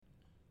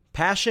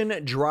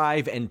Passion,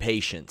 drive, and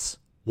patience.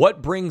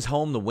 What brings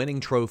home the winning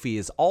trophy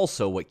is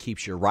also what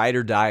keeps your ride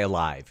or die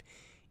alive.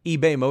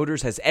 eBay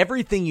Motors has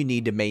everything you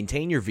need to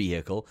maintain your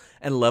vehicle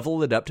and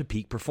level it up to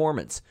peak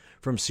performance.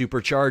 From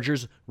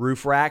superchargers,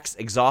 roof racks,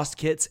 exhaust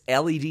kits,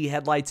 LED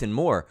headlights, and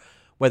more.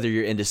 Whether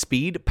you're into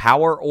speed,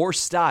 power, or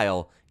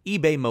style,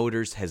 eBay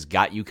Motors has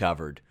got you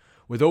covered.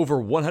 With over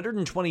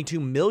 122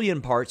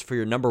 million parts for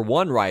your number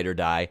one ride or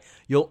die,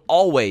 you'll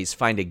always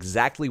find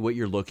exactly what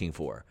you're looking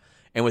for.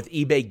 And with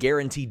eBay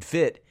Guaranteed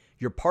Fit,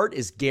 your part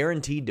is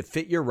guaranteed to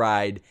fit your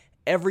ride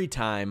every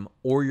time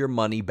or your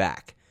money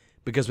back.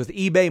 Because with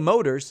eBay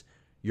Motors,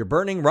 you're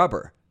burning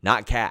rubber,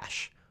 not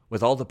cash.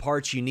 With all the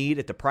parts you need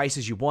at the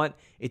prices you want,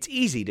 it's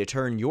easy to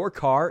turn your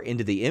car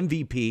into the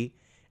MVP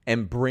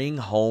and bring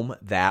home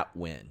that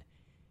win.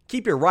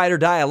 Keep your ride or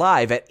die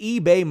alive at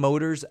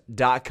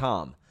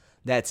ebaymotors.com.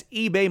 That's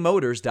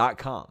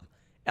ebaymotors.com.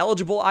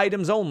 Eligible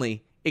items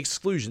only.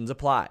 Exclusions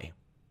apply.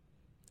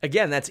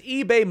 Again, that's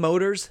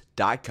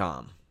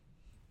ebaymotors.com.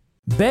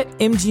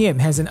 BetMGM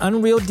has an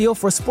unreal deal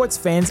for sports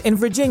fans in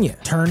Virginia.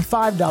 Turn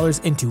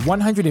 $5 into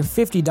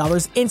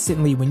 $150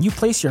 instantly when you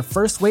place your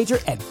first wager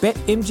at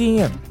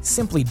BetMGM.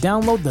 Simply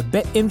download the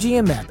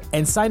BetMGM app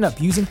and sign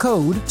up using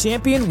code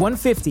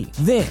Champion150.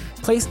 Then,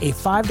 place a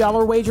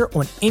 $5 wager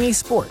on any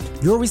sport.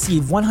 You'll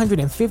receive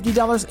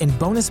 $150 in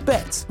bonus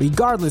bets,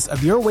 regardless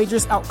of your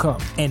wager's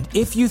outcome. And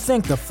if you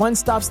think the fun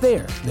stops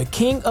there, the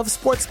King of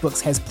Sportsbooks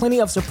has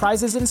plenty of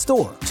surprises in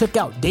store. Check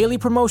out daily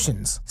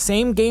promotions,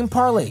 same-game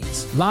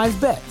parlays, live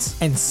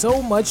bets, and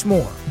so much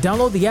more.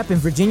 Download the app in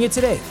Virginia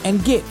today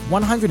and get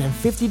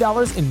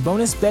 $150 in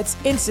bonus bets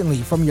instantly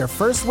from your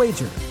first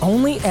wager.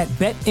 Only at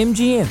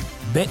BetMGM.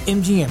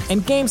 BetMGM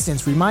and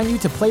GameSense remind you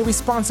to play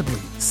responsibly.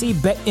 See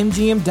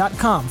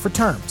BetMGM.com for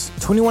terms.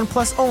 21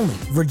 plus only.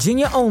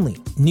 Virginia only.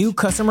 New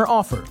customer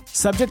offer.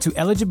 Subject to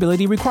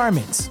eligibility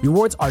requirements.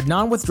 Rewards are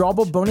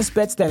non-withdrawable bonus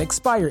bets that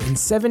expire in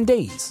 7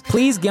 days.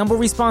 Please gamble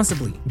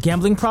responsibly.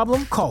 Gambling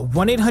problem? Call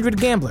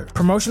 1-800-GAMBLER.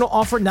 Promotional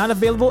offer not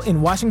available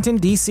in Washington,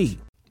 D.C.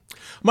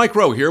 Mike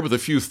Rowe here with a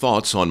few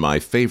thoughts on my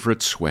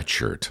favorite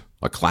sweatshirt.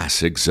 A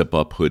classic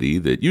zip-up hoodie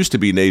that used to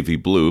be navy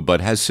blue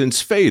but has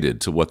since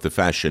faded to what the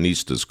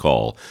fashionistas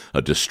call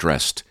a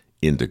distressed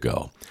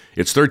indigo.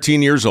 It's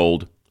 13 years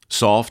old,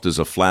 soft as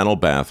a flannel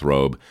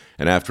bathrobe,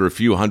 and after a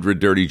few hundred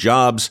dirty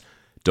jobs,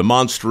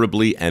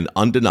 demonstrably and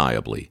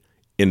undeniably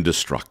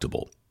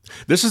indestructible.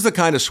 This is the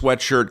kind of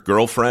sweatshirt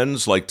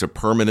girlfriends like to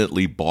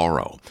permanently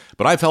borrow,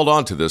 but I've held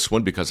on to this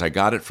one because I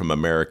got it from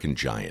American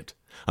Giant.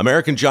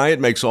 American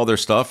Giant makes all their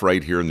stuff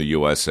right here in the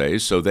USA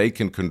so they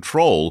can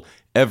control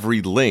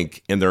every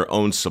link in their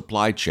own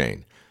supply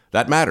chain.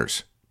 That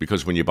matters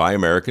because when you buy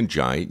American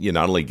Giant, you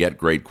not only get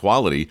great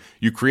quality,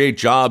 you create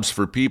jobs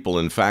for people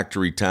in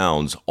factory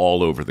towns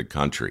all over the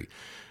country.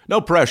 No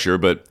pressure,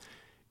 but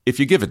if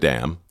you give a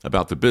damn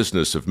about the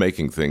business of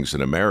making things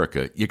in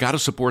America, you got to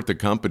support the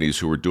companies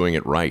who are doing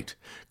it right.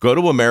 Go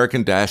to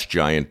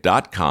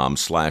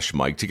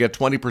american-giant.com/Mike to get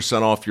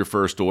 20% off your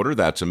first order.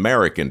 That's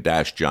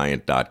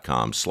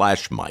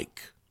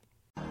american-giant.com/Mike.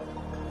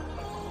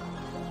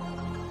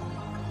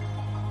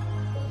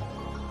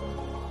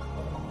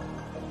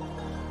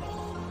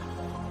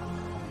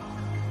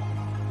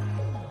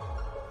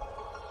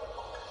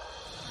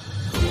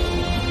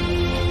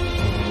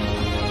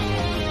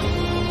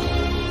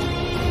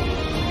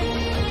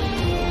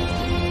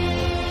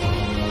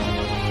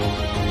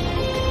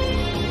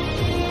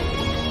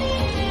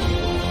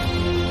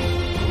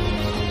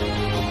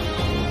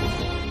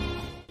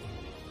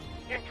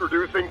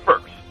 Introducing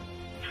first,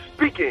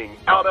 speaking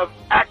out of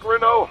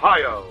Akron,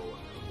 Ohio,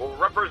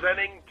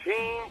 representing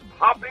Team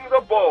Popping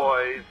the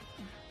Boys,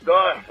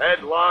 the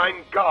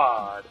headline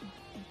god,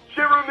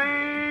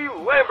 Jeremy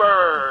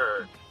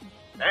Lambert,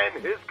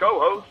 and his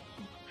co-host,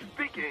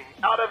 speaking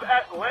out of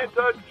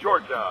Atlanta,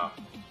 Georgia,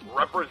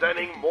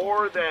 representing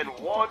more than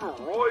one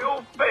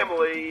royal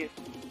family,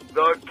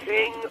 the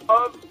king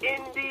of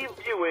indie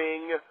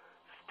viewing,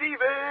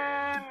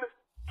 Steven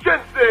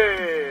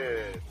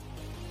Jensen.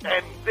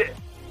 And this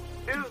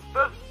is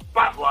the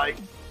Spotlight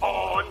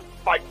on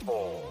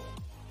Fightful.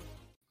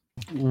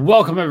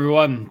 Welcome,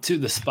 everyone, to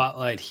the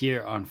Spotlight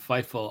here on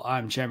Fightful.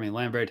 I'm Jeremy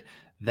Lambert.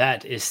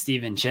 That is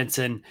Steven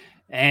Jensen.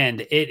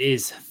 And it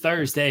is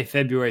Thursday,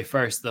 February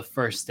 1st, the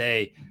first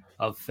day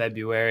of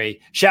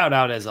February. Shout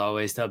out, as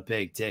always, to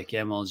Big Dick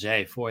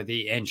MLJ for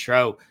the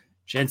intro.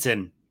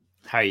 Jensen,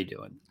 how are you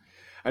doing?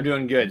 I'm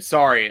doing good.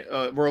 Sorry,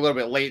 we're a little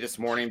bit late this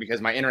morning because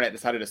my internet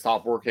decided to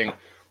stop working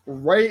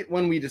right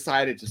when we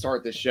decided to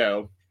start this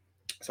show.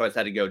 So I just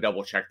had to go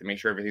double check to make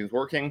sure everything's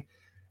working.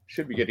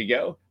 Should be good to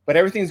go. But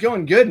everything's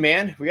going good,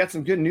 man. We got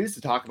some good news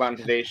to talk about in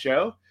today's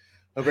show.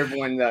 Hope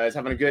everyone is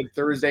having a good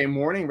Thursday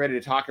morning, ready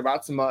to talk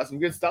about some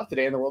good stuff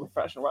today in the world of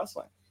professional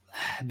wrestling.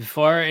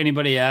 Before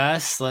anybody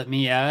asks, let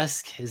me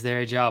ask, is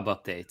there a job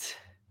update?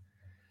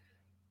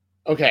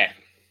 Okay.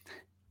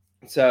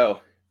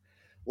 So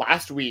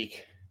last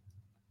week,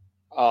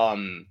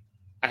 I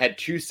had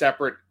two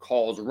separate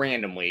calls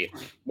randomly,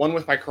 one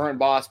with my current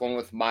boss, one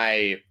with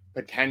my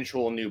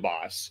potential new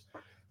boss.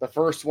 The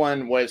first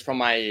one was from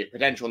my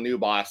potential new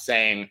boss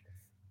saying,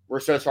 "We're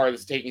so sorry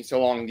this is taking so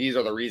long. These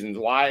are the reasons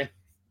why."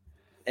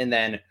 And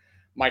then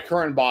my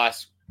current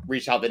boss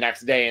reached out the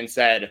next day and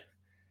said,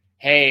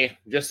 "Hey,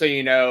 just so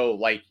you know,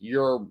 like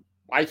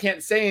I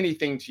can't say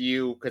anything to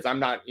you because I'm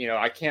not,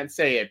 I can't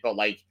say it, but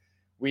like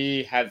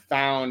we have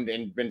found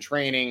and been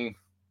training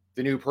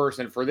the new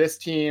person for this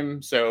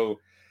team. So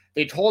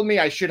they told me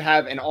I should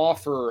have an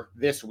offer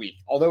this week,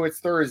 although it's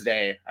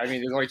Thursday. I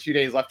mean, there's only 2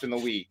 days left in the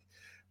week,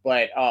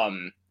 but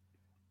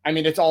I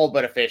mean, it's all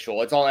but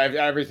official. It's all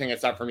everything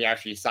except for me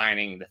actually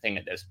signing the thing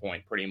at this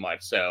point, pretty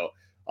much. So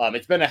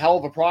it's been a hell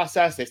of a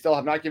process. They still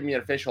have not given me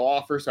an official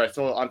offer, so I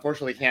still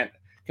unfortunately can't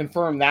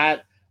confirm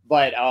that.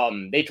 But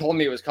they told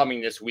me it was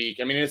coming this week.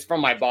 I mean, it's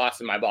from my boss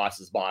and my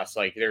boss's boss.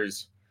 Like,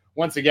 there's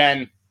once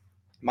again,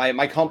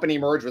 my company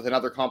merged with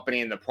another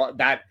company, and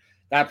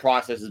that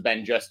process has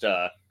been just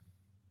a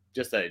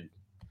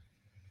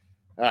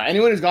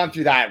anyone who's gone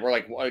through that, where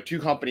like two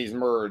companies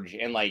merge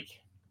and like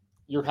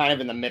you're kind of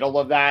in the middle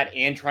of that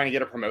and trying to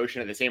get a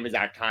promotion at the same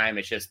exact time.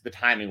 It's just the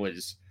timing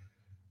was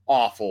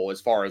awful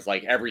as far as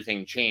like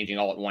everything changing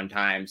all at one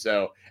time.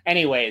 So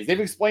anyways, they've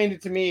explained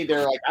it to me.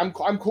 They're like, I'm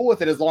cool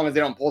with it as long as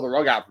they don't pull the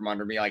rug out from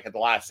under me like at the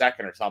last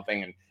second or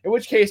something. And in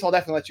which case I'll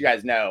definitely let you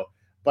guys know.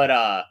 But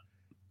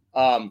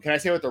can I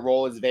say what the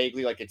role is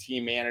vaguely? Like a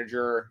team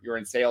manager, you're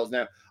in sales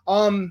now.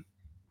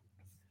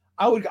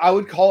 I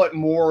would call it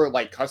more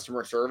like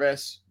customer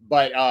service,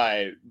 but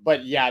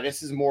yeah,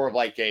 this is more of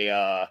like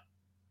a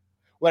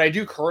what I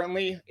do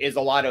currently is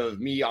a lot of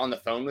me on the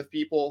phone with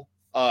people.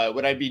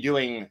 What I'd be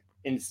doing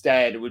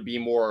instead would be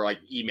more like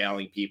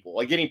emailing people,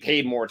 like getting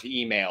paid more to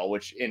email,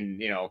 which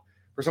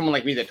for someone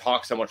like me that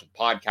talks so much with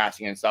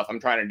podcasting and stuff,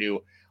 I'm trying to do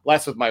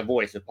less with my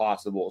voice if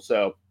possible.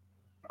 So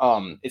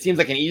it seems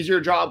like an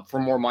easier job for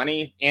more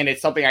money, and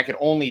it's something I could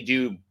only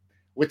do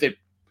with it.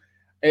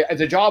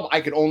 It's a job I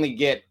could only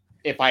get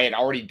if I had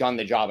already done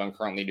the job I'm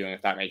currently doing,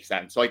 if that makes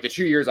sense. So like the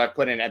 2 years I've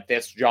put in at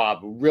this job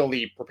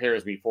really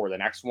prepares me for the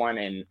next one.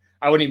 And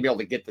I wouldn't even be able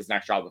to get this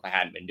next job if I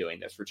hadn't been doing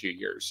this for 2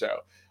 years. So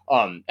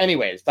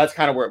anyways, that's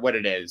kind of what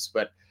it is.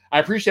 But I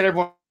appreciate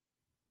everyone.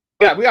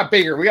 Yeah, we got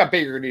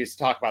bigger news to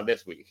talk about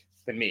this week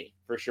than me,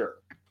 for sure.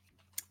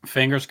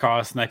 Fingers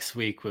crossed next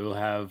week we will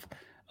have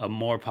a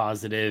more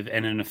positive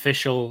and an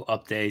official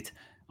update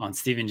on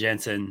Steven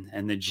Jensen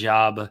and the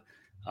job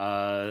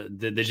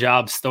the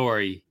job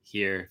story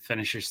here,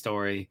 finisher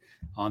story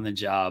on the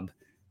job.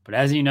 But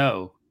as you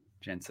know,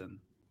 Jensen,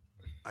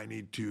 I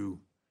need to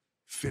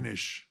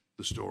finish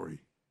the story.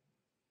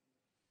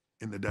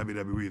 In the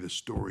WWE, the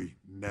story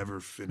never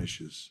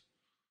finishes.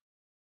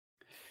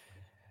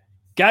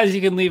 Guys,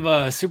 you can leave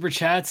a super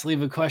chats,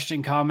 leave a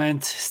question,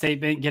 comment,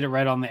 statement, get it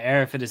right on the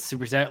air. If it is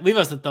super chat, leave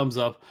us a thumbs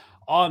up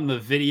on the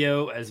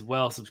video as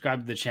well.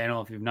 Subscribe to the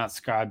channel if you've not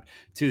subscribed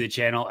to the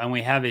channel. And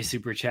we have a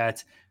super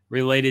chat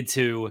related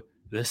to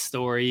the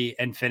story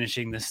and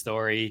finishing the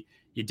story.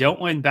 You don't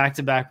win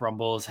back-to-back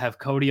Rumbles, have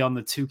Cody on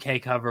the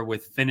 2K cover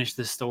with Finish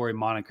the Story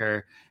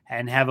moniker,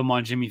 and have him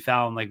on Jimmy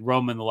Fallon like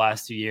Roman the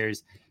last 2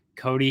 years.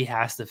 Cody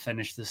has to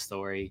finish the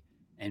story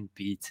and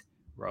beat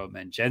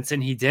Roman.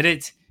 Jensen, he did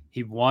it.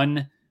 He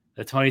won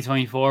the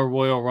 2024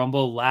 Royal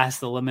Rumble,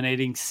 last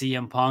eliminating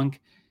CM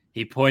Punk.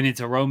 He pointed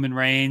to Roman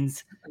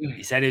Reigns.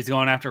 He said he was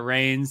going after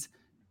Reigns.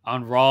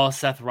 On Raw,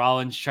 Seth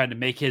Rollins tried to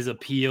make his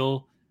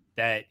appeal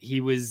that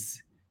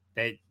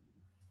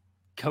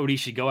Cody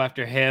should go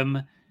after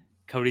him.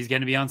 Cody's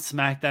going to be on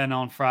SmackDown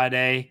on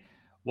Friday.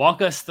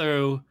 Walk us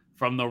through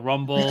from the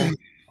Rumble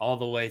all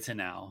the way to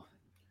now.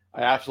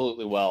 I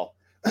absolutely will.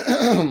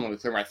 Let me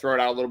clear my throat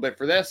out a little bit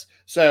for this.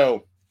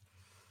 So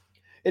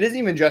it isn't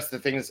even just the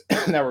things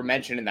that were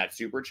mentioned in that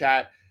super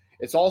chat.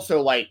 It's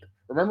also like,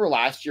 remember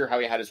last year how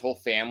he had his whole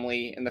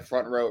family in the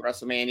front row at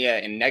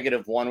WrestleMania and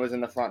 -1 was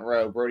in the front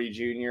row, Brody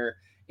Jr.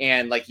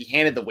 And like he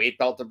handed the weight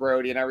belt to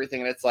Brody and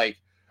everything. And it's like,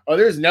 oh,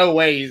 there's no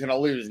way he's going to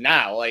lose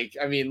now. Like,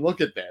 I mean,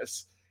 look at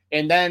this.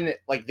 And then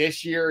like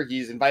this year,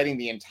 he's inviting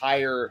the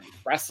entire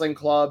wrestling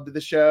club to the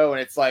show. And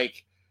it's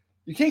like,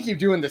 you can't keep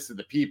doing this to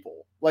the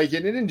people. Like,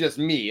 it isn't just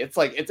me. It's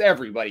like, it's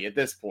everybody at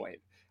this point.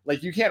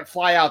 Like, you can't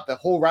fly out the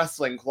whole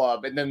wrestling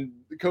club and then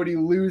Cody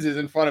loses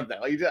in front of them.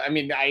 Like, I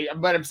mean,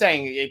 but I'm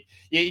saying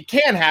it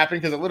can happen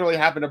because it literally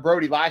happened to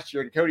Brody last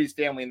year and Cody's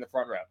family in the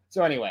front row.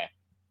 So anyway, I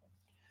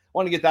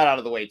want to get that out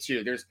of the way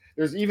too.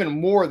 There's even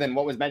more than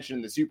what was mentioned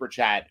in the super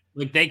chat.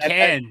 Like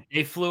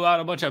they flew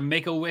out a bunch of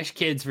Make-A-Wish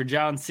kids for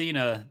John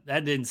Cena.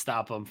 That didn't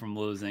stop them from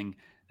losing.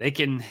 They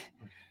can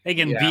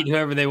beat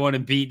whoever they want to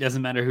beat.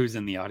 Doesn't matter who's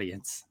in the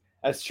audience.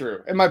 That's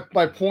true. And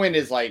my point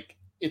is like,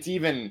 it's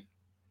even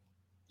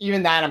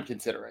that I'm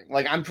considering.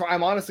 Like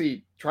I'm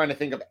honestly trying to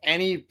think of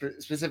any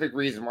specific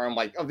reason where I'm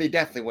like, oh, they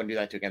definitely wouldn't do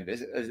that to again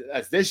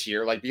this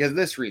year, like because of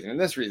this reason and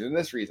this reason and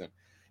this reason.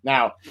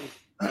 Now,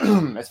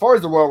 as far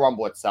as the Royal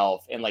Rumble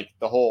itself and like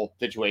the whole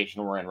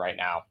situation we're in right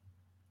now,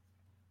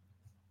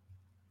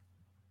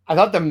 I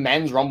thought the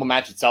men's Rumble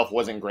match itself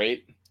wasn't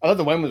great. I thought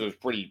the women's was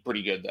pretty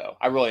good though.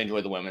 I really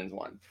enjoyed the women's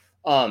one.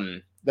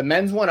 The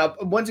men's one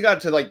up once it got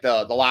to like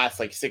the last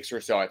like 6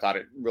 or so, I thought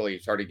it really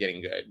started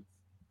getting good.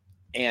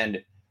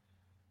 And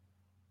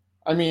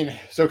I mean,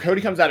 so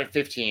Cody comes out at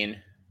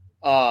 15.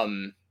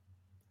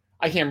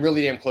 I came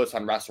really damn close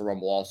on Wrestle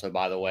Rumble also,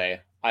 by the way.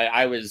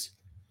 I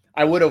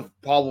would have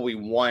probably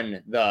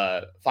won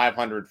the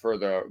 500 for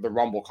the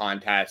Rumble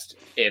contest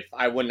if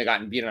I wouldn't have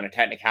gotten beat on a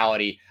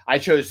technicality. I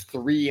chose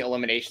 3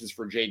 eliminations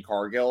for Jade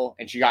Cargill,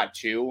 and she got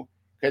 2.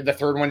 The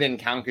third one didn't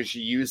count because she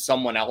used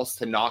someone else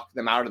to knock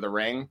them out of the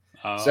ring.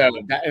 Oh. So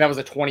that was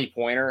a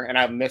 20-pointer, and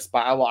I missed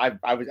by. Well, I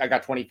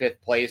got 25th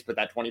place, but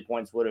that 20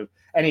 points would have.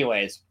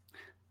 Anyways,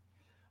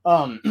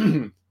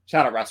 shout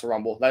out Wrestle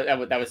Rumble. That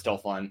was still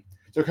fun.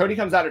 So Cody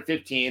comes out at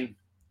 15.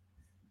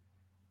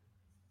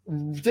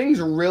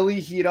 Things really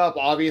heat up,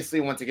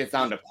 obviously, once it gets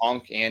down to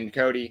Punk and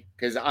Cody,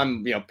 because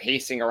I'm,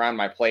 pacing around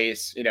my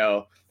place.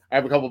 I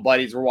have a couple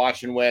buddies we're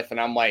watching with, and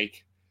I'm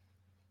like,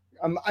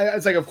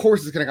 it's like, of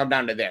course it's going to come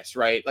down to this,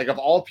 right? Like, of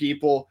all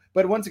people.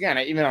 But once again,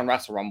 even on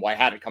Wrestle Rumble, I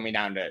had it coming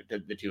down to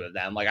the two of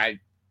them. Like,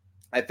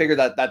 I figured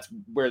that's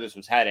where this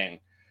was heading.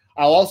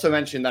 I'll also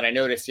mention that I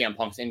noticed CM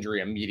Punk's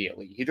injury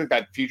immediately. He took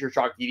that Future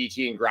Shock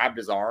DDT and grabbed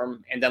his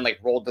arm and then,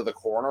 rolled to the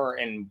corner.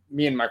 And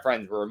me and my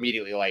friends were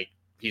immediately like,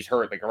 he's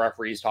hurt. Like, a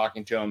referee's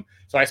talking to him.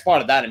 So I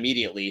spotted that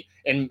immediately.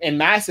 And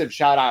massive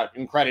shout out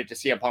and credit to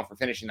CM Punk for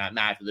finishing that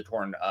match with the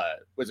torn,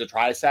 was it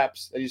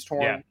triceps that he's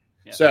torn?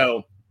 Yeah.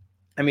 So,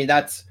 I mean,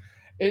 that's,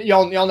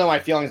 y'all know my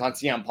feelings on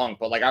CM Punk,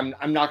 but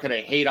I'm not going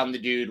to hate on the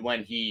dude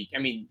when he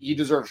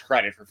deserves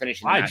credit for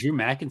finishing the match. Drew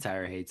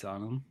McIntyre hates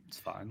on him. It's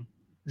fine.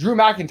 Drew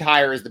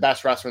McIntyre is the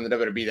best wrestler in the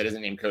WWE that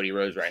isn't named Cody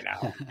Rhodes right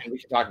now. And we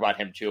can talk about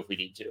him too if we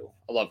need to.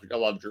 I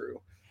love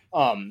Drew.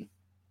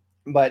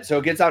 But so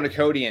it gets down to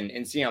Cody and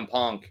CM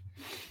Punk.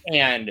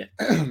 And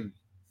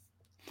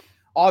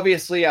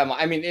obviously,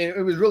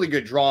 it was really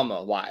good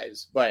drama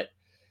wise, but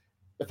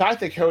the fact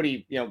that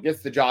Cody,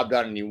 gets the job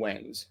done and he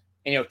wins,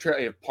 and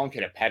Punk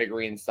had a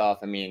pedigree and stuff.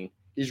 I mean,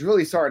 he's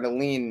really starting to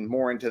lean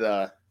more into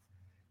the,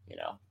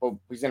 well,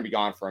 he's going to be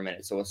gone for a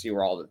minute, so we'll see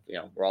where all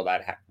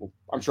that.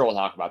 I'm sure we'll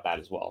talk about that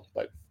as well.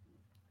 But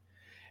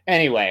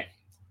anyway,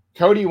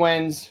 Cody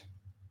wins,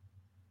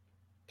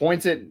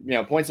 points at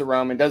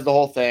Roman, does the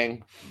whole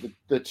thing.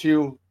 The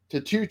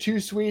two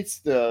sweets,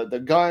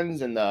 the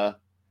guns and the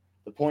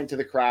point to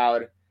the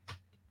crowd.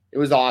 It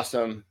was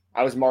awesome.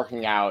 I was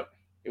marking out.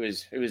 It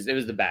was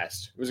the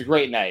best. It was a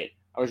great night.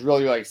 I was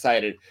really, really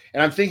excited.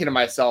 And I'm thinking to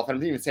myself, and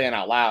I'm even saying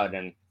out loud,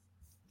 and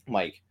I'm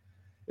like,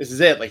 this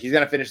is it. Like, he's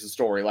going to finish the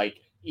story. Like,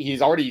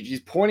 he's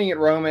pointing at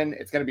Roman.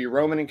 It's going to be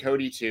Roman and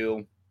Cody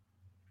too.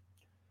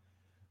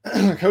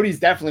 Cody's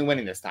definitely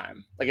winning this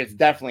time. Like, it's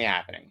definitely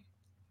happening.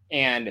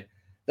 And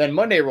then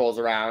Monday rolls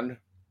around.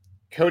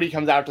 Cody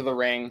comes out to the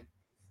ring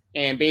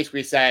and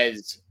basically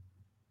says,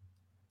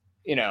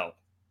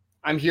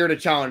 I'm here to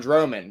challenge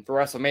Roman for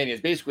WrestleMania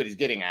is basically what he's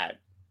getting at.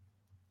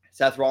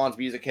 Seth Rollins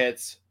music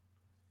hits.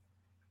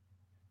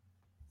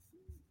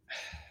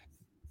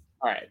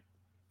 All right.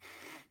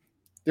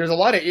 There's a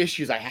lot of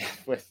issues I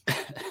have with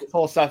this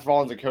whole Seth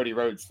Rollins and Cody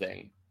Rhodes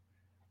thing,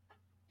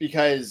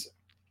 because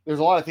there's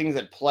a lot of things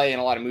at play and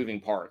a lot of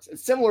moving parts.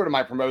 It's similar to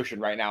my promotion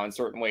right now in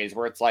certain ways,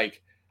 where it's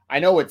like, I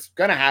know what's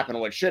going to happen,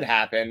 what should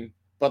happen,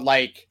 but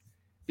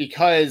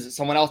because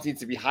someone else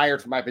needs to be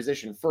hired for my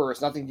position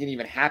first, nothing can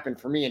even happen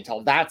for me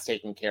until that's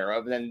taken care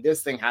of. And then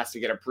this thing has to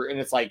get approved. And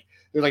it's like,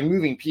 they're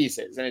moving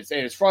pieces, and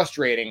it's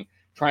frustrating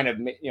trying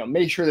to,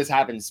 make sure this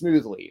happens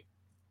smoothly.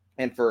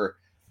 And for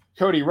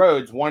Cody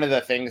Rhodes, one of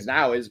the things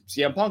now is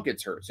CM Punk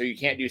gets hurt, so you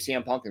can't do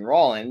CM Punk and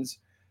Rollins.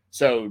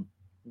 So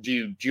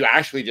do you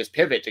actually just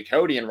pivot to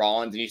Cody and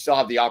Rollins, and you still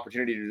have the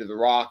opportunity to do The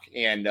Rock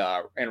and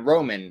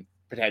Roman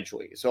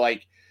potentially? So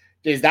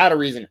is that a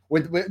reason?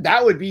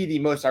 That would be the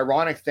most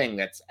ironic thing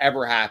that's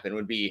ever happened.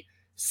 Would be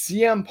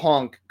CM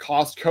Punk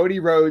cost Cody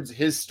Rhodes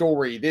his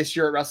story this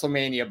year at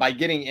WrestleMania by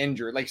getting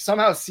injured.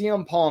 Somehow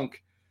CM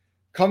Punk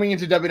coming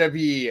into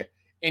WWE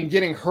and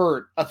getting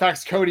hurt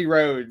affects Cody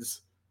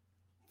Rhodes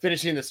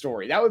finishing the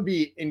story. That would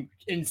be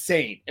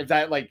insane if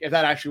that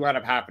actually wound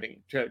up happening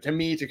to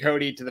me, to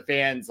Cody, to the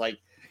fans.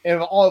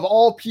 Of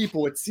all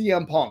people, it's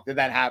CM Punk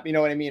that happened. You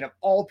know what I mean? Of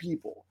all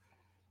people.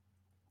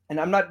 And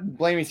I'm not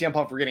blaming CM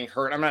Punk for getting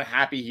hurt. I'm not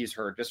happy he's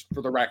hurt, just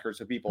for the record,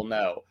 so people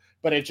know.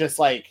 But it's just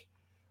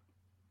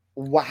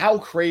how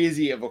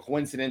crazy of a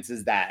coincidence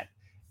is that?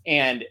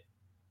 And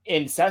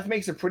Seth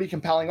makes a pretty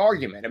compelling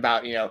argument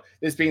about,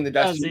 this being the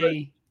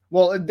Dusty.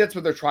 Well, that's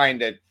what they're trying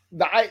to.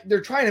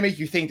 They're trying to make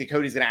you think that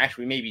Cody's going to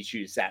actually maybe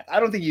choose Seth.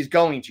 I don't think he's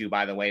going to,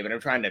 by the way, but I'm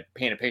trying to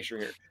paint a picture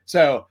here.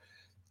 So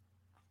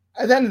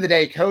at the end of the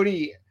day,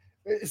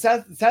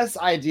 Seth's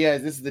idea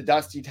is this is the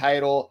Dusty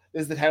title.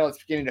 This is the title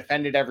that's getting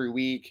defended every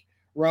week.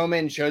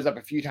 Roman shows up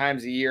a few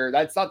times a year.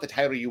 That's not the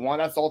title you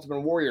want. That's the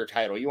Ultimate Warrior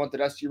title. You want the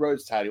Dusty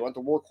Rhodes title. You want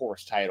the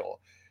Workhorse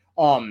title.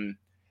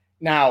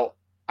 Now,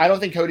 I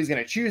don't think Cody's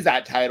going to choose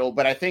that title,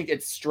 but I think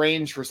it's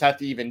strange for Seth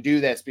to even do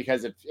this,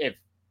 because if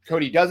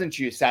Cody doesn't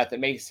choose Seth, it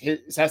makes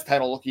Seth's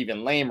title look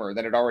even lamer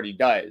than it already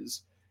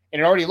does.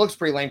 And it already looks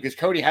pretty lame because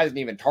Cody hasn't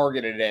even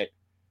targeted it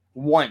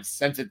once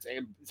since its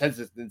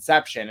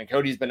inception. And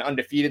Cody's been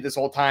undefeated this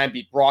whole time,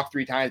 beat Brock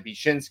 3 times, beat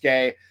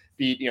Shinsuke,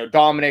 beat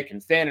Dominic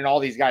and Finn and all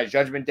these guys,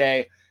 Judgment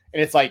Day.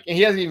 And it's like, and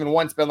he hasn't even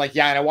once been like,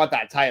 yeah, and I want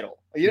that title.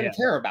 Like, he didn't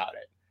care about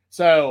it.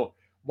 So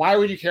why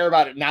would you care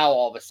about it now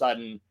all of a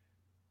sudden?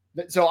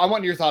 So I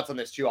want your thoughts on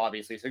this too,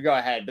 obviously. So go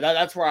ahead. But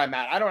that's where I'm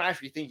at. I don't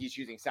actually think he's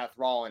choosing Seth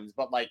Rollins,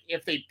 but like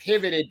if they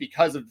pivoted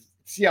because of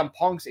CM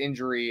Punk's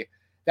injury,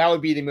 that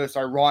would be the most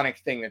ironic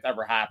thing that's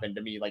ever happened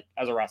to me, like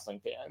as a wrestling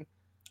fan.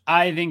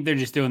 I think they're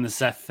just doing the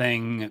Seth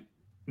thing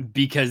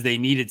because they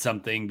needed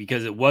something,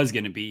 because it was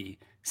going to be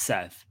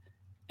Seth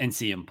and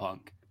CM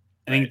Punk.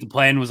 I think the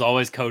plan was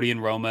always Cody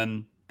and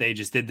Roman. They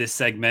just did this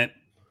segment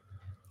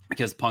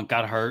because Punk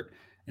got hurt.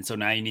 And so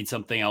now you need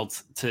something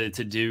else to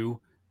do.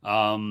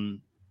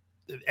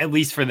 At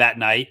least for that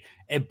night,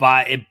 it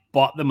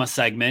bought them a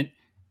segment.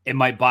 It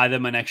might buy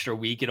them an extra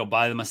week. It'll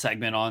buy them a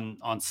segment on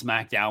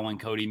SmackDown when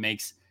Cody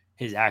makes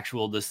his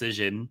actual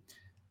decision.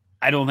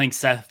 I don't think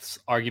Seth's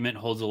argument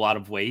holds a lot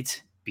of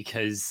weight,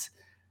 because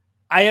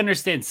I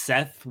understand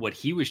Seth, what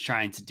he was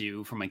trying to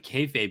do from a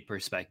kayfabe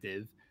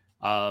perspective.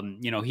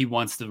 He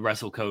wants to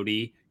wrestle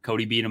Cody.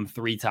 Cody beat him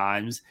 3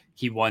 times.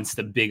 He wants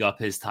to big up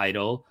his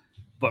title.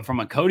 But from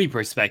a Cody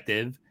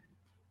perspective,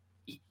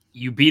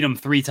 you beat him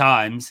 3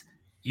 times.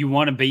 You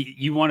want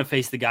to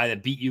face the guy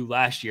that beat you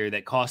last year,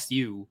 that cost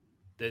you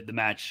the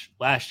match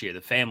last year, the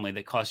family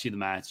that cost you the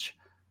match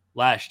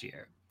last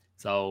year.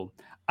 So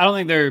I don't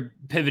think they're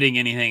pivoting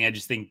anything. I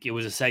just think it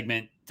was a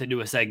segment to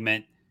do a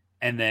segment,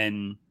 and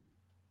then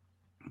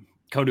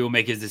Cody will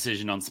make his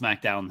decision on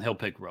SmackDown. He'll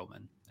pick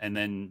Roman, and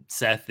then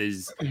Seth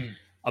is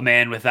a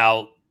man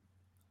without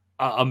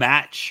a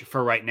match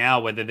for right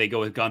now, whether they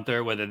go with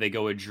Gunther, whether they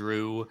go with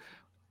Drew,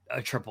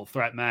 a triple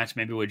threat match,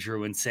 maybe with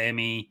Drew and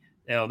Sammy.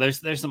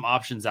 There's some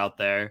options out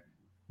there,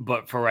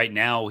 but for right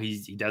now,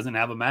 he doesn't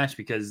have a match,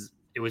 because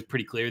it was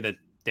pretty clear that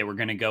they were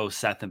going to go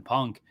Seth and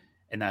Punk,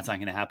 and that's not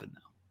going to happen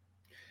now.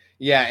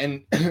 Yeah,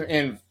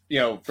 and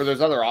for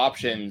those other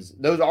options,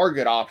 those are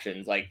good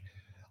options. Like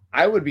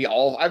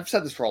I've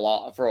said this for a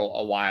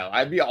while.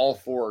 I'd be all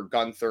for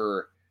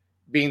Gunther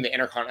being the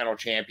Intercontinental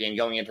Champion,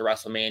 going into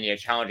WrestleMania,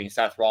 challenging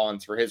Seth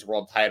Rollins for his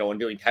world title and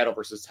doing title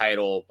versus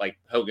title, like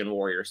Hogan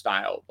Warrior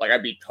style. Like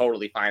I'd be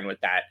totally fine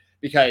with that,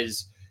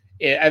 because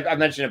I've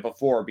mentioned it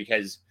before,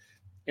 because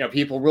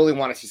people really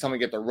want to see someone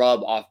get the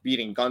rub off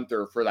beating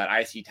Gunther for that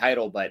IC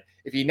title. But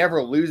if he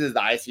never loses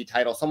the IC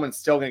title, someone's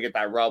still going to get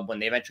that rub when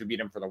they eventually beat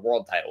him for the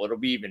world title. It'll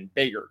be even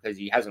bigger because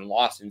he hasn't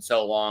lost in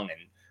so long, and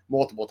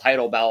multiple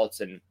title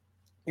belts. And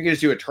you can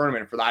just do a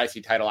tournament for the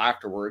IC title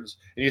afterwards.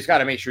 And you just got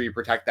to make sure you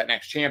protect that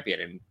next champion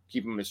and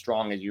keep him as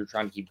strong as you're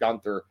trying to keep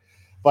Gunther.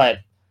 But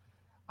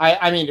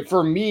I mean,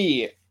 for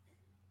me,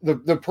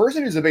 the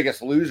person who's the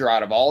biggest loser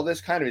out of all of this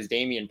kind of is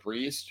Damian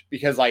Priest,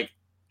 because like,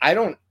 I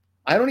don't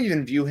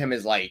even view him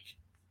as like,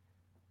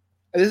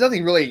 there's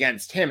nothing really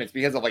against him. It's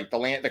because of like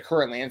the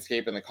current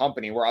landscape in the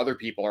company where other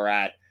people are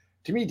at.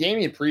 To me,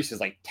 Damian Priest is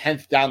like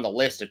 10th down the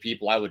list of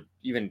people I would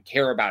even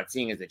care about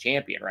seeing as the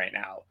champion right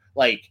now.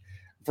 Like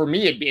for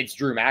me, it's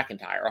Drew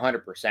McIntyre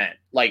 100%.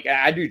 Like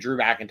I do Drew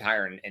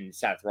McIntyre and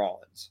Seth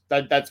Rollins.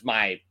 That's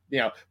my,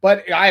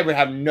 but I would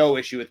have no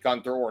issue with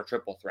Gunther or a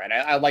triple threat.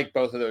 I like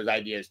both of those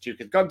ideas too,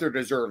 because Gunther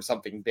deserves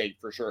something big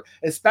for sure,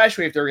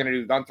 especially if they're going to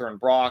do Gunther and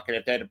Brock. And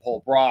if they had to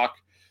pull Brock,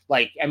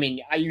 like, I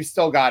mean, you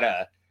still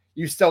gotta,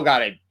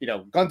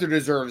 Gunther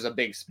deserves a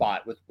big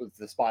spot with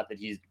the spot that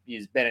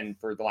he's been in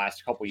for the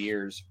last couple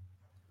years.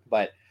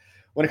 But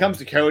when it comes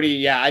to Cody,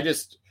 yeah,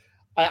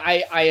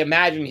 I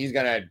imagine he's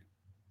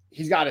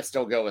got to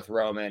still go with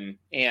Roman.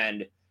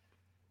 And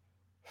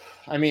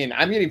I mean,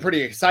 I'm getting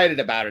pretty excited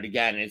about it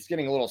again. It's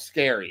getting a little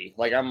scary.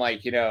 Like I'm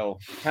like,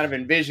 kind of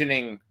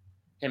envisioning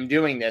him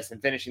doing this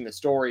and finishing the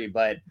story,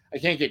 but I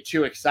can't get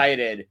too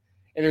excited.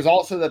 And there's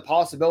also the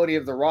possibility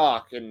of The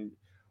Rock, and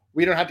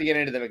we don't have to get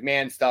into the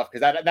McMahon stuff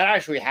because that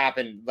actually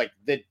happened like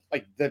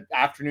the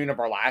afternoon of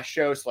our last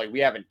show. So like we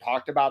haven't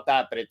talked about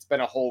that, but it's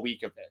been a whole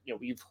week of it.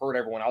 We've heard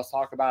everyone else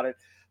talk about it,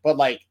 but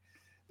like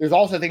there's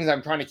also things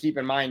I'm trying to keep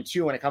in mind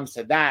too when it comes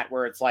to that,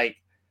 where it's like,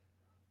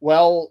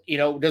 well,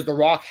 does The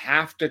Rock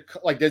have to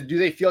do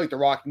they feel like The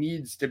Rock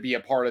needs to be a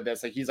part of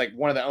this? Like he's like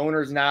one of the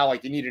owners now,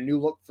 like they need a new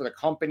look for the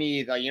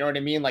company. Like, you know what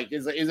I mean? Like,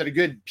 is it a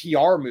good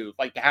PR move,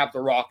 like to have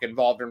The Rock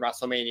involved in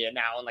WrestleMania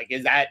now? And like,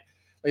 is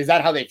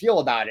that how they feel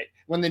about it?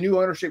 When the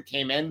new ownership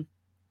came in,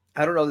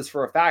 I don't know this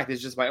for a fact.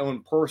 It's just my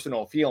own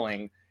personal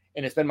feeling.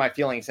 And it's been my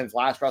feeling since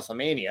last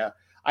WrestleMania.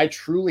 I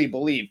truly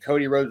believe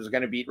Cody Rhodes was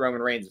going to beat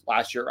Roman Reigns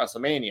last year at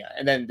WrestleMania.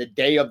 And then the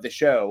day of the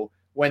show,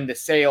 when the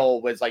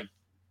sale was like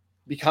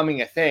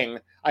becoming a thing,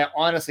 I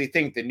honestly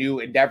think the new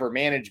Endeavor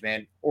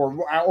management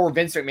or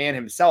Vince McMahon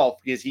himself,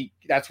 because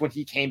that's when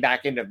he came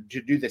back in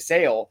to do the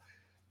sale.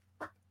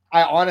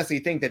 I honestly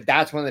think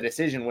that's when the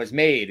decision was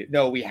made.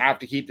 No, we have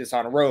to keep this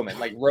on Roman.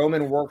 Like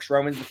Roman works.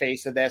 Roman's the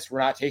face of this. We're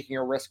not taking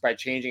a risk by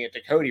changing it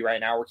to Cody right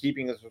now. We're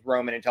keeping this with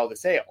Roman until the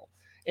sale.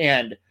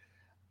 And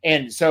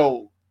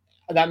so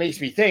that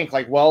makes me think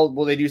like, well,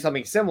 will they do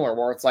something similar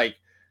where it's like,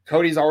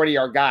 Cody's already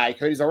our guy.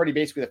 Cody's already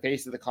basically the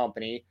face of the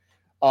company.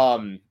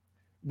 We'll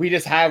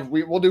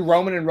do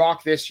Roman and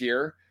Rock this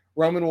year.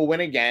 Roman will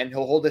win again.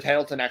 He'll hold the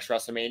title to next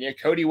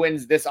WrestleMania. Cody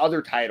wins this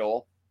other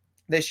title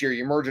this year.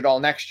 You merge it all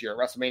next year,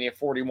 WrestleMania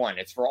 41.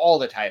 It's for all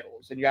the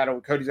titles,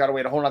 and Cody's got to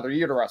wait a whole other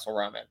year to wrestle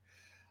Roman.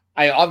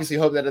 I obviously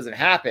hope that doesn't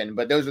happen,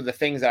 but those are the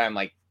things that I'm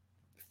like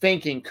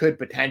thinking could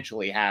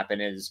potentially happen.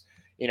 Is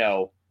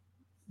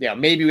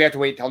maybe we have to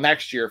wait till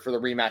next year for the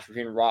rematch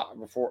between Rock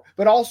before,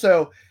 but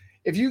also.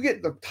 If you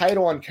get the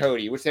title on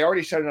Cody, which they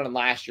already showed it on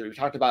last year, we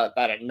talked about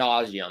that at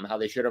nauseum, how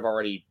this should have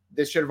already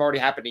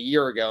happened a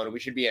year ago, and we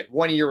should be at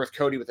 1 year with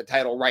Cody with the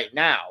title right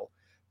now.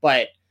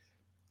 But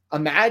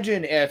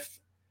imagine if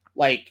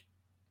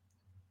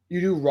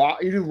you do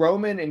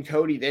Roman and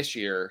Cody this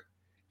year,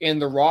 and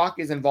The Rock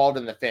is involved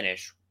in the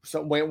finish,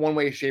 one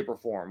way, shape, or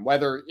form.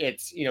 Whether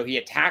it's he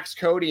attacks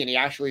Cody and he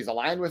actually is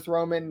aligned with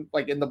Roman,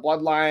 like in the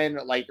bloodline,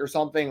 or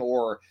something,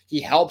 or he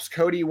helps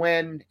Cody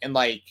win and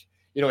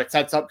it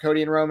sets up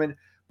Cody and Roman.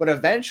 But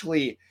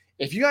eventually,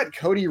 if you got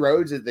Cody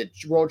Rhodes as the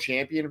world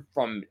champion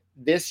from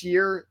this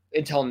year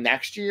until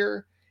next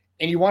year,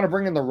 and you want to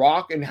bring in The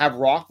Rock and have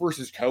Rock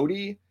versus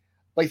Cody,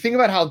 think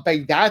about how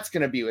big that's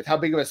going to be with how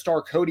big of a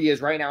star Cody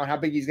is right now and how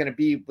big he's going to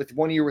be with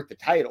 1 year with the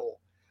title.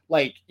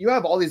 You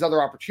have all these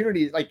other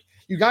opportunities.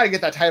 You got to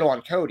get that title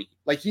on Cody.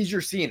 He's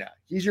your Cena.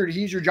 He's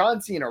your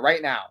John Cena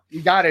right now.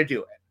 You got to do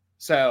it.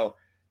 So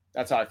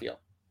that's how I feel.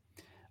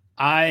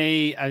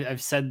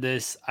 I've said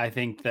this. I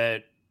think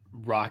that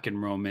Rock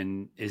and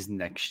Roman is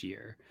next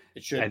year.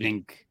 It should. I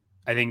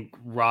think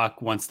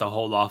Rock wants to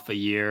hold off a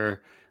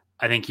year.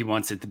 I think he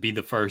wants it to be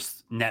the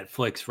first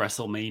Netflix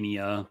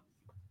WrestleMania.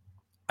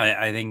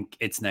 I think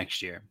it's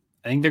next year.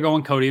 I think they're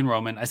going Cody and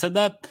Roman. I said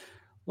that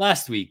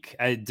last week.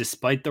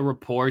 Despite the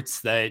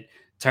reports that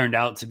turned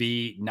out to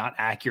be not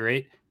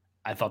accurate,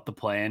 I thought the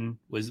plan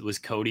was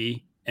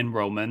Cody and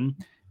Roman.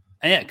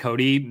 And yeah,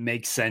 Cody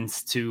makes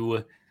sense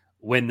to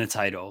win the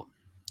title.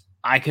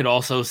 I could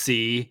also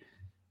see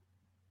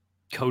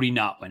Cody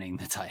not winning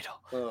the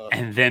title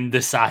and them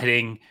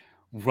deciding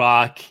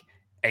Rock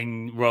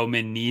and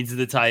Roman needs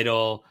the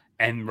title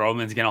and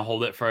Roman's going to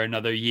hold it for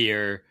another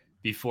year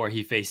before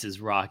he faces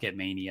Rock at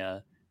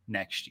Mania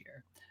next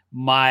year.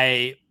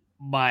 One,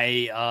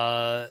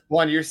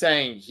 you're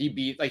saying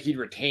he'd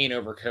retain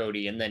over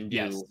Cody and then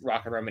do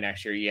Rock and Roman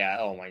next year. Yeah.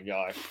 Oh my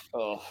gosh.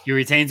 Oh, he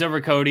retains over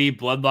Cody,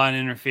 bloodline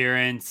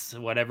interference,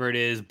 whatever it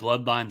is.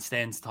 Bloodline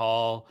stands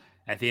tall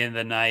at the end of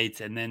the night,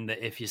 and then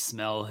the If You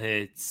Smell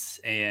hits,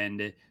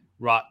 and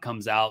Rock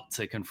comes out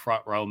to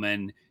confront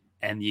Roman,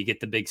 and you get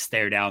the big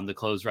stare down to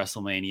close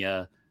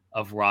WrestleMania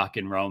of Rock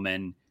and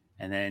Roman,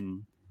 and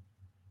then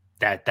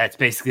that's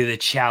basically the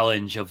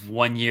challenge of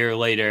 1 year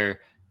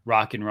later,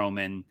 Rock and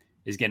Roman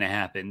is going to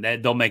happen.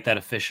 They'll make that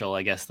official,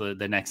 I guess, the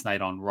next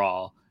night on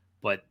Raw,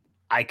 but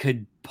I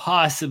could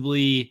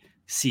possibly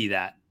see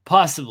that.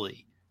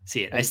 Possibly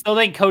see it. I still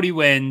think Cody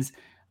wins.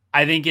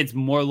 I think it's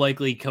more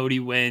likely Cody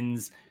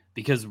wins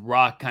because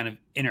Rock kind of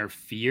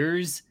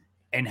interferes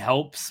and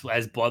helps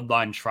as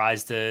Bloodline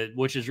tries to,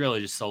 which is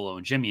really just Solo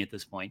and Jimmy at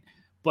this point.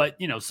 But,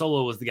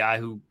 Solo was the guy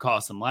who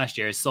cost him last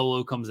year.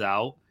 Solo comes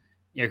out.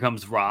 Here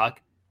comes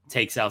Rock,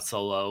 takes out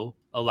Solo,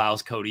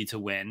 allows Cody to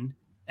win,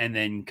 and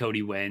then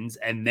Cody wins.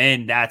 And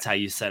then that's how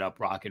you set up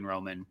Rock and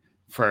Roman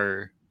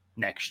for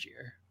next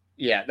year.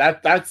 Yeah,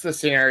 that's the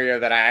scenario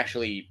that I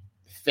actually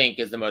think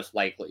is the most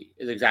likely,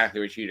 is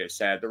exactly what you just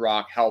said. The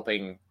Rock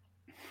helping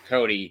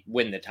Cody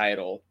win the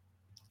title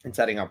and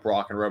setting up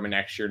Rock and Roman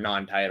next year,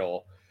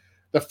 non-title.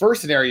 The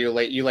first scenario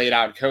you laid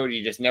out,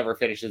 Cody just never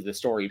finishes the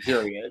story,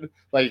 period.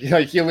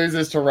 He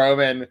loses to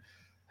Roman.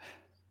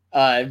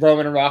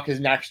 Roman and Rock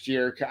is next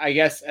year. I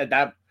guess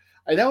that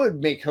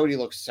would make Cody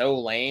look so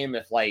lame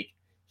if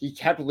he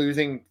kept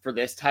losing for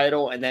this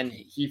title and then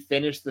he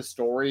finished the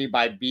story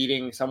by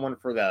beating someone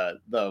for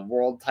the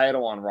world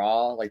title on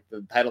Raw,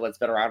 the title that's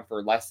been around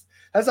for less.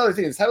 That's the other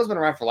thing. This title's been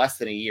around for less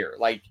than a year.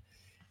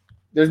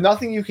 There's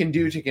nothing you can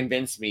do to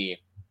convince me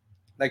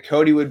that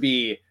Cody would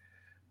be,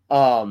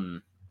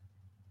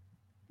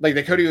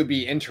 that Cody would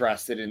be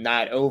interested in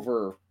that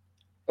over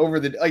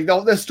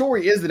the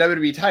story is the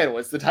WWE title.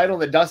 It's the title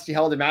that Dusty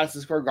held in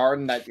Madison Square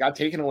Garden that got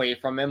taken away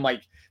from him.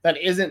 That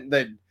isn't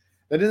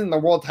the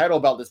world title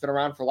belt that's been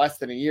around for less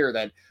than a year.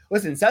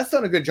 Listen, Seth's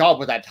done a good job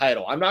with that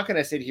title. I'm not going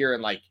to sit here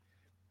and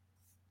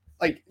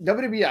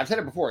WWE. I've said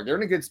it before. They're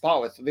in a good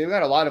spot they've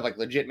got a lot of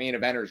legit main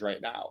eventers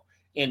right now.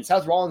 And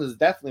Seth Rollins is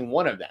definitely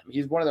one of them.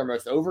 He's one of their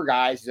most over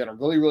guys. He's done a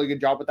really, really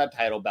good job with that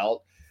title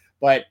belt.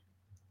 But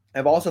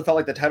I've also felt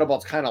like the title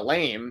belt's kind of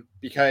lame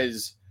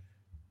because,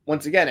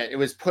 once again, it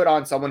was put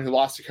on someone who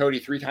lost to Cody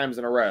 3 times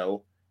in a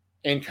row.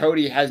 And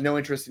Cody has no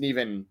interest in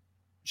even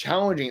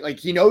challenging.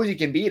 He knows he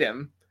can beat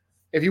him.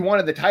 If he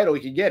wanted the title, he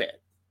could get it.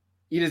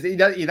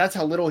 That's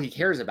how little he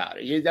cares about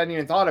it. He hasn't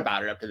even thought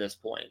about it up to this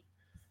point.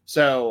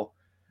 So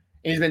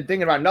he's been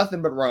thinking about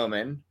nothing but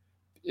Roman.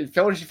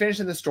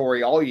 Finishing the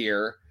story all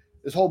year.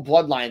 This whole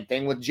bloodline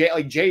thing with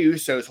Jey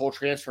Uso's whole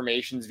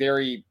transformation is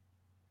very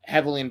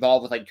heavily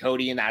involved with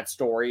Cody in that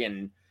story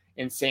and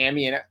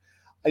Sammy, and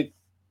it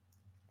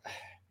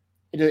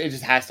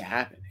just has to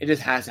happen. It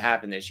just has to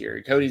happen this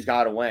year. Cody's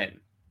got to win.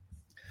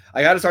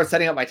 I got to start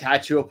setting up my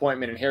tattoo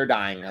appointment and hair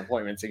dyeing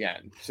appointments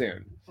again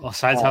soon. Well,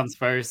 Chi-Town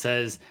Spurs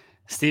says,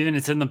 Steven,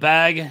 it's in the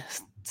bag.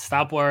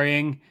 stop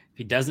worrying. If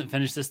he doesn't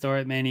finish the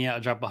story at Mania,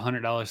 I'll drop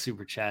 $100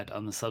 super chat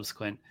on the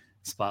subsequent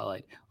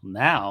spotlight.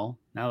 Well,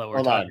 now that we're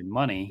Hold talking on.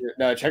 money,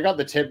 No, check out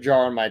the tip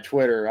jar on my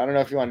Twitter. I don't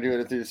know if you want to do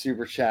it through the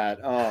super chat.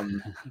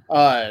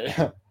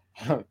 Yeah,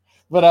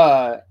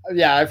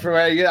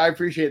 I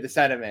appreciate the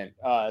sentiment,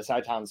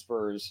 Sci-Town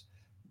Spurs.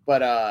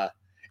 But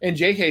and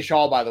J.K.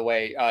 Shaw, by the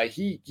way,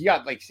 he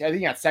got I think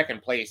he got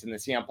second place in the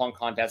CM Punk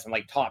contest and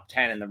like top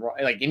 10 in the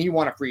and he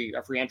won a free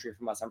entry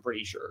from us, I'm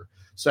pretty sure.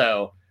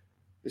 So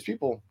there's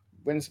people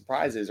winning some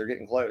prizes or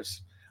getting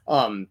close.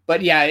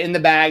 But yeah, in the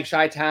bag,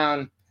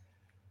 Chi-Town.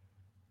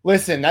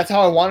 Listen, that's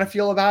how I want to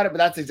feel about it, but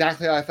that's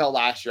exactly how I felt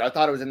last year. I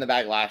thought it was in the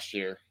bag last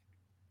year.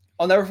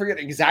 I'll never forget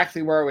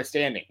exactly where I was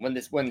standing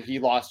when he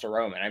lost to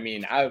Roman. I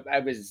mean, that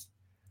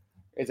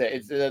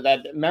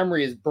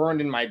memory is burned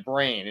in my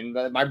brain,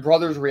 and my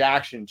brother's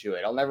reaction to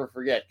it, I'll never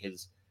forget,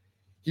 because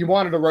he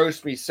wanted to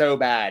roast me so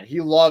bad.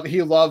 He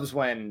loves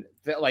when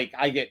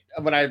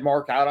I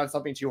mark out on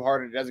something too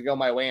hard and it doesn't go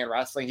my way in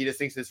wrestling. He just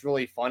thinks it's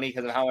really funny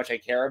because of how much I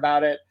care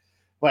about it.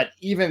 But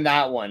even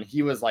that one,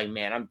 he was like,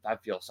 man, I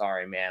feel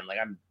sorry, man. Like,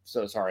 I'm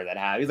so sorry that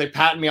happened. He's like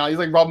patting me on. He's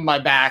like rubbing my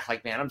back.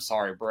 Like, man, I'm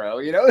sorry, bro.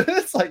 You know,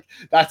 it's like,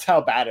 that's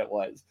how bad it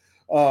was.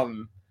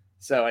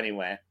 So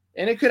anyway,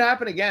 and it could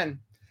happen again.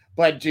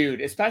 But dude,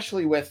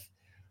 especially with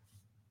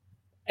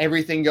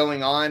everything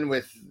going on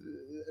with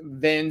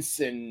Vince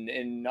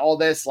and all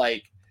this,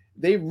 like,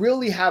 they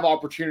really have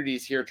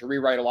opportunities here to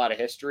rewrite a lot of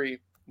history,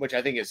 which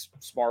I think is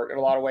smart in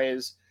a lot of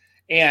ways.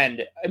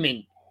 And I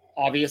mean,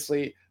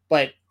 obviously,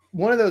 but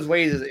one of those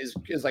ways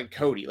is like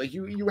Cody. Like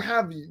you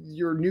have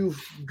your new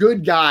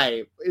good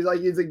guy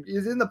is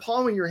in the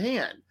palm of your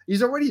hand.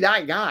 He's already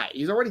that guy.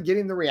 He's already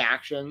getting the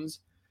reactions.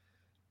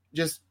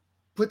 Just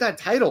put that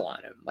title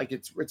on him. Like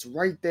it's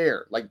right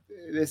there. Like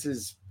this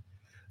is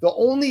the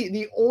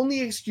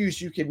only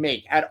excuse you could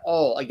make at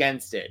all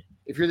against it.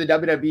 If you're the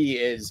WWE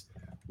is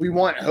we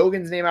want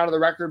Hogan's name out of the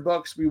record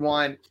books. We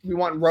want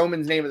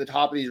Roman's name at the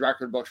top of these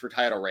record books for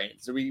title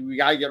reigns. So we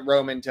got to get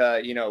Roman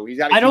to, he's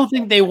got to. I don't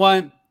think they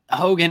want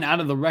Hogan out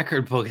of the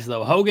record books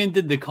though. Hogan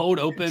did the cold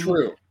open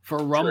for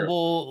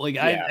Rumble. True. Like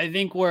yeah. I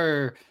think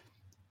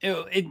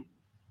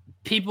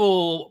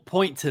people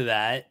point to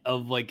that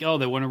of like, oh,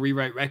 they want to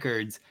rewrite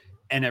records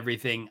and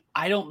everything.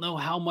 I don't know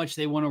how much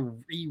they want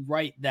to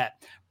rewrite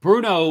that.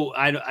 Bruno,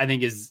 I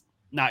think is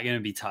not going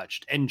to be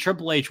touched. And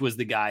Triple H was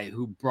the guy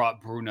who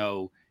brought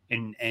Bruno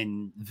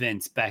and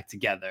Vince back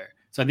together.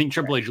 So I think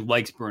Triple H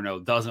likes Bruno,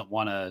 doesn't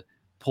want to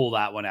pull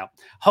that one out.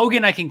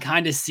 Hogan, I can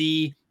kind of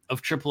see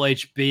of Triple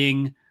H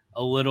being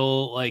a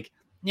little like,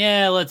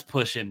 yeah, let's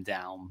push him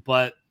down.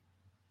 But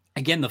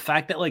again, the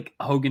fact that like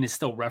Hogan is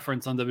still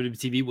referenced on WWE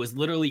TV was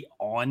literally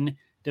on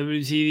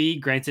WWE TV,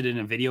 granted in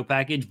a video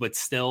package, but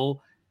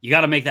still you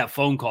got to make that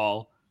phone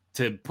call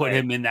to put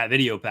him in that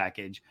video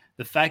package.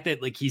 The fact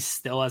that like he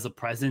still has a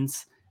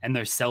presence and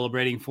they're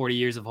celebrating 40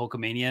 years of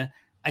Hulkamania,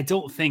 I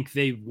don't think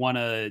they want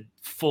to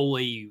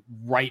fully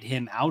write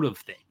him out of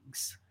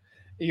things.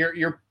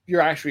 You're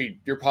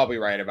probably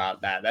right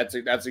about that.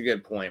 That's a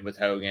good point with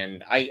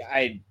Hogan.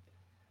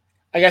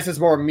 I guess it's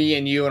more me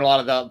and you and a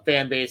lot of the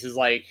fan base is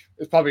like,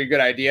 it's probably a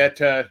good idea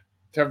to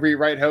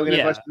rewrite Hogan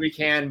as much as we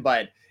can,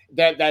 but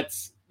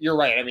that's you're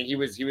right. I mean, he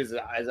was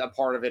as a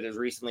part of it as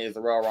recently as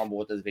the Royal Rumble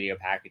with his video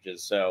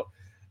packages. So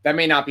that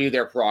may not be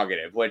their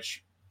prerogative,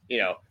 which,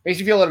 makes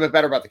you feel a little bit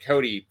better about the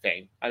Cody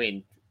thing. I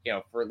mean,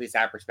 for at least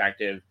that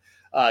perspective.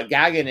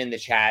 Gagan in the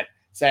chat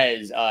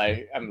says,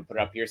 I'm going to put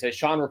it up here, says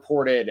Sean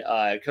reported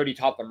Cody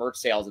topped the merch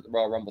sales at the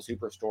Royal Rumble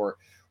Superstore,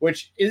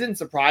 which isn't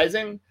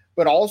surprising,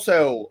 but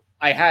also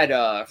I had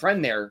a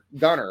friend there,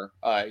 Gunner,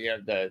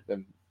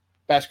 the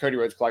best Cody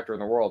Rhodes collector in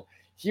the world.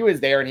 He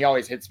was there and he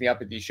always hits me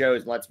up at these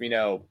shows and lets me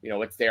know,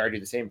 what's there. I do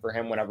the same for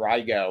him whenever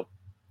I go.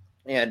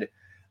 And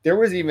there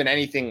was even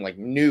anything like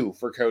new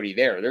for Cody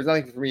there. There's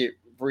nothing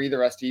for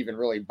either of us to even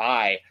really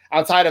buy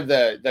outside of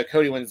the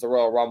Cody wins the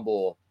Royal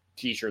Rumble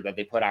t-shirt that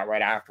they put out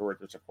right afterwards,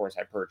 which of course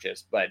I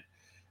purchased. But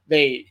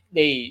they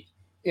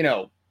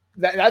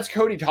that's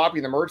Cody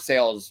topping the merch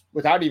sales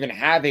without even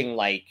having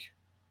like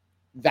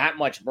that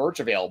much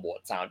merch available,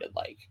 it sounded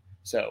like.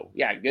 So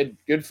yeah,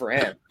 good for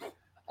him.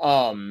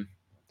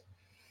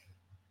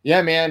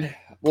 Yeah, man.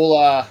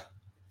 Well,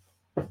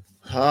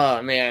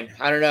 man,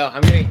 I don't know.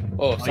 I'm getting.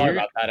 Oh, sorry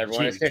about that,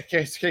 everyone. I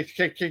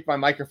kicked my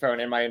microphone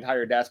and my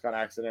entire desk on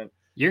accident.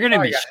 You're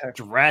gonna be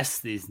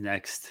stressed these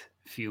next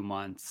few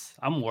months.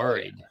 I'm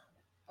worried.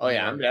 Oh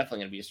yeah, I'm definitely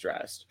gonna be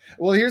stressed.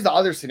 Well, here's the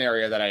other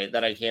scenario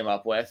that I came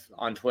up with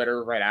on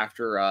Twitter right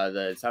after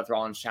the Seth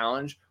Rollins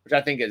challenge, which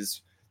I think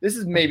is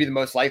maybe the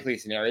most likely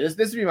scenario. This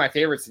would be my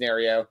favorite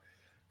scenario.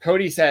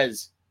 Cody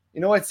says,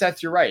 "You know what,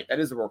 Seth? You're right. That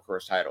is the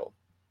workhorse title.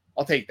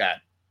 I'll take that.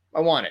 I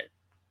want it.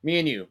 Me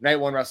and you, night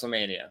one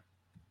WrestleMania.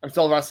 I'm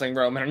still wrestling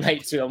Roman on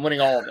night 2. I'm winning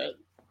all of it.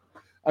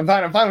 I'm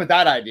fine with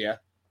that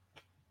idea.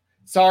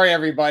 Sorry,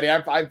 everybody.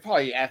 I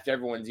probably effed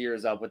everyone's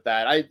ears up with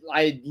that.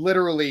 I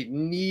literally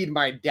need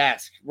my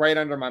desk right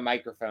under my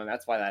microphone.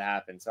 That's why that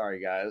happened.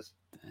 Sorry, guys.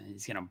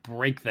 He's going to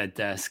break that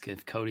desk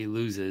if Cody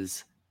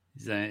loses.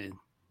 He's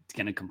It's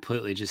going to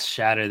completely just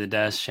shatter the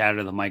desk,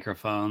 shatter the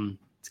microphone.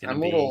 It's going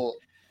to be.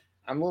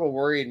 I'm a little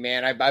worried,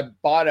 man. I've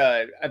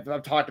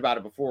talked about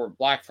it before.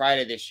 Black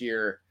Friday this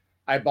year,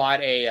 I bought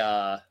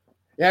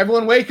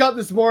everyone wake up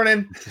this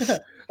morning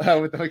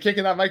with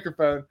kicking that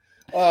microphone.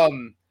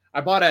 I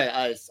bought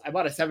a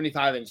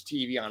 75-inch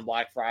TV on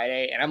Black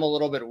Friday, and I'm a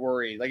little bit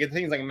worried. Like, the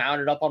thing's like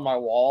mounted up on my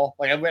wall.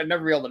 Like, I'd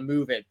never be able to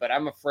move it, but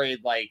I'm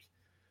afraid like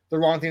the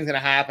wrong thing's gonna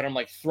happen. I'm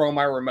like throw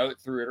my remote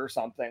through it or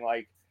something.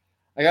 Like,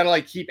 I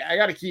gotta keep.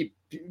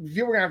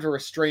 People are gonna have to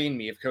restrain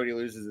me if Cody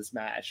loses this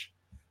match.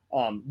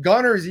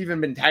 Gunner's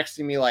even been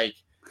texting me like,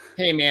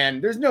 "Hey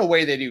man, there's no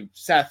way they do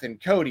Seth and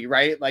Cody,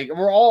 right? Like,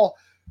 we're all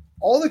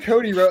the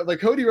Cody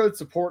Rhodes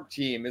support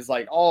team is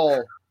like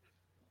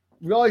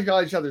we all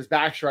got each other's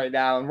backs right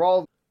now, and we're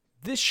all."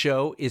 This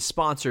show is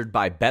sponsored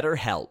by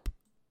BetterHelp.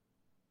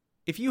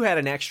 If you had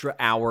an extra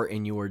hour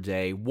in your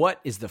day,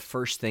 what is the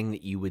first thing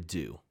that you would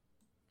do?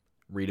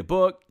 Read a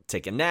book,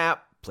 take a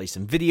nap, play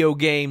some video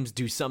games,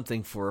 do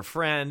something for a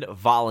friend,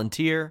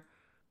 volunteer.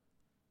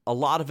 A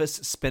lot of us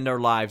spend our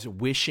lives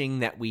wishing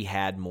that we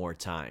had more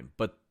time.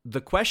 But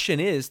the question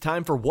is,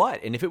 time for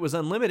what? And if it was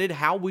unlimited,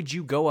 how would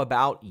you go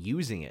about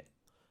using it?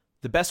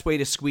 The best way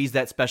to squeeze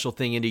that special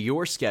thing into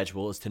your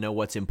schedule is to know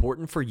what's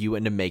important for you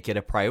and to make it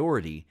a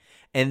priority.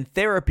 And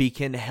therapy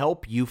can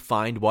help you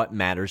find what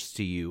matters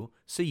to you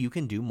so you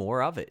can do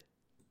more of it.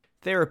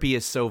 Therapy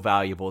is so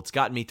valuable. It's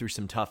gotten me through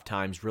some tough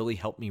times, really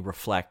helped me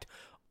reflect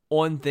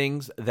on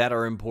things that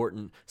are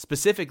important,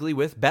 specifically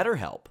with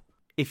BetterHelp.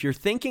 If you're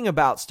thinking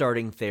about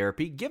starting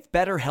therapy, give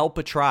BetterHelp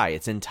a try.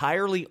 It's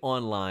entirely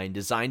online,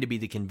 designed to be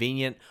the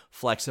convenient,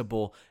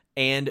 flexible,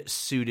 and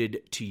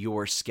suited to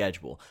your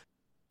schedule.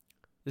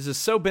 This is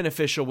so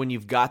beneficial when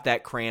you've got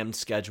that crammed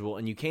schedule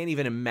and you can't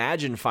even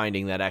imagine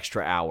finding that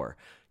extra hour.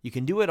 You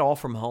can do it all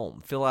from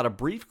home. Fill out a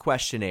brief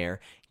questionnaire,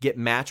 get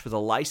matched with a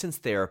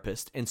licensed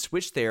therapist, and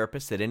switch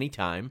therapists at any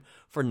time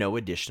for no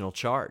additional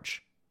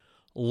charge.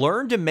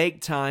 Learn to make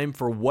time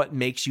for what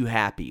makes you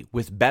happy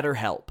with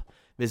BetterHelp.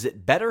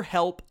 Visit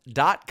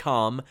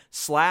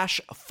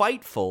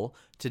BetterHelp.com/Fightful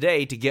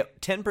today to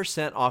get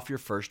 10% off your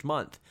first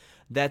month.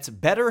 That's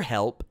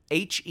BetterHelp,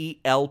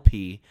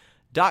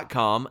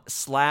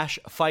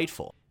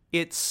 HELP.com/Fightful.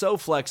 It's so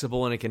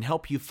flexible and it can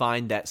help you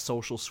find that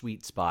social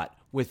sweet spot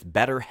with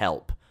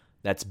BetterHelp.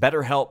 That's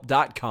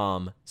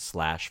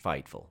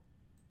BetterHelp.com/Fightful.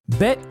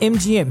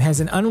 BetMGM has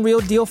an unreal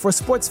deal for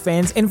sports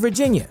fans in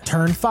Virginia.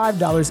 Turn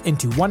 $5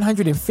 into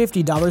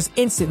 $150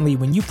 instantly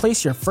when you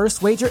place your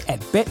first wager at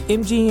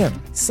BetMGM.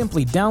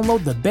 Simply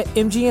download the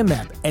BetMGM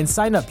app and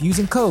sign up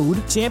using code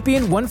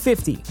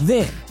Champion150.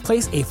 Then,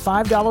 place a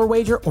 $5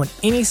 wager on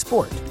any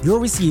sport. You'll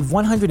receive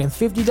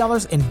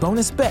 $150 in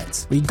bonus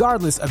bets,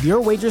 regardless of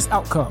your wager's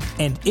outcome.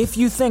 And if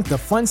you think the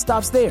fun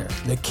stops there,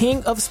 the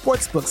King of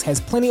Sportsbooks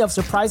has plenty of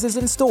surprises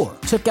in store.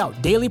 Check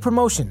out daily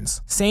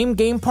promotions,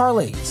 same-game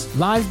parlays,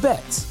 live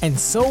bets, and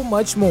so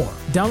much more.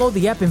 Download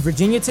the app in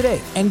Virginia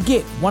today and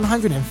get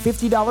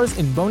 $150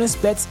 in bonus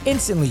bets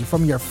instantly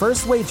from your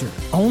first wager.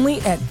 Only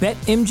at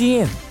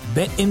BetMGM.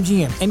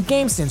 BetMGM and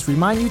GameSense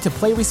remind you to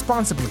play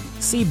responsibly.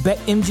 See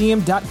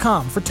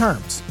BetMGM.com for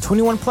terms.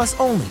 21 plus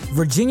only.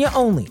 Virginia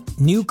only.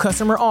 New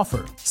customer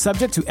offer.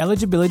 Subject to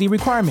eligibility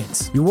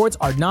requirements. Rewards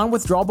are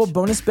non-withdrawable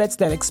bonus bets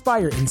that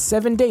expire in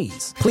 7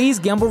 days. Please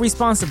gamble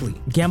responsibly.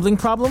 Gambling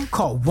problem?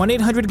 Call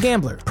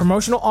 1-800-GAMBLER.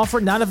 Promotional offer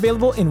not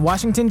available in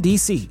Washington,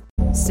 D.C.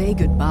 Say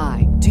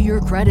goodbye to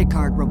your credit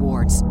card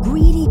rewards.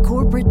 Greedy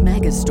corporate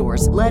mega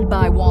stores, led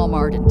by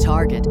Walmart and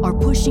Target, are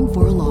pushing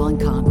for a law in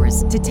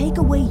Congress to take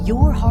away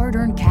your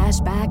hard-earned cash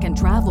back and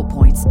travel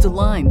points to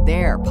line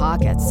their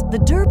pockets. The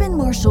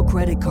Durbin-Marshall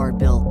credit card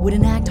bill would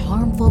enact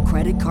harmful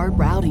credit card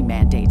routing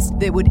mandates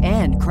that would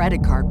end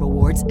credit card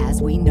rewards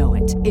as we know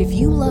it. If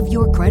you love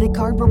your credit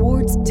card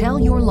rewards, tell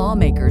your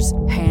lawmakers,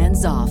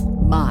 hands off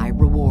my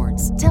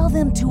rewards. Tell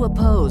them to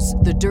oppose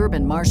the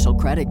Durbin-Marshall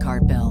credit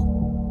card bill.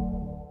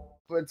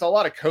 It's a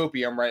lot of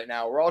copium right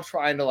now. We're all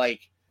trying to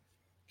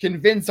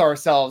convince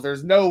ourselves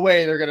there's no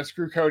way they're going to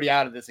screw Cody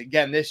out of this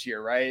again this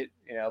year, right?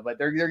 But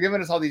they're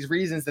giving us all these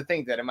reasons to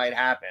think that it might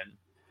happen.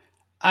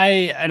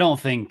 I don't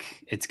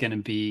think it's going to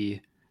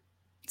be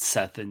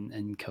Seth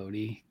and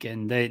Cody.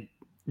 Again,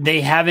 they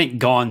haven't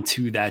gone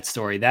to that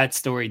story. That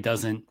story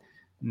doesn't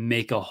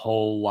make a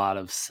whole lot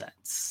of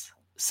sense.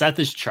 Seth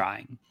is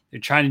trying.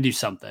 They're trying to do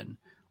something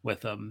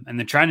with him, and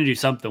they're trying to do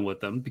something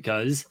with him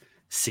because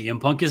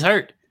CM Punk is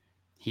hurt.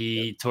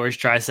 He tore his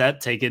tricep,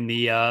 taking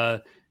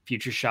the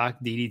Future Shock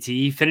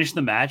DDT, finished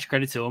the match.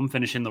 Credit to him,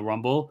 finishing the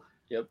Rumble.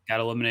 Yep. Got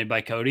eliminated by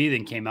Cody,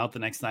 then came out the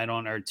next night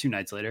or 2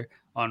 nights later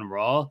on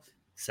Raw.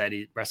 Said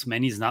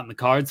WrestleMania is not in the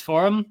cards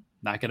for him.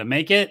 Not going to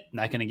make it.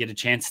 Not going to get a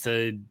chance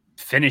to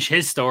finish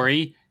his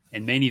story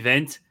and main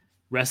event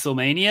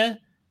WrestleMania.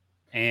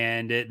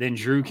 And then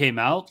Drew came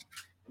out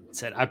and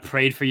said, I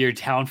prayed for your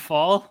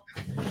downfall.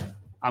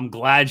 I'm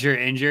glad you're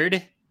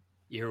injured.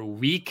 You're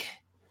weak.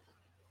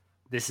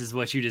 This is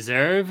what you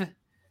deserve. And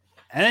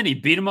then he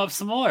beat him up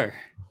some more.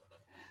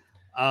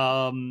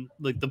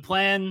 The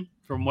plan,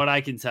 from what I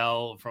can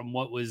tell, from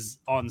what was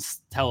on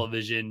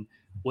television,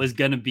 was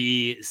going to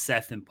be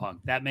Seth and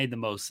Punk. That made the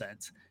most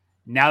sense.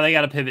 Now they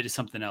got to pivot to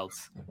something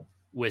else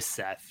with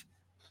Seth.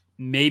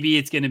 Maybe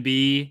it's going to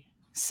be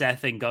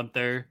Seth and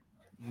Gunther.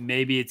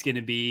 Maybe it's going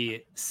to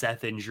be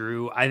Seth and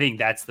Drew. I think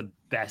that's the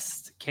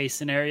best case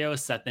scenario,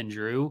 Seth and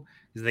Drew,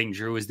 because I think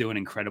Drew is doing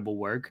incredible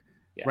work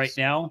right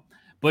now.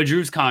 But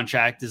Drew's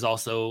contract is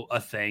also a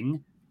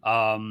thing.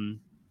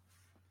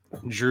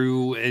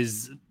 Drew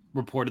is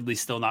reportedly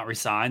still not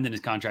re-signed, and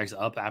his contract's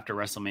up after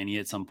WrestleMania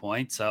at some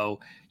point. So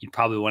you'd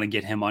probably want to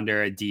get him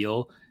under a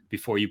deal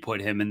before you put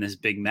him in this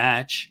big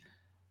match.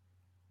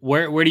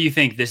 Where do you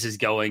think this is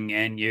going,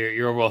 and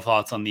your overall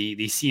thoughts on the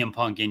CM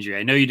Punk injury?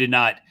 I know you did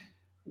not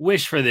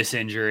wish for this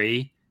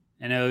injury.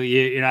 I know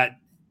you're not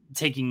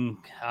taking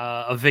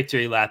a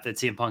victory lap that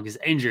CM Punk is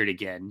injured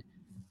again.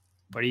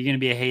 But are you going to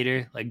be a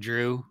hater like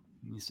Drew?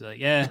 He's like,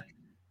 yeah,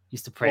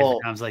 used to pray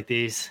for times like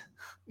these.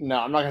 No,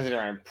 I'm not going to sit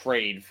there and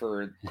prayed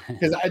for,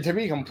 because to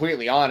be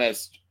completely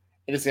honest,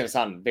 it is going to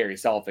sound very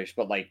selfish,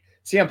 but like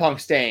CM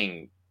Punk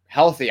staying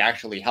healthy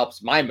actually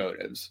helps my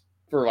motives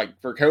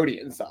for Cody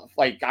and stuff.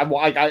 Like I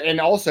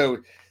and also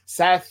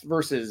Seth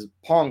versus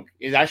Punk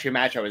is actually a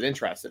match I was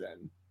interested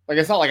in. Like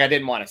it's not like I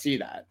didn't want to see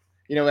that.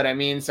 You know what I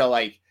mean? So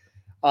like,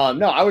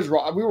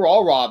 no, we were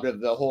all robbed of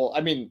the whole.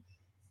 I mean,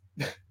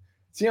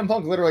 CM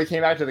Punk literally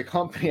came back to the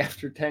company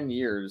after 10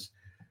 years.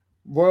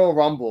 Royal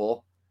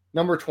Rumble,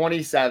 number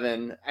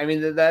 27. I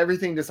mean,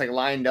 everything just like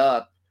lined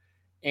up,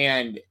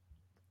 and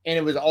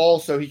it was all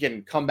so he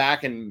can come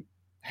back and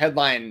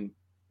headline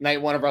night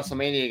one of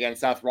WrestleMania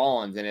against Seth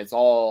Rollins, and it's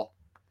all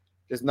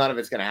just none of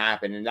it's going to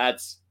happen. And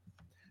that's,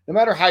 no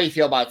matter how you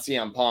feel about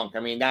CM Punk, I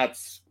mean,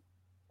 that's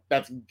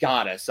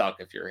gotta suck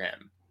if you're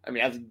him. I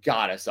mean, that's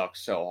gotta suck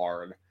so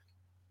hard.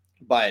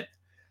 But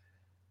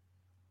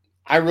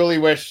I really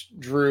wish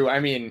Drew, I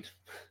mean,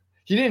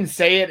 he didn't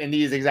say it in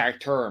these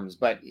exact terms,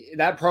 but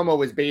that promo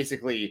was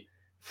basically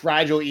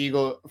fragile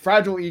ego,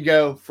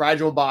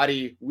 fragile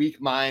body,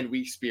 weak mind,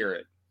 weak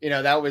spirit. You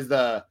know, that was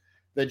the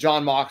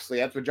John Moxley.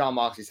 That's what John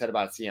Moxley said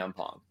about CM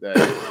Punk.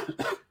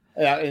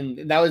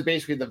 And that was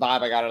basically the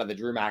vibe I got out of the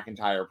Drew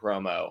McIntyre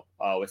promo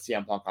with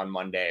CM Punk on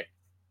Monday.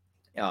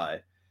 I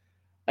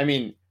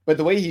mean, but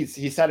the way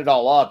he set it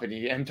all up, and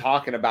him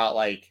talking about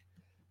like,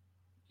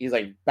 he's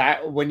like,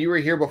 back when you were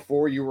here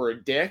before, you were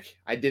a dick.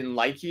 I didn't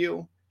like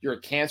you. You're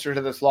a cancer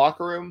to this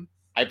locker room.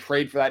 I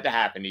prayed for that to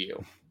happen to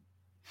you.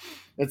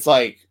 It's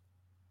like,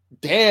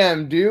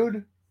 damn,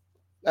 dude.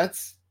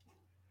 That's,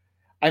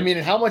 I mean,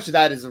 how much of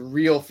that is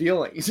real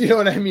feelings? You know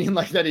what I mean?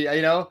 Like that,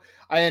 you know,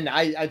 and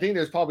I think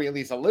there's probably at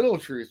least a little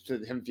truth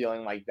to him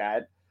feeling like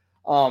that.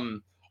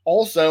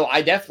 Also,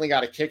 I definitely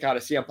got a kick out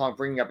of CM Punk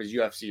bringing up his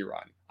UFC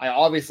run. I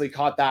obviously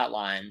caught that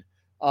line.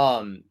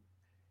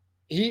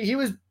 He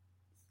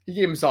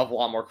gave himself a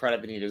lot more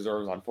credit than he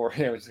deserves on 4,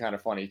 which is kind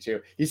of funny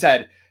too. He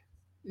said,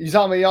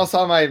 y'all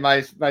saw my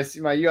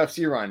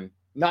UFC run.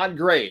 Not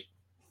great.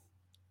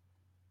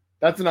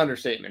 That's an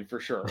understatement for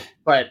sure.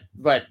 But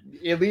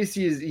at least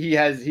he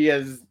has,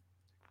 you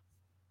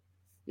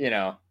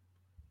know,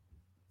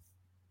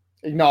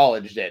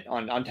 acknowledged it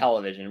on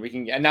television. We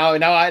can get now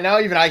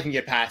even I can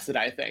get past it,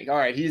 I think. All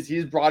right,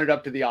 he's brought it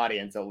up to the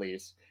audience at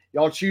least.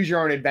 Y'all choose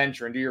your own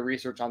adventure and do your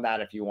research on that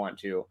if you want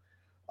to.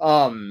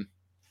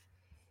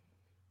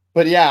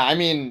 But yeah, I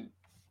mean,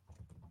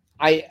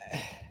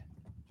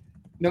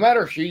 no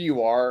matter who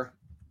you are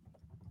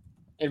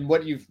and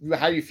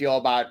how you feel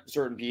about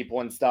certain people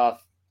and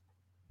stuff,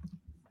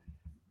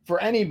 for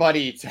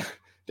anybody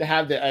to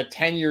have a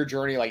 10-year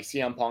journey like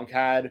CM Punk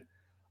had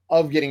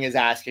of getting his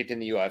ass kicked in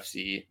the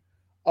UFC,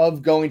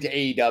 of going to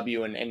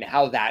AEW and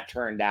how that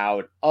turned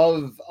out,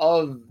 of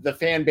the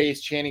fan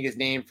base chanting his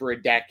name for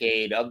a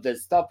decade, of the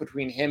stuff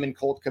between him and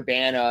Colt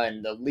Cabana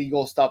and the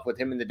legal stuff with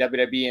him in the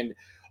WWE and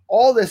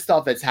all this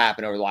stuff that's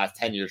happened over the last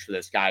 10 years for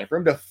this guy, for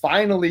him to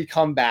finally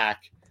come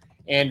back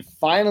and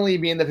finally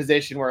be in the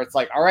position where it's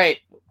like, all right,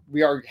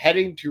 we are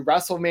heading to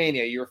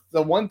WrestleMania. You're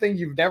the one thing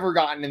you've never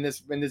gotten in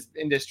this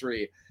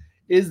industry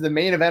is the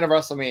main event of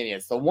WrestleMania.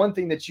 It's the one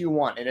thing that you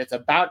want, and it's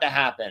about to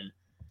happen.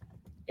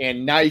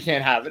 And now you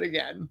can't have it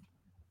again.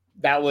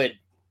 That would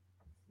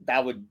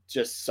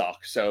just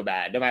suck so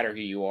bad, no matter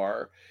who you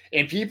are.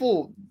 And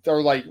people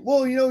are like,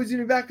 well, you know, he's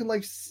gonna be back in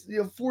like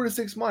 4 to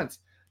 6 months.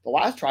 The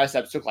last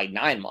triceps took like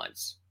 9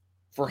 months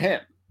for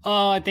him.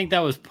 I think that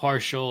was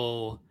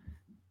partial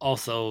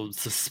also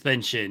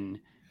suspension,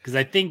 because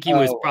I think he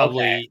was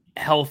probably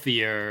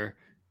healthier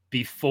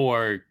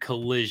before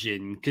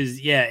Collision. Because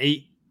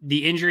the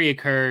injury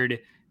occurred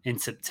in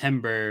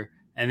September,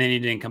 and then he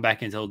didn't come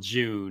back until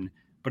June.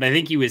 But I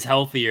think he was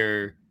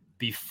healthier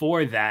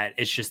before that.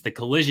 It's just the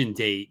Collision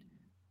date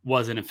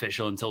wasn't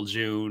official until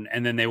June,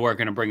 and then they weren't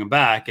going to bring him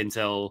back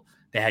until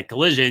they had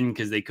Collision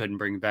because they couldn't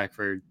bring him back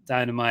for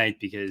Dynamite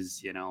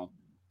because, you know,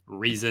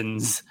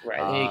 reasons.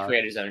 Right. He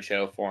created his own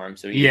show for him,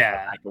 so he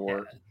back to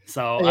work. Yeah.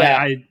 So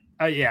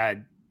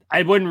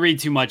I wouldn't read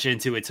too much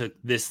into it. Took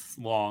this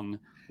long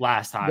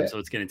last time, so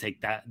it's going to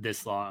take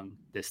this long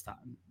this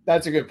time.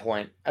 That's a good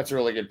point. That's a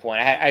really good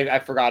point. I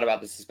forgot about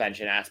the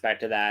suspension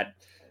aspect of that.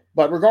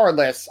 But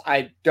regardless,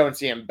 I don't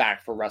see him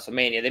back for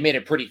WrestleMania. They made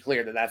it pretty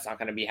clear that that's not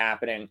going to be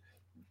happening.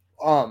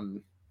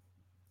 And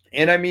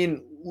I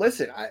mean,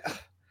 listen,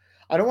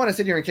 I don't want to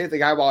sit here and kick the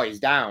guy while he's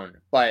down,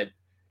 but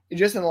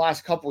just in the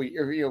last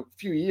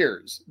few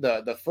years,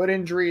 the foot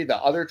injury, the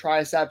other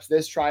triceps,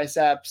 this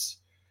triceps,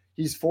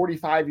 he's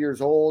 45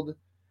 years old.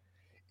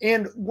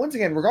 And once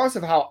again, regardless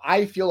of how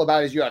I feel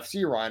about his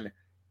UFC run,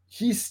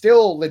 he's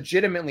still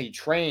legitimately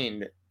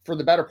trained for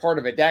the better part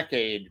of a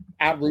decade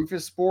at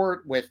Rufus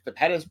Sport with the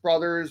Pettis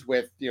brothers,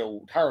 with,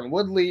 Tyron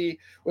Woodley,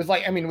 with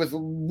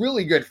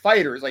really good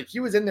fighters. Like, he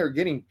was in there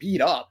getting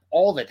beat up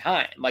all the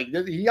time. Like,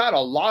 he got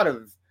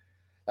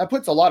that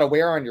puts a lot of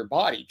wear on your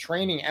body,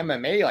 training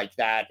MMA like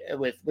that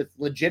with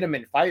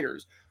legitimate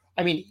fighters.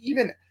 I mean,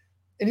 and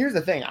here's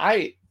the thing,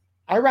 I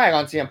rag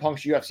on CM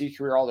Punk's UFC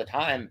career all the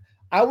time.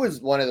 I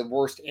was one of the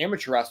worst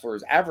amateur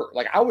wrestlers ever.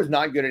 Like, I was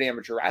not good at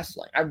amateur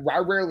wrestling. I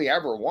rarely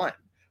ever won.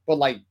 But,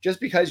 like,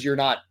 just because you're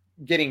not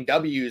getting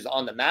W's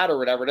on the mat or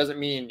whatever doesn't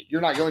mean you're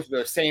not going through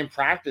those same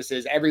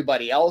practices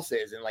everybody else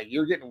is. And, like,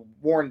 you're getting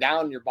worn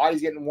down. Your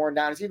body's getting worn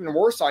down. It's even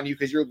worse on you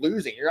because you're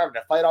losing. You're having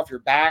to fight off your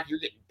back. You're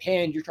getting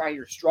pinned.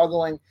 You're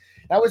struggling.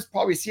 That was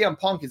probably CM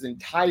Punk his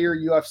entire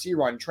UFC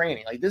run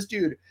training. Like, this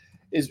dude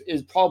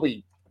is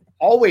probably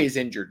always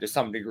injured to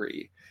some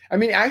degree. I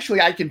mean,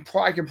 actually, I can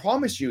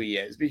promise you he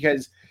is,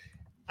 because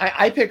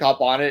I pick up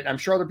on it. I'm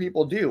sure other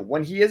people do.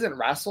 When he isn't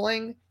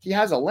wrestling, he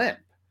has a limp.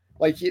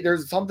 Like,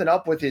 there's something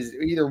up with his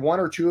either one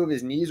or two of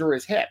his knees or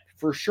his hip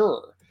for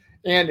sure.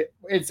 And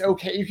it's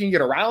okay. You can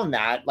get around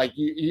that. Like,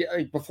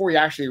 before he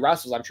actually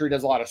wrestles, I'm sure he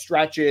does a lot of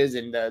stretches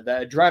and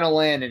the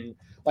adrenaline, and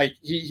like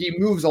he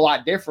moves a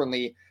lot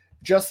differently.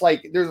 Just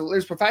like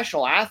there's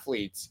professional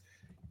athletes,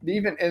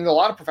 even and a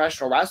lot of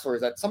professional wrestlers,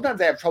 that sometimes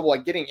they have trouble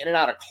like getting in and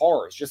out of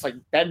cars, just like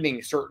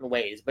bending certain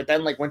ways. But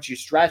then, like, once you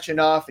stretch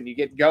enough and you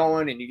get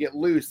going and you get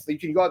loose, you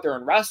can go out there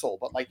and wrestle.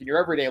 But like in your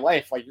everyday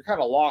life, like, you're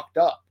kind of locked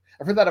up.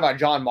 I've heard that about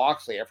John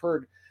Moxley. I've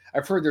heard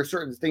there's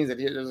certain things that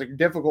there's like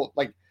difficult,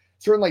 like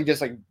certain like just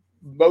like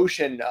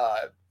motion,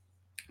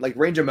 like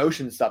range of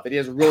motion stuff that he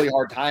has a really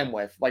hard time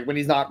with, like when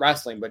he's not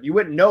wrestling. But you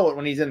wouldn't know it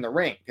when he's in the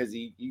ring because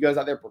he goes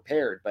out there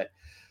prepared. But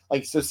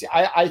like, so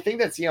I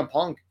think that CM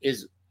Punk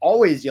is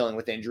always dealing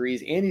with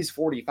injuries, and he's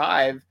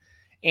 45.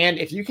 And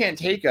if you can't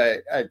take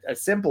a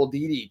simple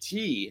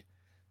DDT,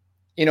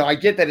 I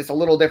get that it's a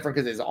little different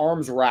because his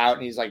arms were out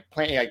and he's like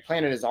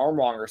planted his arm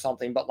wrong or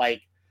something. But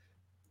like,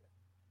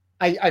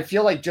 I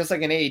feel like just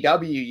like in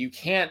AEW, you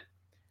can't,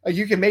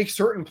 you can make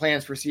certain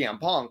plans for CM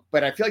Punk,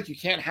 but I feel like you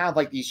can't have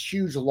like these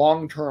huge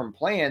long-term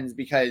plans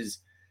because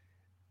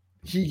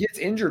he gets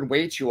injured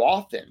way too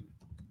often.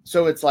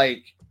 So it's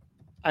like,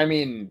 I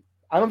mean,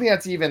 I don't think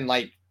that's even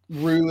like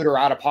rude or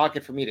out of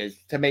pocket for me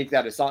to make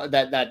that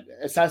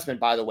assessment,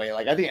 by the way.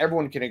 Like, I think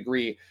everyone can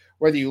agree,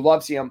 whether you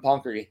love CM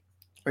Punk or you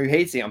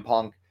hate CM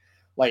Punk,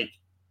 like,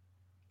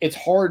 it's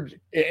hard.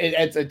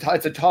 It's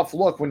a tough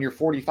look when you're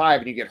 45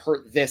 and you get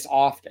hurt this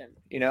often,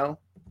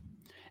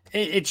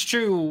 It's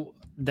true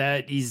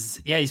that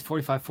he's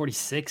 45,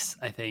 46,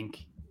 I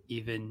think,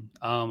 even,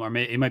 or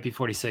it might be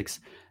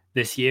 46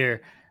 this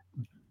year.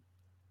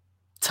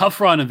 Tough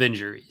run of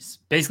injuries,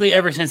 basically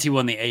ever since he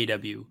won the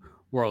AEW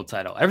world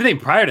title. Everything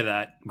prior to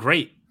that,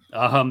 great.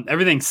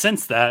 Everything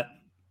since that,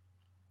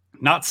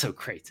 not so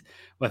great.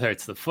 Whether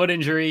it's the foot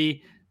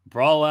injury,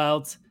 brawl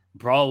out,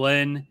 brawl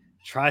in,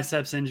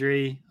 triceps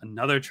injury,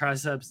 another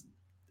triceps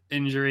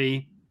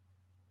injury.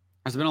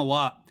 There's been a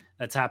lot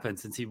that's happened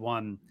since he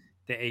won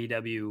the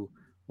AEW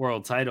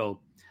world title.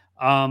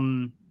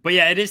 But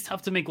yeah, it is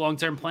tough to make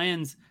long-term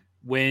plans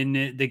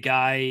when the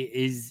guy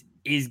is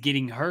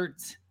getting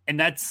hurt. And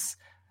that's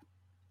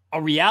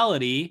a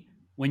reality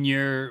when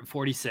you're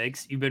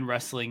 46, you've been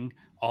wrestling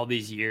all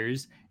these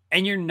years,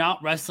 and you're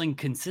not wrestling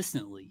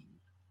consistently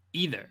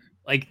either.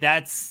 Like,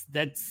 that's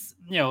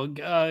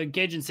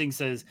Gaijin Singh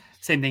says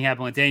same thing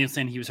happened with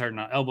Danielson. He was hurt on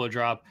an elbow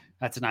drop.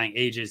 That's denying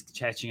ages,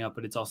 catching up,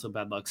 but it's also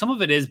bad luck. Some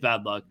of it is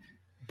bad luck,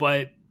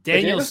 but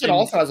Danielson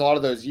also has a lot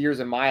of those years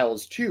and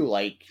miles too.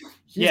 Like,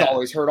 he's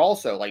always hurt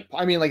also. Like,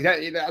 I mean, like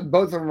that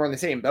both of them are in the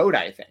same boat,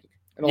 I think,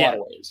 in a lot of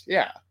ways.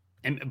 Yeah.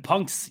 And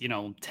Punk's,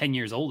 10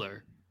 years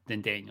older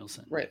than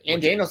Danielson. Right.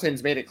 And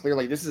Danielson's made it clear,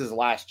 like, this is his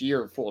last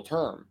year full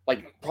term,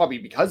 like, probably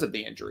because of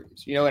the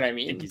injuries. You know what I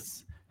mean?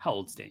 How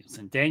old's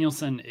Danielson?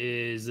 Danielson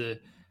is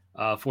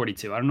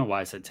 42. I don't know why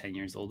I said 10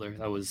 years older.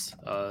 That was,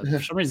 for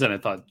some reason, I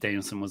thought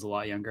Danielson was a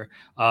lot younger.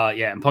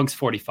 And Punk's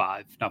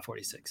 45, not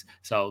 46.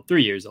 So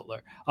 3 years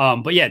older.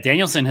 But yeah,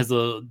 Danielson has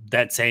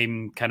that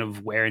same kind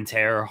of wear and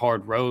tear,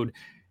 hard road.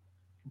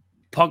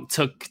 Punk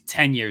took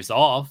 10 years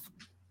off,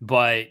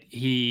 but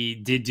he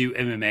did do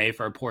MMA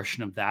for a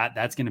portion of that.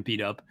 That's going to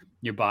beat up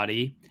your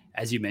body,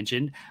 as you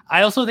mentioned.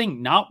 I also think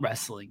not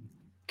wrestling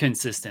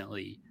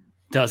consistently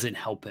doesn't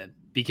help him,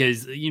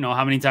 because,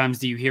 how many times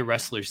do you hear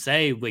wrestlers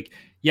say, like,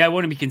 yeah, I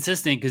want to be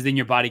consistent, because then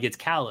your body gets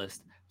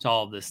calloused to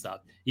all of this stuff.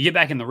 You get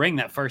back in the ring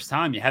that first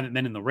time, you haven't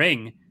been in the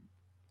ring,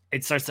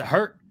 it starts to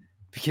hurt,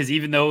 because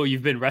even though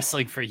you've been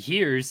wrestling for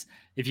years,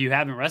 if you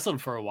haven't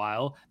wrestled for a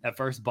while, that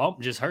first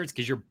bump just hurts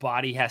because your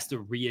body has to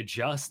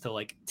readjust to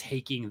like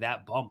taking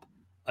that bump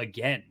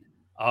again.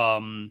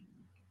 And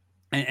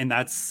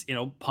that's,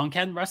 Punk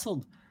hadn't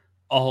wrestled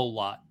a whole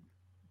lot.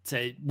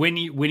 So when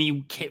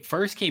he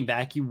first came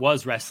back, he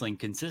was wrestling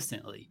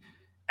consistently,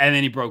 and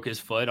then he broke his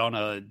foot on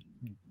a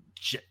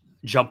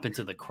jump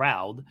into the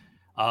crowd,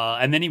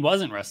 and then he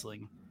wasn't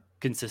wrestling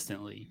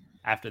consistently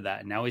after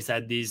that. And now he's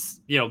had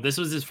these, this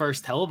was his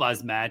first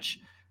televised match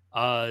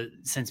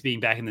since being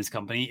back in this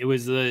company. It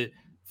was the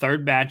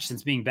third match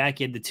since being back.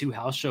 He had the 2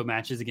 house show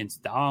matches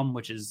against Dom,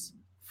 which is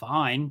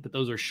fine, but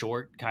those are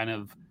short, kind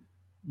of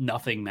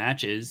nothing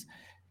matches.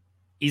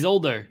 He's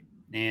older,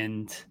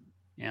 and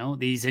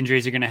these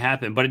injuries are going to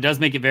happen, but it does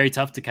make it very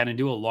tough to kind of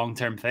do a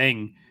long-term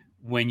thing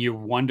when you're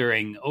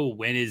wondering,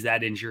 when is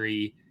that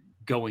injury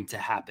going to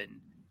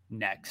happen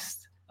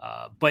next?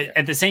 But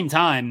at the same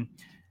time,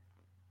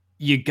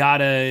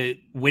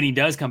 when he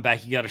does come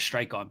back, you gotta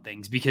strike on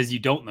things because you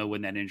don't know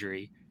when that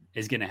injury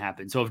is going to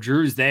happen. So if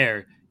Drew's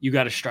there, you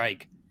got to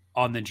strike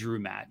on the Drew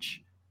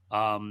match.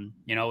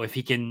 If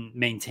he can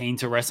maintain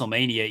to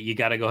WrestleMania, you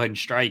got to go ahead and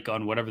strike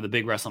on whatever the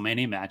big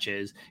WrestleMania match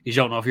is. You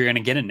don't know if you're going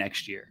to get a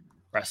next year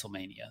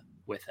WrestleMania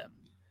with him.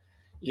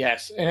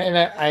 Yes, and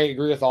I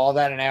agree with all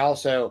that, and I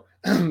also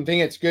think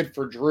it's good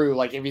for Drew.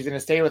 Like, if he's going to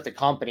stay with the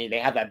company, they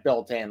have that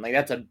built in. Like,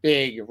 that's a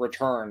big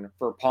return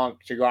for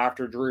Punk to go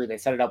after Drew. They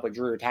set it up with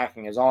Drew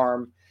attacking his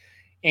arm,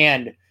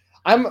 and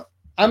I'm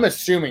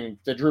assuming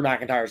that Drew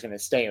McIntyre is going to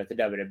stay with the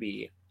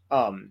WWE.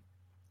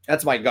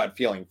 That's my gut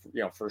feeling,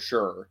 for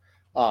sure.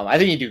 I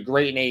think he'd do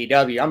great in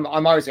AEW.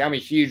 I'm a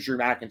huge Drew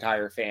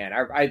McIntyre fan.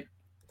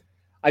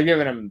 I've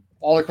given him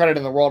all the credit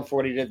in the world for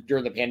what he did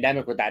during the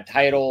pandemic with that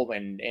title,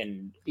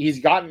 and he's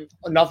gotten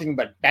nothing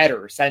but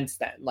better since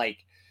then.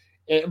 Like,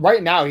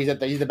 right now, he's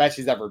the best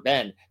he's ever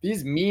been.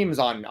 These memes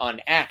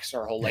on X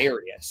are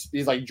hilarious.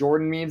 These like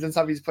Jordan memes and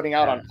stuff he's putting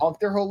out on Punk,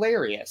 they're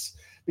hilarious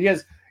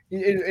because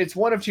it's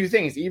one of two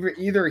things.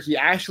 Either he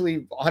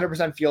actually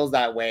 100% feels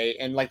that way,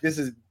 and like this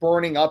is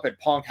burning up at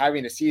Punk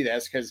having to see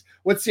this, because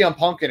what's CM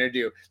Punk gonna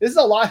do? This is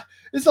a lot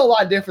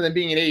different than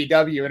being in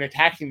AEW and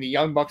attacking the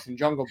Young Bucks and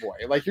Jungle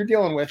Boy. Like, you're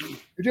dealing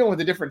with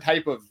a different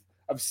type of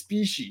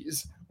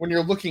species when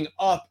you're looking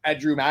up at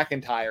Drew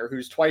McIntyre,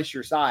 who's twice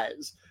your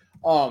size.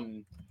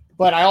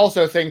 But I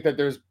also think that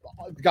there's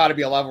got to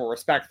be a level of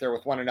respect there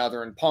with one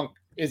another, and Punk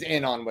is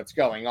in on what's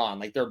going on.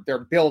 Like, they're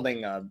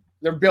building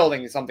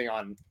something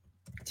on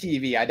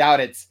TV. I doubt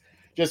it's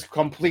just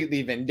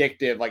completely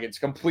vindictive. Like, it's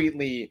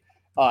completely,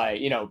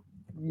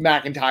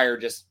 McIntyre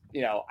just,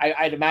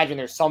 I'd imagine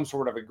there's some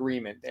sort of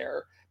agreement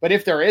there. But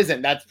if there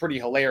isn't, that's pretty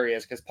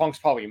hilarious because Punk's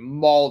probably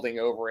mauling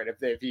over it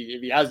if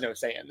he has no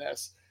say in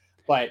this.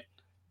 But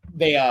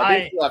they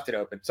left it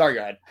open. Sorry,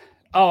 go ahead.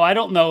 Oh, I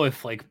don't know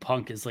if like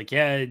Punk is like,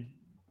 yeah,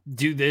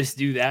 do this,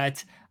 do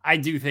that. I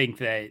do think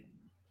that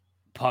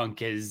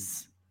Punk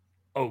is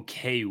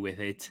okay with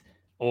it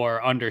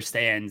or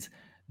understands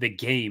the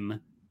game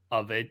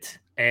of it,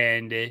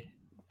 and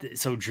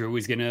so Drew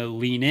is going to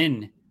lean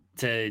in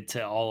to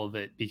all of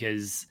it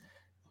because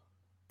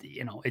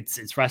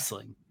it's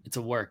wrestling, it's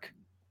a work,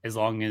 as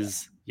long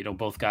as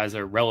both guys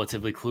are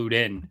relatively clued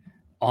in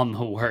on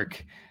the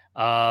work.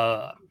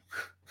 Punk,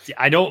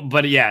 I don't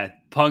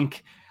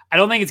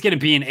think it's going to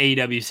be an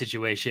AEW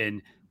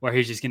situation where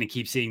he's just going to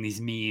keep seeing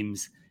these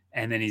memes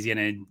and then he's going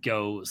to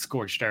go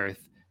scorched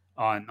earth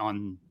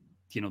on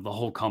the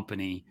whole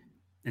company,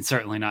 and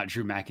certainly not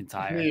Drew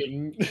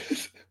McIntyre.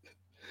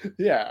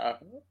 Yeah,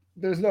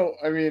 there's no.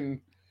 I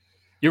mean,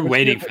 you're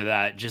waiting for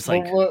that, just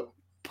like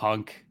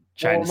Punk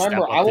trying to step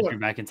up to Drew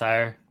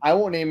McIntyre. I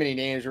won't name any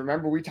names.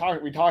 Remember, we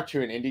talked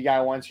to an indie guy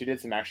once who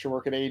did some extra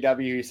work at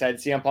AEW. He said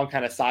CM Punk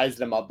kind of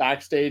sized him up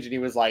backstage, and he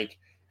was like,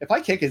 "If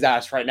I kick his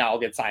ass right now, I'll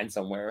get signed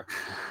somewhere."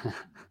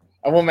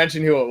 I won't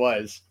mention who it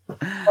was.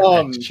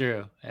 That's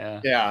true.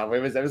 Yeah.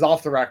 It was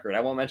off the record.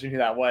 I won't mention who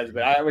that was,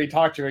 but we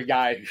talked to a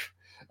guy.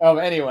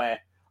 Anyway,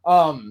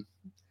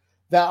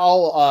 that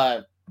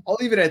I'll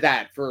leave it at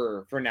that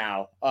for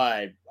now.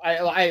 I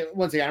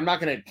once again, I'm not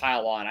going to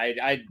pile on.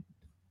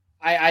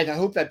 I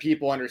hope that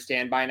people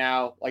understand by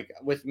now, like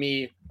with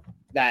me,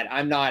 that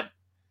I'm not.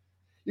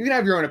 You can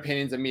have your own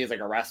opinions of me as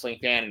like a wrestling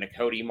fan and a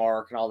Cody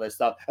mark and all this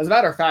stuff. As a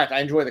matter of fact, I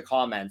enjoy the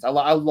comments. I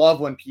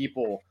love when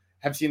people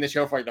have seen the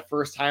show for like the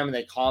first time and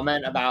they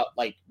comment about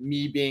like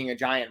me being a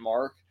giant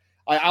mark.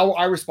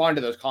 I respond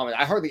to those comments.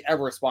 I hardly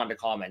ever respond to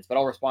comments, but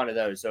I'll respond to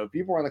those. So if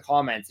people are in the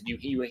comments and you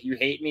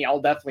hate me,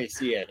 I'll definitely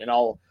see it, and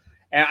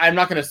I'm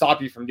not going to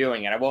stop you from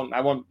doing it. I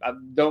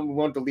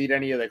won't delete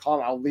any of the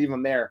comments. I'll leave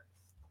them there.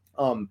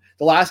 The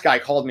last guy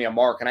called me a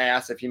mark, and I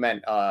asked if he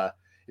meant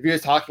if he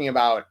was talking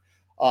about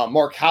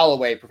Mark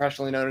Calloway,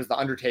 professionally known as The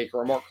Undertaker,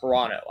 or Mark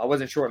Carrano. I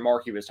wasn't sure what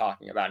Mark he was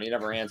talking about, and he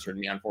never answered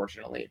me,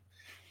 unfortunately.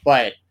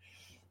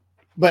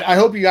 But I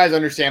hope you guys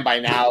understand by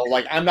now.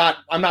 Like, I'm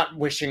not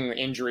wishing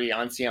injury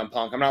on CM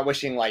Punk. I'm not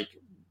wishing like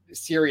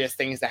serious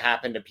things to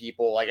happen to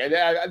people. Like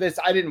I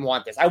didn't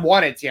want this. I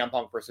wanted CM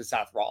Punk versus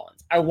Seth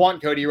Rollins. I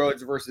want Cody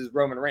Rhodes versus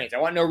Roman Reigns. I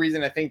want no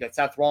reason to think that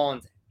Seth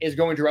Rollins is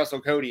going to wrestle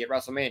Cody at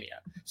WrestleMania.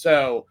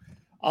 So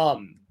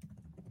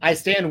I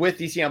stand with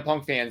the CM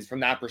Punk fans from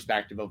that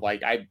perspective of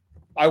like,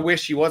 I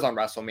wish he was on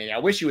WrestleMania. I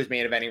wish he was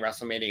main eventing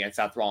WrestleMania against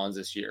Seth Rollins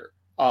this year,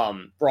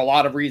 for a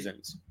lot of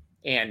reasons.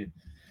 And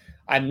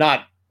I'm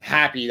not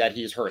happy that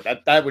he's hurt.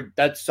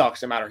 That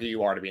sucks no matter who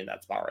you are to be in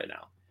that spot right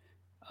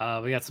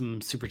now. We got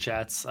some super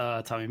chats.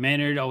 Tommy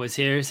Maynard always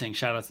here saying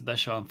shout out to the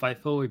best show on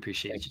Fightful. We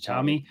appreciate you,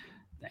 Tommy.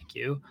 Thank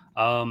you.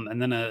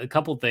 And then a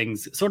couple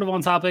things sort of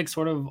on topic,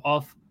 sort of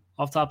off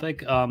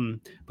topic.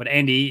 But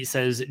Andy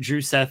says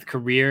Drew Seth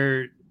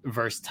career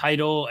versus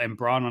title and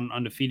Braun on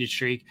undefeated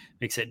streak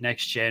makes it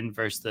next gen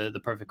versus the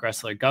perfect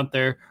wrestler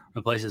Gunther,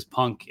 replaces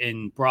Punk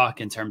and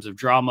Brock in terms of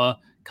drama,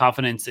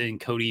 confidence in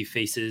Cody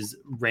faces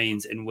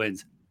Reigns and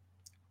wins.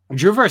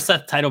 Drew versus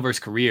Seth title versus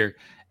career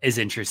is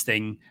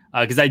interesting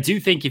because I do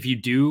think if you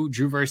do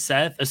Drew versus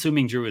Seth,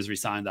 assuming Drew is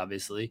resigned,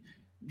 obviously,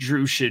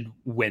 Drew should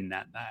win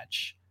that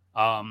match.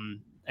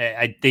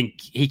 I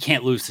think he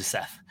can't lose to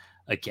Seth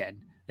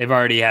again. They've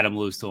already had him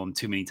lose to him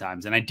too many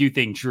times. And I do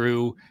think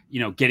Drew,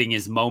 getting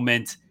his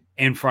moment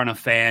in front of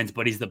fans,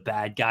 but he's the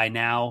bad guy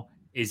now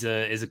is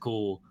a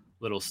cool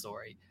little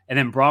story. And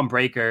then Braun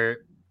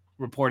Breaker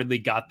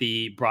reportedly got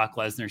the Brock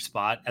Lesnar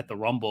spot at the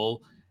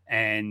Rumble.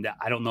 And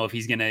I don't know if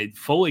he's going to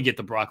fully get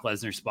the Brock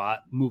Lesnar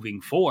spot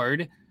moving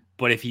forward,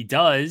 but if he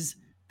does,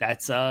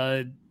 that's,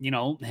 him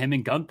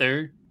and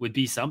Gunther would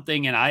be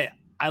something. And I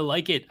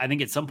like it. I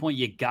think at some point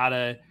you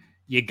gotta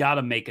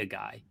make a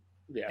guy.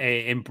 Yeah.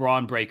 And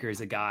Braun Breaker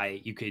is a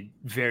guy you could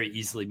very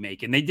easily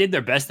make. And they did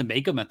their best to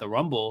make him at the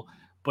Rumble,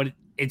 but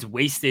it's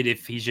wasted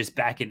if he's just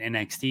back in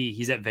NXT.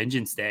 He's at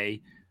Vengeance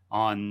Day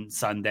on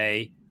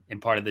Sunday and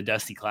part of the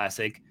Dusty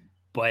Classic.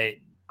 But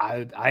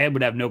I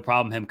would have no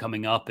problem him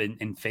coming up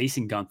and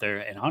facing Gunther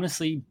and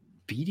honestly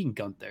beating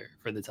Gunther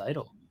for the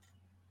title.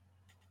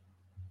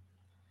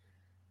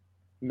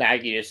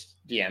 Maggie just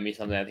DM'd me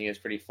something I think is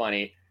pretty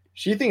funny.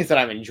 She thinks that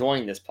I'm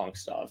enjoying this Punk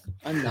stuff.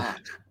 I'm not.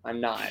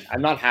 I'm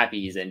not happy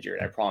he's injured.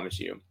 I promise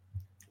you.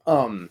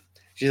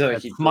 She's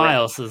like,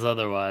 Smile says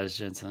otherwise,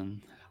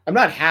 Jensen. I'm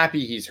not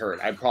happy he's hurt.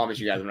 I promise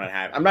you guys, I'm not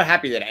happy. I'm not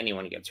happy that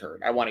anyone gets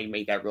hurt. I want to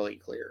make that really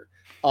clear.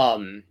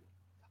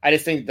 I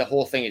just think the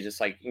whole thing is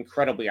just like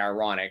incredibly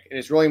ironic, and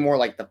it's really more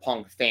like the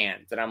Punk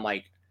fans. And I'm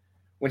like,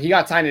 when he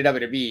got signed to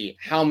WWE,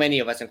 how many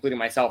of us, including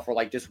myself, were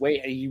like, just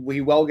wait, he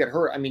will get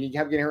hurt. I mean, he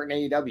kept getting hurt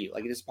in AEW.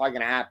 Like, this is probably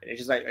going to happen. It's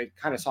just like, I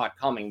kind of saw it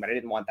coming, but I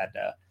didn't want that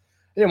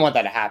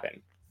to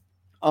happen.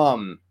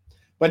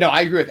 But no,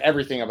 I agree with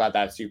everything about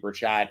that super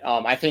chat.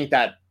 I think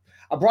that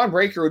a Braun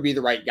Breaker would be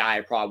the right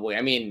guy, probably.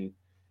 I mean,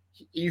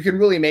 you can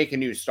really make a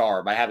new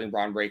star by having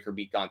Braun Breaker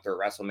beat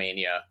Gunther at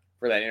WrestleMania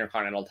for that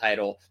Intercontinental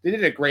title. They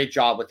did a great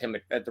job with him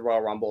at the Royal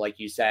Rumble, like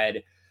you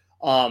said.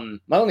 My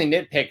only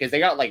nitpick is they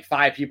got like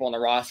 5 people on the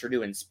roster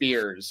doing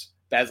spears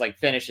as like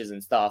finishes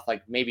and stuff.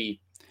 Like maybe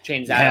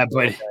change that up a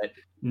little bit.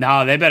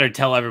 No, they better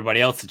tell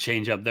everybody else to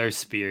change up their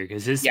spear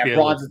because his spear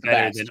is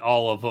better than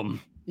all of them.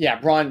 Yeah,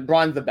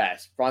 Braun's the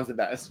best. Braun's the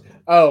best.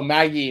 Oh,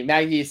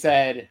 Maggie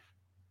said,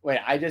 wait,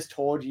 I just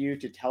told you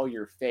to tell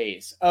your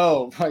face.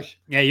 Oh,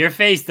 yeah, your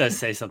face does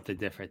say something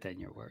different than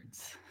your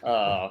words.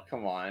 Oh,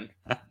 come on.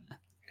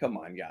 Come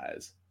on,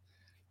 guys.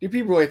 Do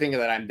people really think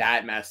that I'm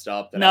that messed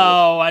up?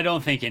 No, I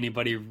don't think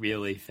anybody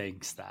really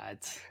thinks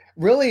that.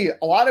 Really,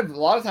 a lot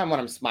of time when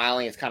I'm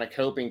smiling, it's kind of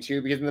coping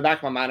too, because in the back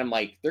of my mind, I'm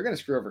like, they're gonna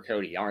screw over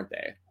Cody, aren't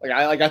they?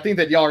 I think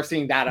that y'all are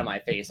seeing that on my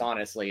face.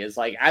 Honestly, is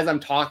like as I'm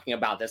talking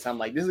about this, I'm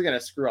like, this is gonna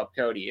screw up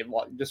Cody.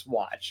 Just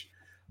watch.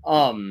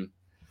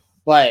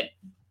 But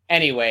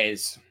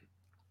anyways,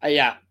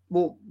 yeah,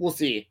 we'll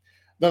see.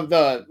 We're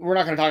not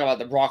going to talk about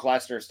the Brock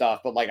Lesnar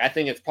stuff, but like I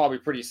think it's probably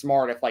pretty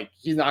smart if like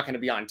he's not going to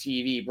be on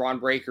TV. Braun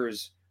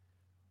Breaker's,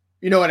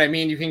 you know what I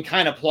mean? You can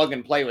kind of plug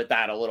and play with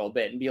that a little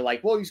bit and be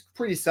like, well, he's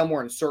pretty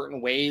similar in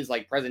certain ways,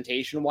 like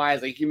presentation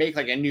wise. Like you make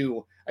like a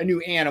new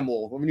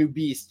animal, a new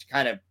beast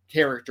kind of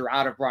character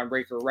out of Braun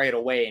Breaker right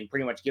away and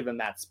pretty much give him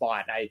that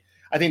spot. And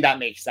I think that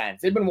makes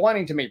sense. They've been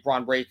wanting to make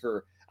Braun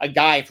Breaker a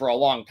guy for a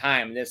long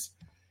time.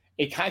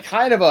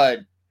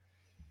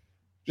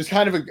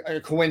 Kind of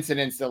a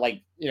coincidence that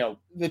like,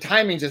 the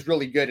timing's just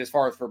really good as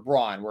far as for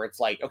Braun, where it's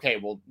like, okay,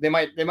 well, they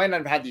might not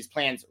have had these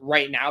plans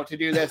right now to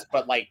do this,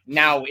 but like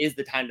now is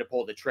the time to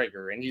pull the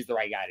trigger, and he's the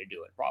right guy to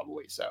do it,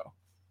 probably. So,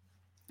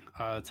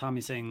 Tommy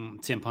saying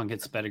CM Punk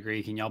hits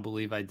pedigree. Can y'all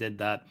believe I did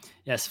that?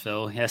 Yes,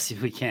 Phil. Yes,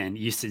 we can.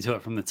 Used to do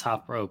it from the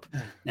top rope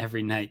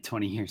every night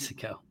 20 years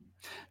ago.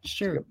 It's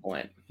true. Good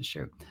point. It's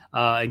true.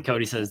 And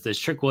Cody says, does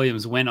Trick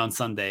Williams win on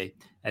Sunday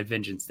at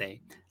Vengeance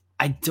Day?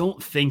 I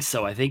don't think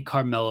so. I think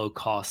Carmelo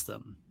cost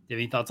him. Do you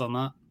have any thoughts on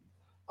that?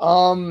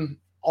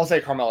 I'll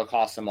say Carmelo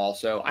cost him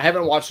also. I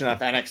haven't watched enough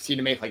NXT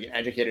to make like an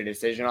educated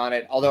decision on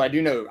it. Although I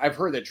do know, I've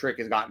heard that Trick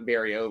has gotten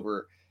very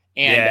over.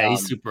 And, yeah,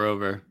 he's super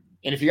over.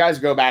 And if you guys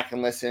go back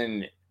and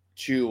listen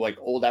to like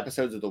old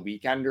episodes of The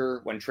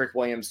Weekender, when Trick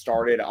Williams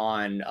started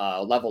on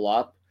Level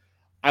Up,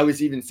 I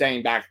was even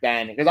saying back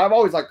then, because I've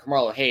always liked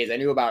Carmelo Hayes. I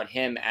knew about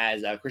him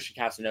as Christian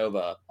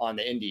Casanova on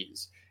the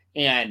Indies.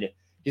 And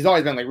he's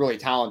always been like really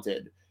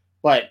talented.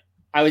 But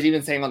I was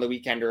even saying on The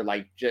Weekender,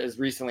 like just as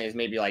recently as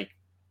maybe like,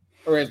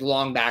 or as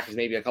long back as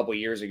maybe a couple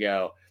years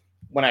ago,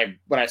 when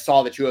I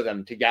saw the two of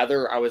them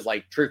together, I was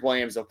like, Trick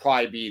Williams will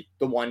probably be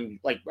the one.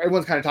 Like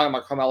everyone's kind of talking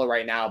about Carmelo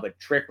right now, but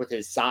Trick with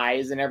his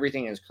size and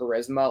everything, his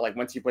charisma, like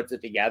once he puts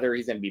it together,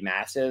 he's going to be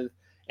massive.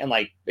 And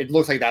like it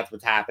looks like that's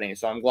what's happening.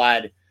 So I'm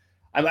glad.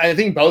 I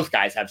think both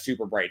guys have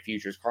super bright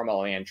futures,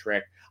 Carmelo and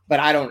Trick. But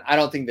I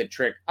don't think that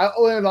Trick. The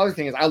other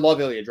thing is I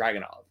love Ilya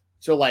Dragunov.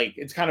 So like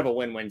it's kind of a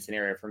win-win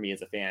scenario for me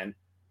as a fan.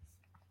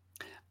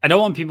 I don't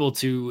want people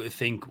to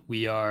think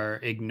we are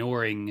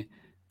ignoring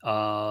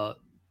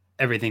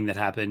everything that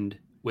happened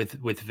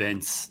with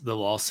Vince, the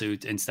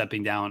lawsuit, and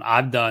stepping down.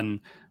 I've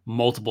done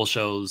multiple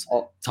shows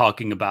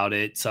talking about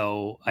it.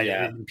 So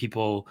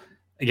people,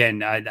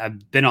 again,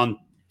 I've been on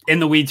In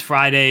the Weeds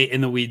Friday,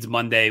 In the Weeds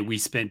Monday. We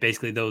spent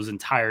basically those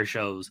entire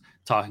shows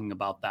talking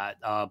about that.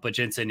 But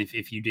Jensen,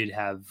 if you did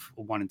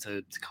wanted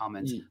to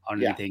comment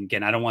on anything,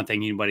 again, I don't want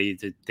anybody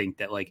to think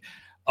that like,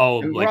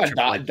 we're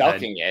not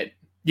ducking it.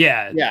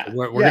 Yeah.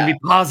 We're going to be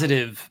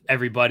positive,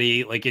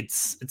 everybody. Like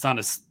it's not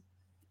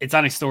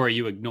a story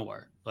you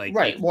ignore. Like,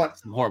 right.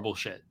 Some horrible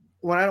shit.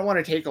 When I don't want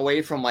to take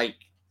away from like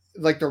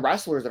the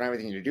wrestlers that don't have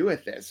anything to do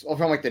with this, or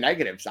from like the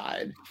negative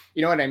side,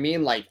 you know what I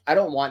mean? Like, I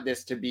don't want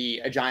this to be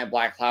a giant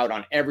black cloud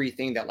on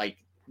everything that like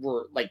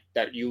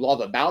that you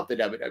love about the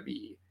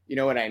WWE. You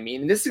know what I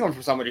mean? And this is coming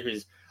from somebody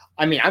who's,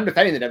 I'm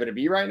defending the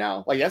WWE right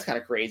now. Like, that's kind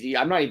of crazy.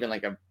 I'm not even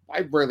I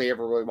rarely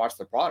ever really watch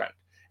the product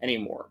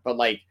anymore. But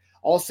like,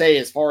 I'll say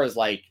as far as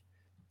like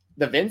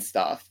the Vince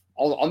stuff,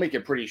 I'll make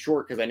it pretty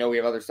short because I know we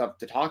have other stuff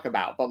to talk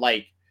about. But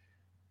like,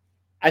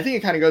 I think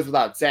it kind of goes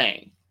without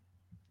saying.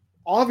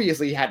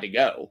 Obviously, he had to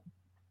go.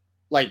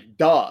 Like,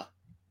 duh.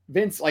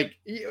 Vince, like,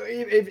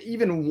 if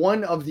even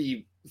one of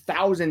the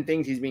 1,000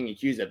 things he's being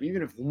accused of,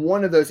 even if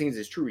one of those things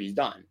is true, he's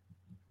done.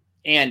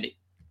 And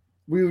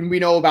we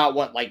know about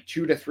what, like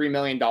 $2 to $3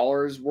 million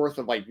worth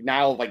of like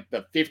now like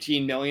the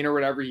 15 million or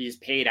whatever he's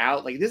paid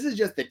out. Like, this is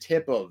just the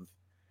tip of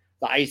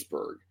the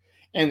iceberg.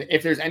 And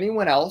if there's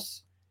anyone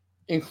else,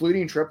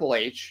 including Triple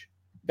H,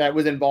 that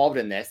was involved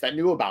in this, that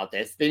knew about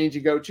this, they need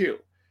to go too.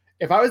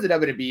 If I was the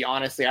WWE,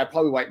 honestly, I'd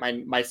probably wipe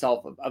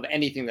myself of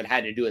anything that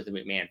had to do with the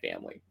McMahon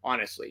family.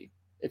 Honestly,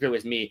 if it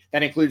was me,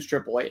 that includes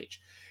Triple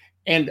H.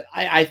 And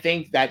I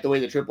think that the way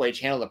that Triple H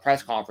handled the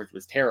press conference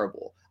was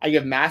terrible. I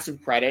give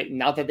massive credit,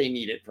 not that they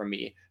need it from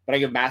me, but I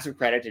give massive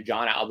credit to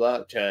John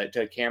Alba,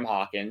 to Cam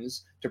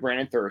Hawkins, to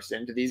Brandon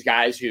Thurston, to these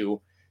guys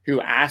who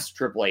asked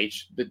Triple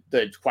H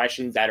the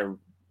questions that are,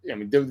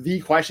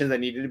 the questions that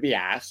needed to be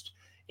asked.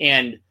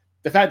 And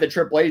the fact that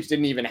Triple H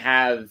didn't even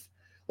have,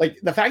 like,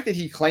 the fact that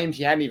he claimed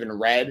he hadn't even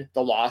read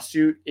the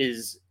lawsuit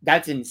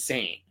that's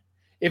insane.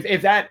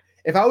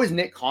 If I was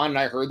Nick Khan and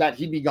I heard that,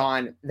 he'd be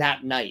gone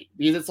that night,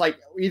 because it's like,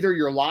 either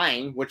you're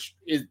lying, which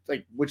is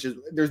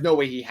there's no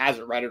way he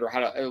hasn't read it, or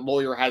a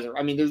lawyer hasn't.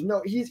 I mean,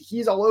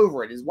 he's all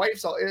over it. His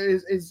wife's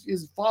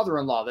his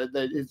father-in-law,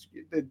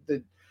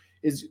 the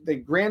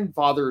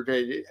grandfather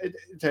to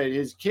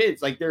his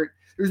kids. Like,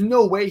 there's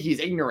no way he's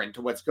ignorant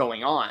to what's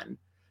going on.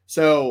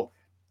 So,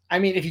 I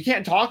mean, if you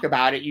can't talk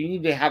about it, you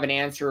need to have an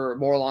answer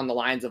more along the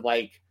lines of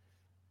like,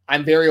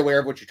 I'm very aware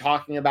of what you're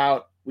talking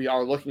about. We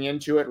are looking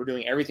into it. We're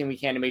doing everything we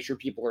can to make sure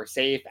people are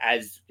safe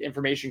as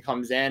information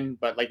comes in,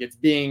 but like it's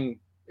being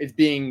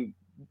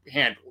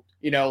handled,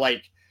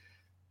 like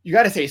you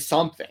got to say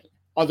something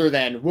other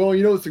than, well,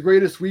 it's the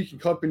greatest week in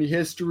company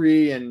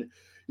history. And,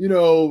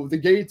 the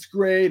gate's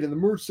great and the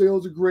merch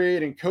sales are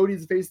great. And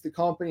Cody's the face of the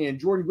company and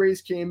Jordan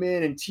Grace came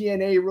in and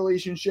TNA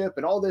relationship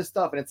and all this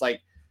stuff. And it's like,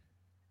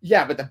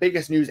 yeah, but the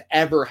biggest news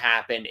ever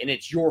happened and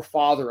it's your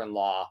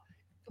father-in-law.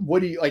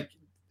 What do you like?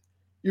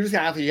 You're just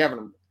gonna act like you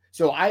haven't.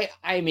 So I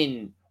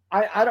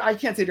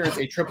can't sit here and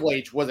say Triple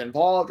H was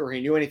involved or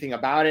he knew anything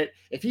about it.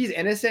 If he's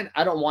innocent,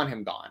 I don't want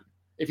him gone.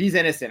 If he's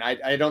innocent,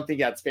 I don't think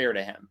that's fair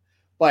to him.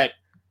 But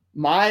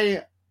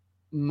my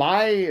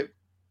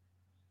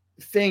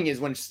thing is,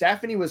 when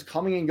Stephanie was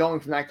coming and going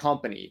from that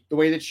company the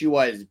way that she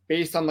was,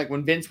 based on like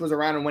when Vince was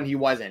around and when he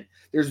wasn't,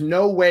 there's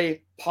no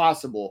way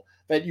possible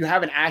that you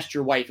haven't asked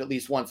your wife at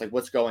least once, like,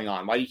 what's going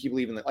on? Why do you keep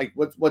leaving? Like,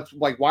 what's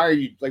like, why are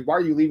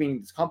you leaving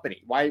this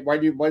company? Why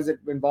does it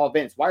involve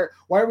Vince? Why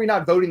are we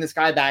not voting this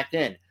guy back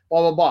in?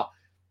 Blah, blah, blah.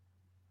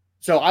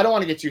 So I don't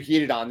want to get too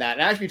heated on that.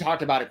 And I actually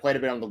talked about it quite a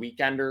bit on the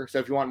Weekender. So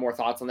if you want more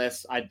thoughts on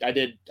this, I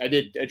did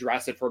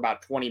address it for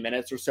about 20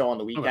 minutes or so on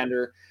the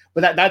Weekender. Okay.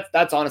 But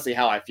that's honestly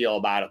how I feel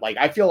about it. Like,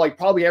 I feel like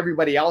probably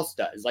everybody else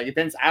does. Like, if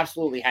Vince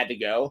absolutely had to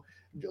go,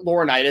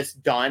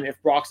 Laurinaitis, done. If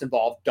Brock's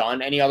involved,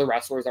 done. Any other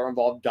wrestlers that were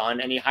involved,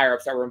 done. Any higher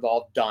ups that were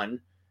involved,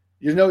 done.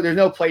 There's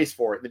no place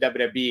for it, the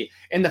WWE.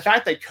 And the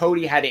fact that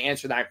Cody had to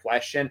answer that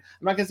question,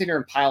 I'm not going to sit here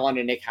and pile on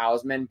to Nick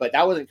Hausman, but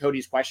that wasn't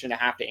Cody's question to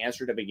have to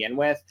answer to begin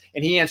with.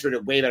 And he answered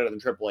it way better than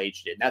Triple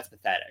H did. That's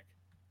pathetic.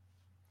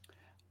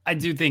 I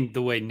do think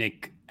the way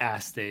Nick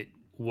asked it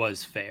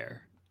was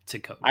fair to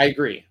Cody. I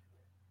agree.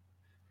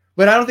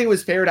 But I don't think it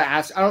was fair to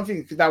ask. I don't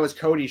think that was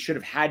Cody should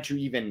have had to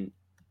even.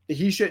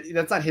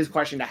 That's not his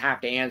question to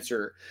have to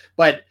answer,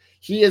 but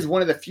he is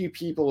one of the few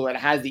people that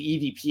has the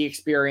EVP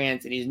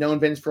experience, and he's known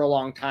Vince for a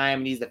long time,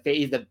 and he's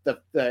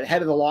the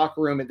head of the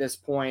locker room at this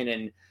point.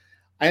 And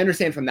I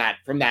understand from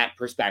that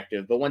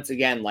perspective. But once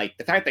again, like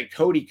the fact that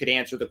Cody could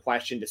answer the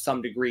question to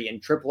some degree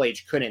and Triple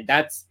H couldn't,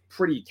 that's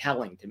pretty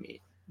telling to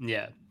me.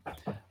 Yeah.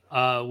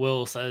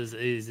 Will says,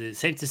 is it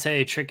safe to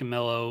say Trick and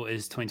Mello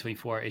is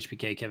 2024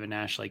 HBK Kevin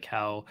Nash, like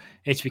how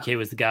HBK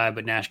was the guy,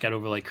 but Nash got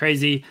over like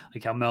crazy,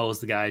 like how Mello is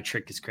the guy,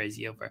 Trick is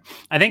crazy over?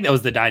 I think that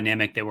was the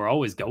dynamic they were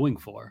always going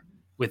for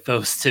with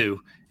those two.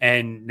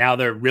 And now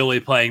they're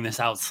really playing this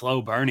out,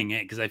 slow burning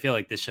it, because I feel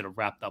like this should have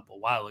wrapped up a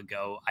while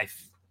ago. I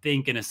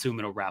think and assume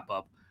it'll wrap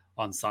up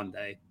on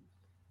Sunday.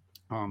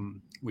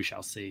 We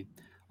shall see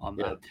on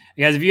that.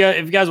 Guys, if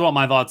you guys want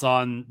my thoughts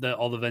on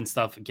all the Vince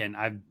stuff, again,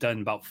 I've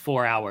done about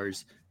 4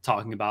 hours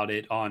talking about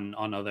it on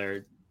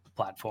other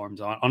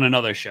platforms on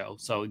another show,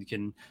 so you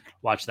can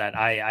watch that.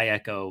 I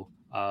echo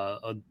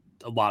a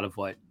lot of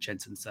what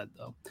Jensen said,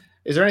 though.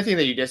 Is there anything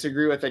that you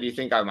disagree with that you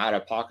think I'm out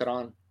of pocket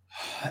on?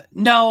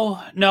 No.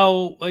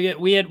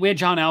 We had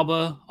John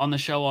Alba on the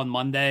show on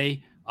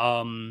Monday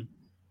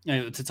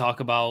to talk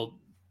about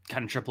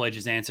kind of Triple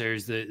H's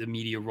answers, the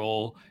media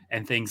role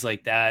and things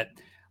like that.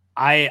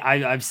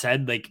 I've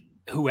said, like,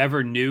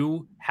 whoever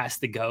knew has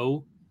to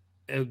go.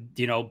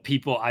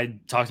 People, I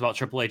talked about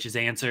Triple H's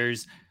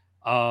answers,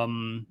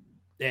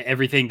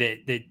 everything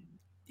that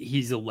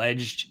he's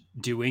alleged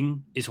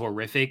doing is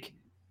horrific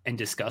and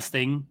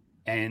disgusting.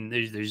 And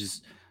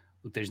there's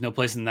no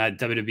place in that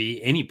WWE,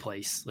 any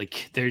place,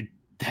 like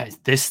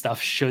this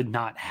stuff should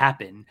not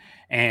happen.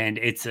 And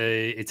it's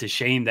a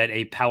shame that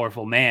a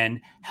powerful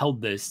man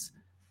held this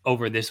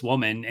over this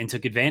woman and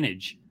took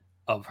advantage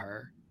of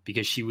her,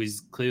 because she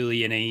was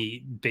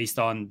clearly based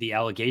on the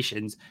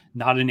allegations,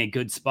 not in a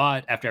good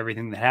spot after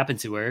everything that happened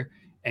to her.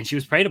 And she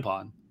was preyed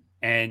upon.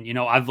 And,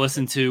 I've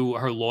listened to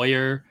her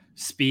lawyer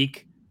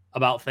speak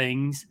about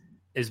things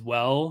as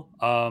well.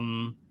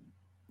 None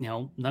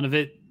of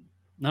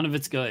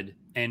it's good.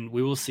 And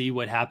we will see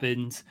what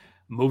happens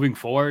moving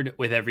forward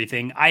with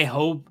everything. I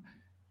hope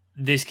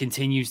this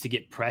continues to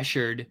get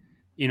pressured.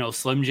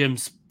 Slim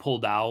Jim's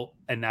pulled out,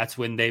 and that's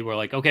when they were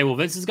like, okay, well,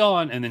 Vince is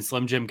gone. And then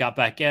Slim Jim got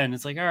back in.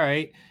 It's like, all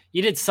right,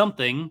 you did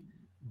something,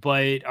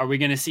 but are we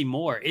going to see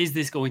more? Is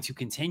this going to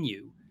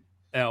continue?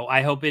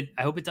 I hope it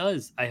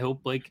does. I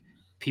hope like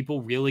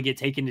people really get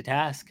taken to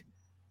task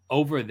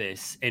over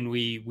this, and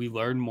we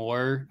learn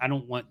more. I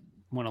don't want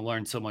to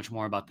learn so much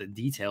more about the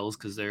details,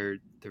 because they're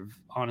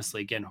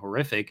honestly, again,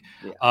 horrific.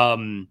 Yeah.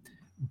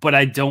 But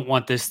I don't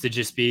want this to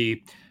just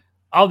be,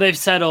 oh, they've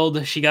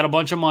settled, she got a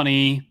bunch of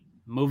money,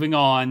 moving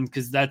on,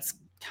 because that's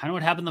kind of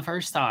what happened the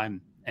first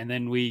time. And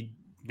then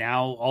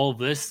now all of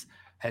this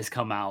has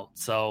come out.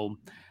 So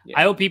yeah.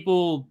 I hope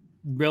people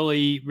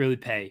really, really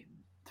pay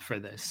for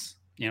this.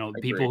 The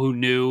people who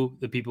knew,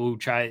 the people who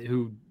tried,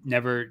 who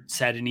never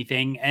said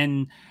anything.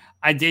 And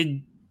I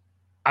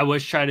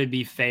was trying to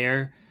be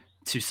fair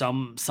to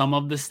some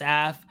of the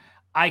staff.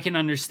 I can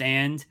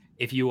understand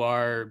if you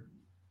are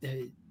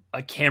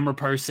a camera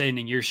person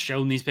and you're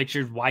shown these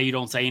pictures, why you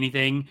don't say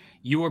anything.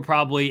 You were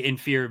probably in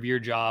fear of your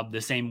job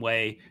the same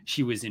way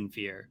she was in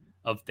fear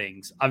of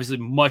things. Obviously,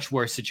 much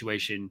worse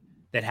situation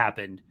that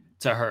happened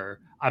to her.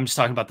 I'm just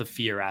talking about the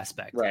fear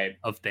aspect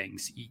of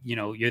things.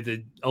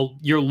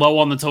 You're low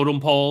on the totem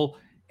pole,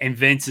 and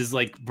Vince is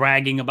like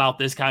bragging about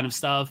this kind of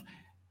stuff.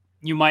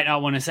 You might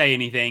not want to say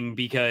anything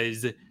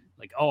because,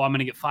 like, oh, I'm going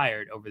to get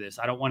fired over this.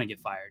 I don't want to get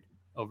fired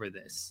over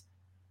this.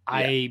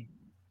 Yeah.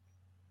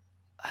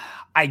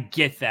 I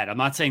get that. I'm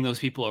not saying those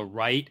people are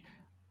right.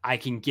 I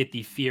can get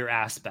the fear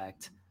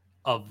aspect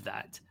of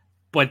that.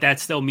 But that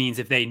still means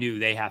if they knew,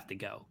 they have to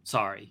go.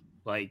 Sorry.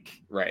 Like,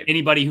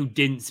 anybody who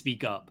didn't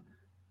speak up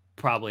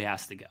probably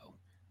has to go.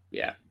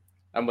 Yeah,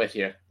 I'm with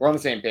you. We're on the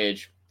same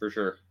page for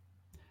sure.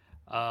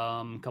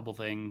 Couple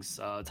things.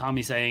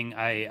 Tommy saying,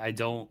 I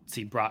don't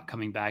see Brock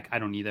coming back. I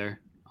don't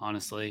either.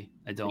 Honestly,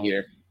 I don't.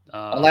 Either.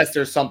 Unless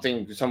there's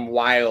some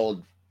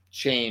wild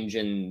change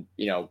in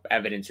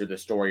evidence or the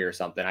story or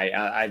something,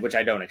 I which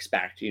I don't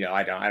expect.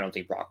 I don't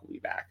think Brock will be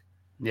back.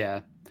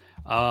 Yeah.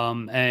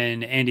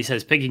 And Andy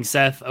says picking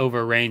Seth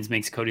over Reigns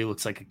makes Cody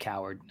looks like a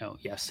coward. No,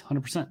 yes,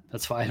 100%.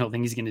 That's why I don't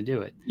think he's going to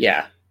do it.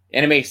 Yeah,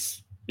 and it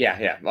makes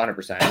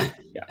 100%.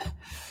 Yeah,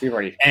 be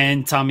ready.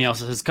 And Tommy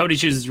also says Cody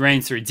chooses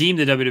Reigns to redeem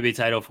the WWE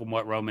title from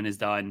what Roman has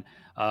done.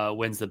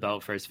 Wins the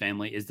belt for his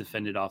family, is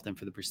defended often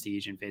for the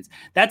prestige and fans.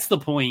 That's the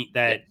point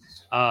that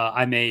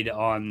I made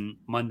on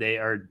Monday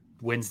or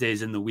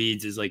Wednesdays in the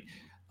Weeds, is like,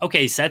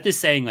 okay, Seth is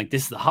saying like,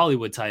 this is the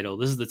Hollywood title.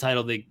 This is the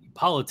title they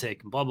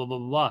politic and blah, blah, blah,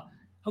 blah, blah.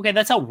 Okay,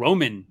 that's how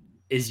Roman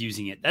is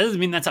using it. That doesn't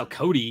mean that's how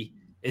Cody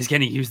is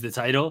going to use the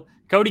title.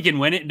 Cody can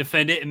win it and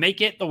defend it and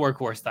make it the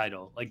workhorse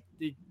title. Like,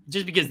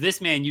 just because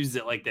this man uses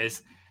it like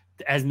this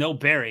has no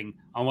bearing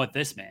on what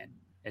this man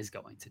is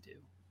going to do.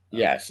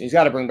 Yes, he's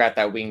got to bring back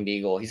that winged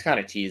eagle. He's kind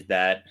of teased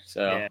that.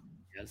 So yeah,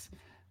 yes.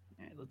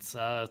 All right,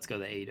 let's go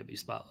to the AEW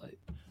spotlight.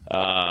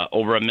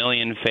 Over 1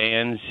 million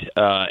fans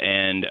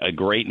and a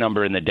great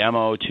number in the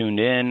demo tuned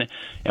in.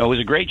 It was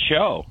a great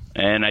show,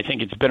 and I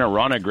think it's been a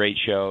run of great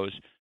shows.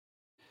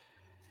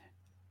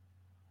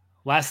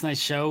 Last night's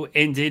show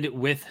ended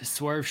with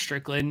Swerve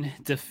Strickland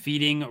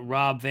defeating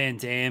Rob Van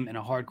Dam in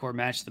a hardcore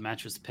match. The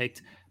match was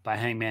picked by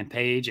Hangman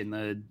Page in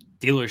the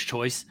Dealer's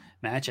Choice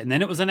match. And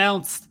then it was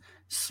announced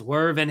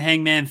Swerve and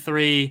Hangman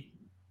 3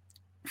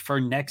 for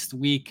next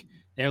week.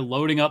 They're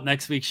loading up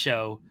next week's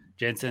show,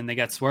 Jensen. They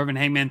got Swerve and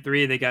Hangman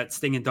 3. They got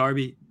Sting and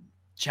Darby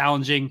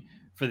challenging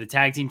for the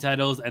tag team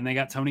titles. And they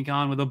got Tony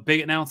Khan with a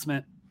big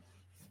announcement.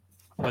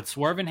 But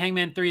Swerve and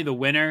Hangman 3, the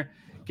winner,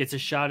 gets a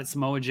shot at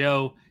Samoa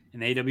Joe in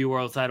the AEW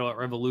World title at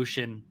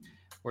Revolution.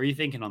 What are you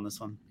thinking on this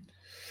one?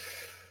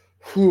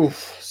 Whew.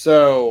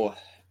 So,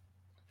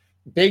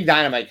 big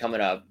Dynamite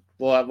coming up.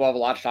 We'll have a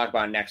lot to talk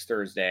about next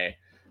Thursday.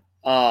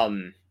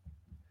 I'm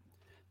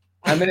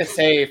going to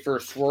say for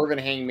Swerve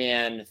and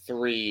Hangman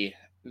 3,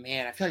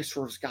 man, I feel like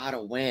Swerve's got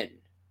to win.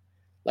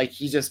 Like,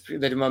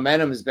 the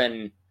momentum has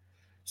been,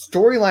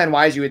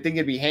 storyline-wise, you would think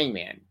it'd be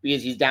Hangman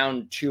because he's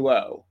down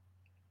 2-0.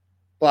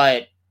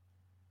 But,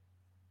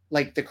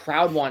 like, the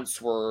crowd wants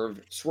Swerve.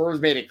 Swerve's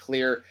made it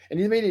clear, and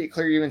he's made it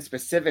clear even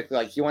specifically,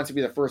 like, he wants to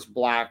be the first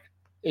black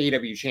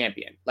AEW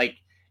champion. Like,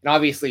 and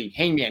obviously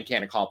Hangman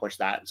can't accomplish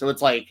that. So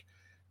it's like,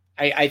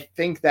 I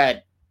think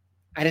that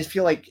I just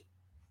feel like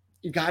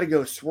you got to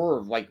go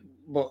Swerve. Like,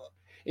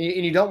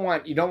 and you don't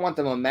want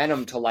the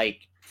momentum to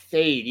like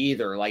fade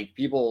either. Like,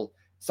 people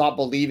stop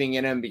believing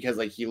in him because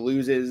like he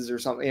loses or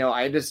something. You know,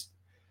 I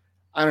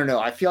don't know.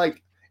 I feel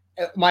like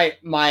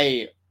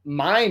my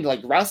mind,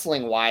 like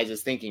wrestling wise,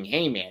 is thinking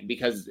Hangman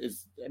because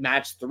it's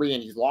match 3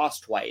 and he's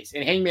lost twice,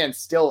 and Hangman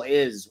still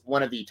is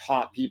one of the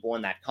top people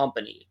in that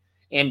company.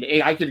 And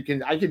I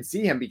could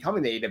see him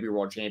becoming the AEW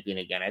World Champion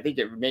again. I think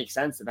it would make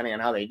sense depending on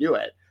how they do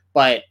it.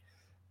 But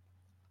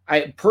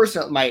I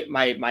personally,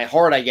 my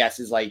heart, I guess,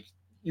 is like,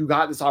 you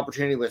got this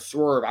opportunity with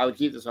Swerve. I would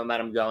keep this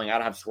momentum going.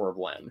 I'd have Swerve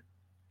win.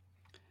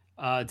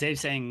 Dave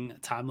saying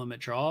time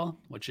limit draw,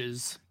 which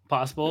is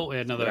possible. We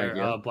had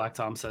another Black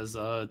Tom says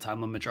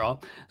time limit draw.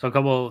 So a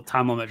couple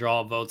time limit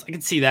draw votes. I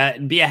could see that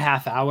and be a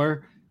half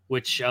hour,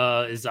 which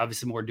is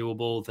obviously more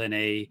doable than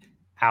a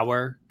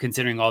hour,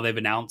 considering all they've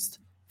announced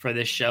for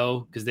this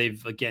show, because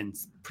they've, again,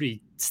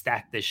 pretty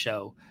stacked this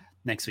show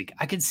next week.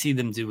 I could see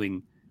them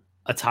doing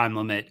a time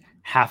limit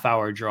half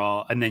hour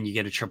draw, and then you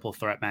get a triple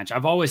threat match.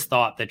 I've always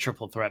thought that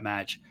triple threat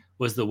match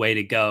was the way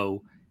to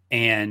go.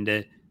 And,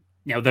 you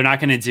know, they're not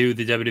going to do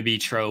the WWE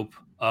trope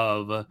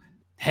of,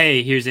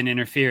 hey, here's an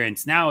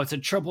interference. Now it's a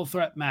triple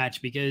threat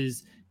match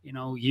because, you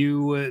know,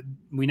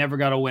 we never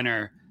got a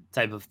winner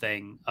type of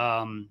thing.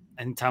 I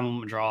think time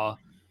limit draw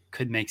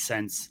could make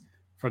sense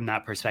from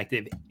that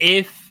perspective.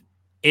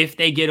 If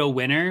they get a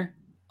winner,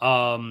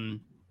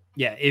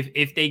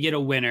 if they get a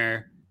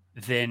winner,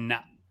 then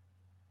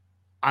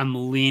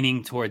I'm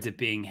leaning towards it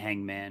being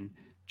Hangman,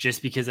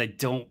 just because I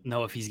don't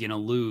know if he's going to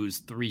lose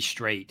 3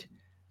 straight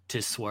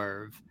to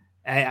Swerve.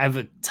 I have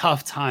a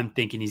tough time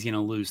thinking he's going to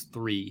lose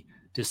 3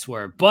 to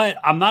Swerve, but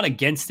I'm not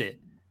against it,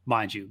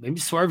 mind you. Maybe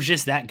Swerve's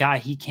just that guy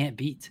he can't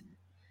beat.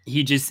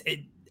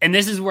 And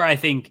this is where I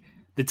think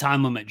the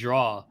time limit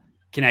draw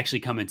can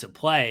actually come into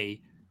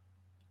play.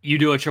 You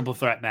do a triple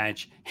threat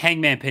match,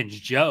 Hangman pins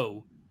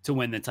Joe to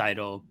win the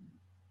title,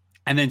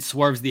 and then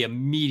Swerve's the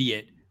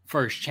immediate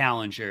first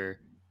challenger,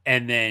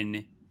 and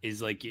then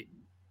is like,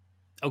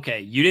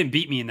 okay, you didn't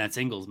beat me in that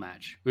singles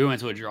match. We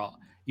went to a draw.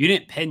 You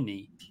didn't pin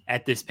me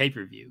at this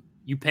pay-per-view.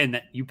 You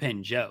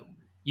pinned Joe.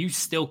 You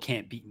still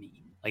can't beat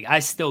me. Like, I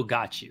still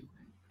got you.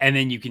 And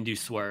then you can do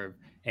Swerve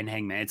and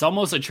Hangman. It's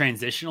almost a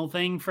transitional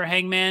thing for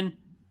Hangman,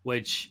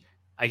 which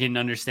I can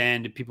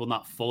understand people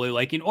not fully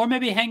liking, or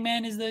maybe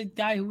Hangman is the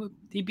guy who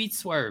he beats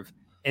Swerve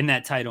in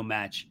that title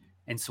match,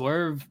 and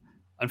Swerve,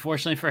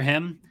 unfortunately for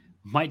him,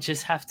 might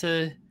just have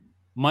to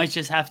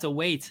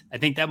wait. I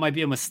think that might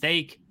be a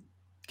mistake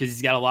because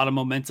he's got a lot of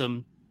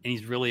momentum and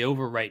he's really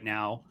over right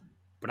now.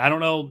 But I don't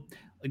know.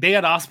 Like, they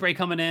got Ospreay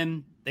coming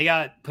in, they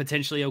got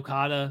potentially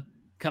Okada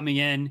coming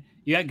in.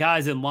 You got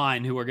guys in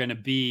line who are going to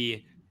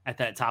be at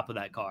that top of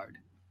that card.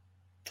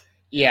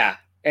 Yeah.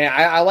 And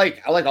I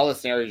like all the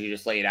scenarios you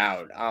just laid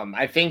out.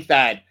 I think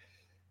that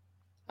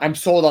I'm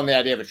sold on the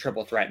idea of a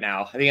triple threat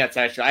now. I think that's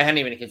actually, I hadn't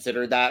even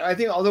considered that. I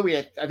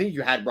think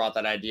you had brought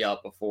that idea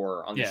up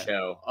before on the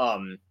show.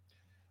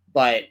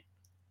 But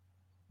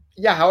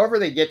yeah, however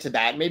they get to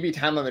that, maybe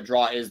time limit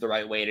draw is the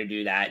right way to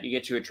do that. You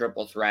get to a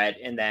triple threat,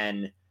 and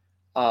then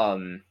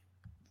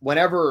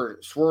whenever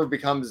Swerve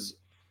becomes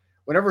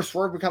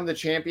the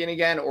champion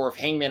again, or if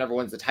Hangman ever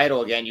wins the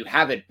title again, you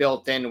have it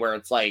built in where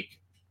it's like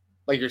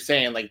you're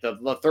saying, like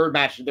the third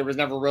match, there was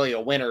never really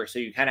a winner. So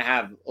you kind of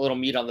have a little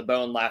meat on the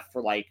bone left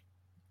for, like,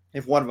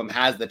 if one of them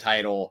has the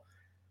title,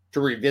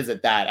 to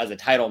revisit that as a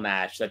title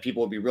match that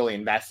people will be really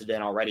invested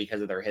in already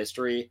because of their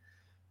history.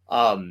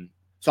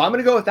 So I'm going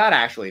to go with that.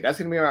 Actually, that's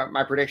going to be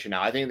my prediction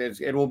now. I think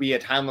it will be a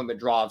time limit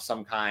draw of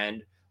some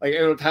kind, like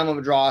it'll time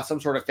limit draw,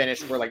 some sort of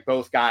finish where like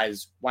both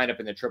guys wind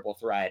up in the triple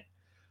threat.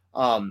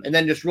 And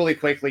then just really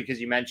quickly, because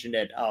you mentioned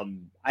it,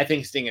 I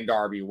think Sting and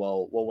Darby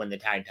will win the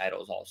tag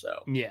titles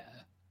also. Yeah,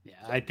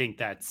 I think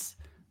that's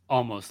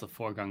almost a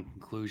foregone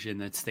conclusion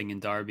that Sting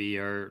and Darby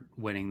are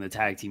winning the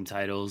tag team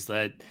titles.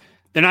 That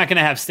they're not going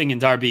to have Sting and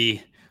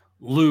Darby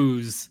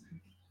lose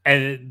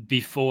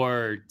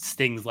before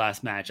Sting's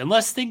last match,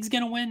 unless Sting's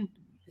going to win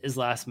his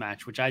last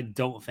match, which I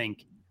don't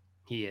think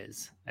he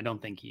is.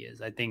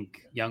 I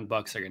think Young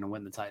Bucks are going to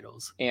win the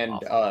titles. And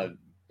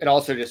it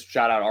also just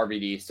shout out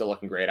RVD, still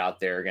looking great out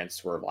there against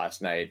Swerve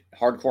last night.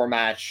 Hardcore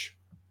match,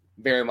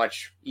 very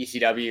much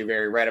ECW,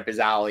 very right up his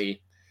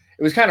alley.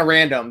 It was kind of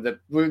random that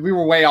we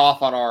were way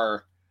off on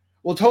our.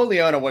 Well, totally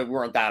on we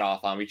weren't that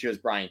off on. We chose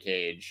Brian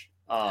Cage.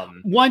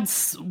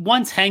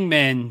 Once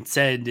Hangman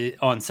said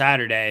on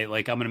Saturday,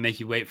 like, I'm going to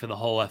make you wait for the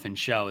whole effing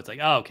show. It's like,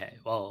 oh, okay,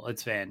 well,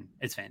 it's Van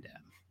Dam.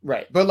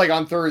 Right. But like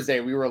on Thursday,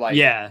 we were like,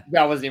 yeah,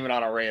 that wasn't even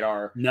on our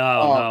radar.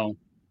 No.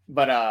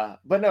 But no,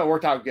 it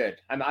worked out good.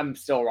 I'm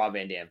still a Rob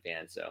Van Dam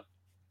fan, so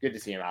good to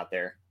see him out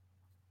there.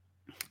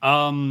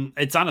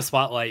 It's on a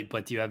spotlight,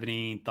 but do you have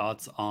any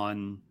thoughts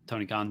on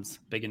Tony Khan's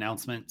big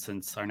announcement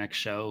since our next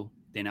show?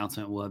 The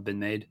announcement will have been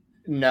made.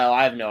 No,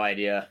 I have no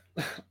idea.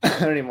 I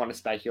don't even want to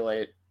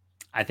speculate.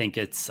 I think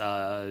it's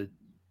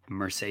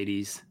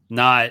Mercedes.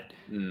 Not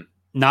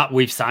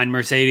we've signed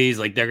Mercedes.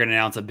 Like, they're going to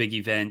announce a big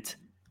event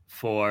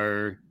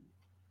to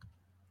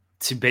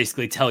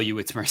basically tell you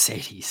it's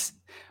Mercedes.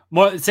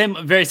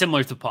 Very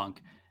similar to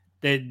Punk.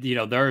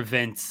 Their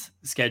events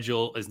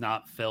schedule is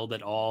not filled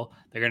at all.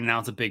 They're going to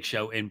announce a big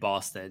show in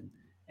Boston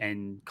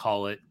and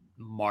call it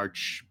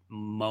March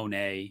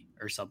Monet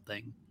or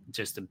something,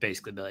 just to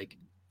basically be like,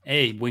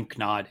 hey, wink,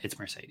 nod, it's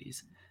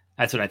Mercedes.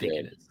 That's what I think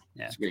it is.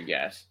 Yeah, that's a good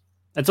guess.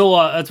 That's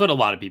what a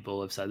lot of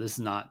people have said. This is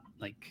not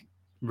like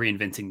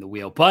reinventing the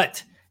wheel.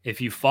 But if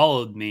you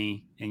followed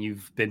me and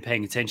you've been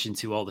paying attention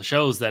to all the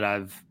shows that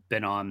I've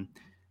been on,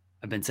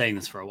 I've been saying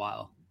this for a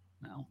while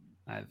now.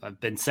 I've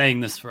been saying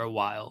this for a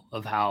while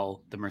of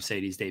how the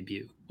Mercedes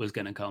debut was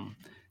going to come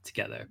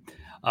together.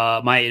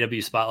 My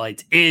AEW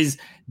Spotlight is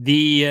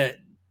the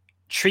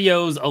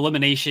Trios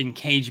Elimination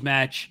Cage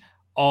match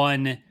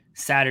on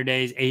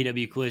Saturday's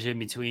AEW Collision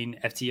between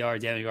FTR,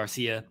 Daniel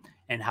Garcia,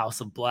 and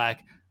House of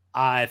Black.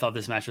 I thought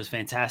this match was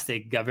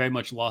fantastic. Got very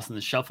much lost in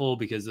the shuffle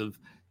because of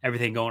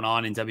everything going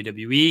on in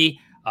WWE.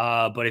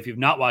 But if you've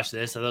not watched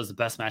this, that was the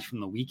best match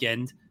from the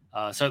weekend.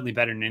 Certainly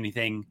better than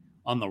anything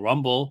on the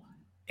Rumble.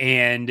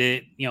 And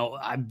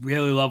I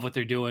really love what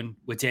they're doing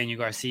with Daniel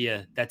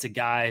Garcia. That's a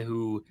guy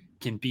who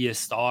can be a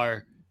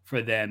star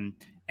for them,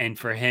 and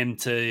for him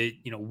to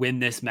win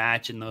this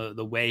match in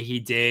the way he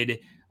did,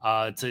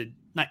 to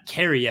not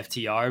carry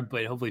FTR,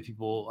 but hopefully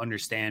people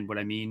understand what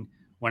I mean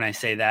when I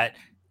say that.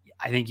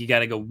 I think you got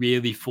to go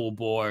really full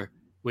bore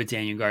with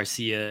Daniel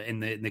Garcia in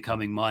the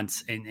coming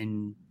months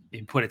and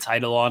put a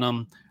title on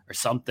him or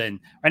something.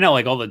 Right now,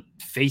 like, all the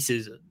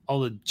faces,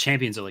 all the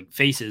champions are like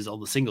faces, all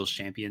the singles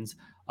champions.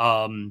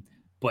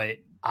 But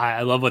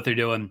I love what they're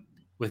doing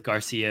with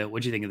Garcia.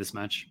 What do you think of this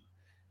match?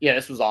 Yeah,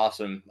 this was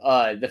awesome.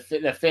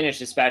 The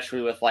finish,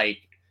 especially with like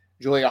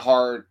Julia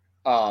Hart.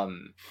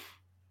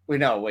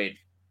 Julia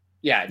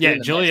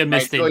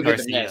missed it.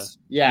 Garcia.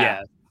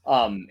 Yeah.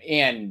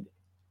 And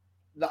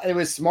it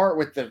was smart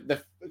with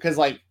the because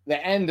like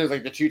the end, there's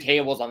like the two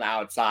tables on the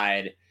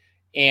outside,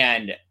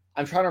 and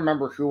I'm trying to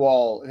remember who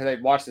all, because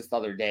I watched this the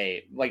other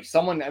day. Like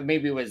someone,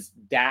 maybe it was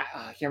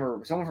I can't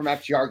remember. Someone from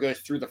FTR goes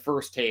through the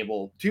first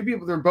table. Two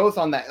people, they're both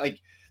on that, like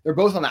they're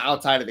both on the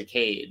outside of the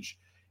cage.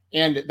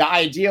 And the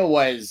idea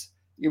was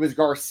it was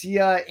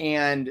Garcia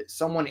and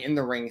someone in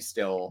the ring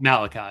still.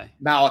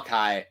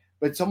 Malachi.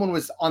 But someone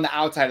was on the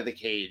outside of the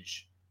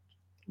cage,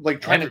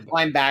 like trying to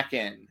climb back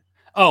in.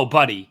 Oh,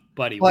 Buddy.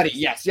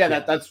 Yes. Yeah.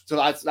 That's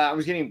I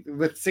was getting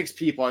with 6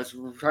 people. I was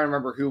trying to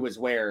remember who was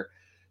where.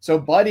 So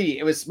Buddy,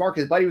 it was smart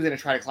because Buddy was going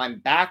to try to climb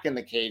back in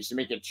the cage to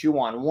make it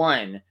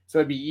 2-on-1. So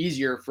it'd be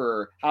easier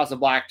for House of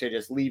Black to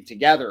just leave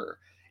together.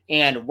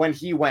 And when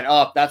he went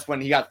up, that's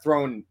when he got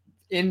thrown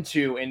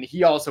into, and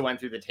he also went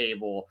through the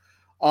table.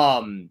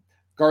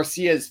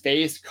 Garcia's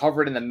face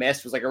covered in the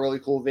mist was like a really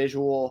cool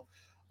visual.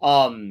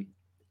 And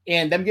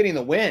them getting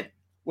the win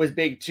was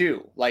big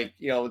too. Like,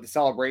 the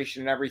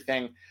celebration and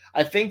everything.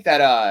 I think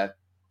that,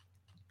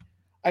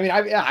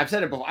 I've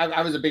said it before.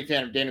 I was a big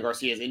fan of Daniel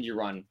Garcia's indie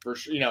run for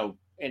sure,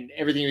 and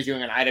everything he was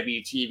doing on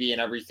IWTV and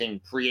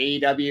everything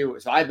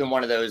pre-AEW. So I've been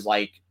one of those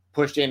like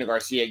push Daniel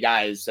Garcia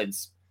guys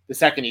since the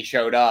second he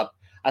showed up.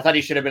 I thought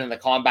he should have been in the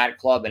Combat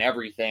Club and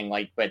everything.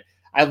 But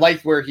I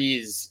like where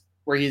he's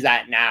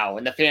at now,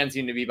 and the fans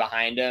seem to be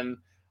behind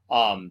him.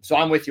 So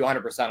I'm with you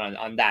 100%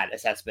 on that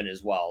assessment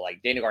as well.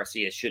 Like Daniel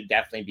Garcia should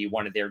definitely be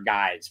one of their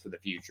guys for the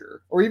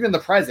future, or even the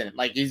present.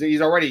 Like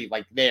he's already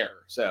like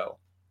there. So.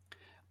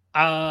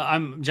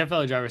 I'm Jeff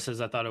Valley Driver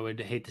says I thought I would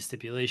hate the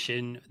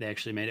stipulation. They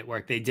actually made it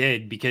work. They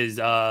did,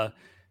 because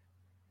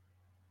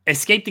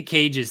escape the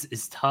cage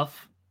is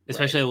tough,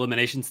 especially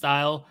elimination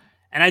style.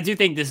 And I do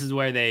think this is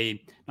where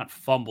they not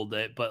fumbled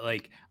it, but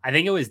like I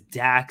think it was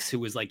Dax who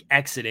was like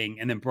exiting,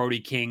 and then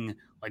Brody King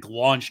like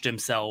launched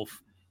himself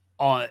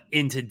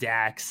into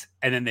Dax,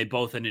 and then they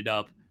both ended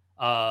up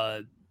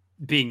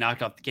being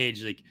knocked off the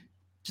cage. Like,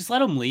 just let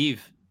them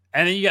leave,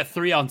 and then you got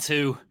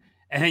 3-on-2,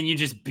 and then you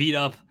just beat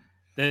up.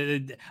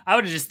 I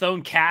would have just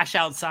thrown Cash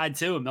outside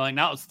too and be like,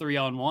 now it's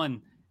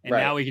 3-on-1, and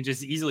now we can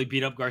just easily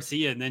beat up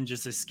Garcia and then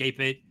just escape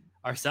it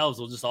ourselves.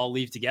 We'll just all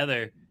leave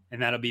together,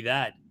 and that'll be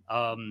that.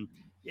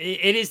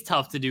 it is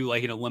tough to do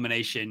like an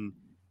elimination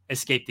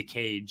escape the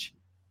cage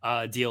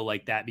deal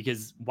like that,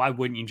 because why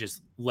wouldn't you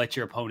just let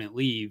your opponent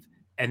leave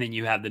and then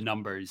you have the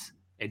numbers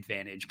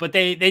advantage? But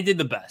they did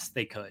the best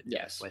they could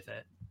with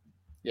it.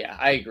 Yeah,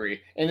 I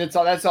agree. And that's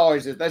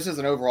just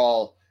an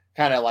overall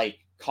kind of like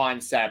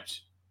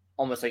concept,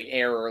 almost like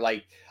error.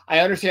 Like, I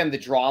understand the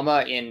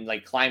drama in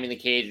like climbing the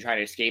cage and trying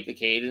to escape the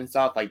cage and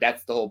stuff. Like,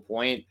 that's the whole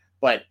point.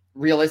 But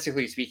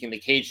realistically speaking, the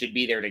cage should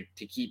be there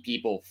to keep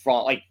people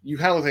from, like, you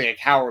kind of look like a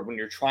coward when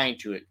you're trying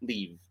to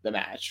leave the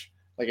match.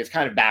 Like, it's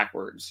kind of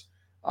backwards.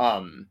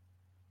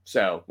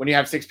 So when you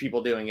have 6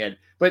 people doing it,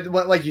 but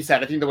like you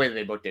said, I think the way that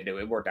they booked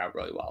it worked out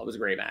really well. It was a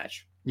great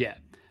match. Yeah.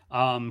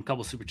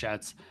 Couple super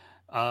chats.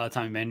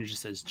 Tommy Manager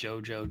says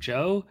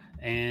Joe,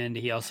 and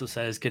he also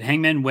says, could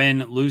Hangman win,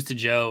 lose to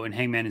Joe, and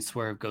Hangman and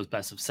Swerve goes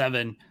best of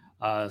 7?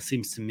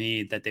 Seems to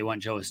me that they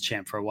want Joe as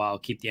champ for a while,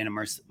 keep the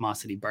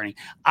animosity burning.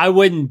 I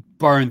wouldn't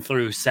burn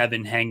through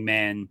 7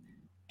 Hangman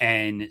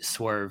and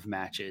Swerve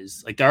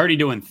matches. Like, they're already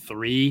doing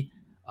 3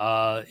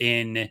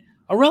 in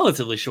a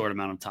relatively short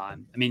amount of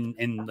time. I mean,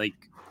 in like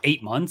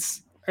 8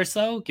 months or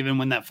so, given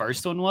when that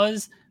first one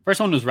was. First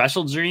one was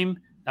Wrestle Dream.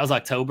 That was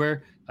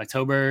October,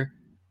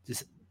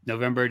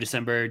 November,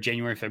 December,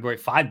 January, February,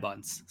 5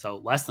 months. So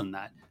less than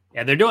that.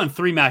 Yeah, they're doing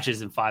 3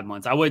 matches in 5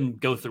 months. I wouldn't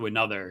go through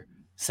another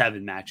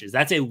 7 matches.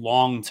 That's a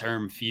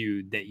long-term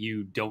feud that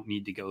you don't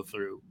need to go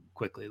through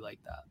quickly like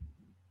that.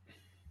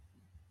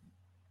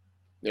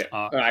 Yeah,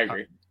 I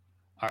agree.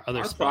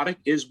 Our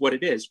product is what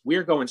it is.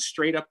 We're going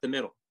straight up the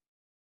middle.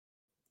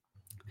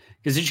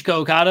 Kazuchika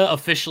Okada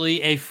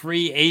officially a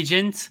free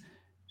agent.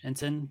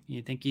 Jensen,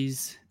 you think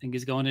he's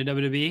going to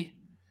WWE?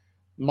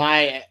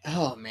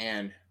 Oh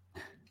man.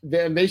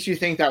 It makes you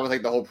think that was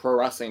like the whole Pro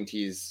Wrestling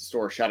Tees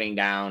store shutting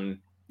down.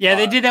 Yeah,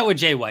 they did that with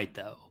Jay White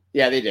though.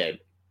 Yeah, they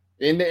did.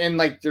 And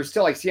like, there's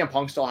still like CM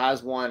Punk still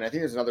has one. I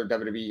think there's another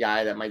WWE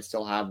guy that might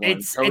still have one.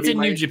 It's a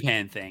New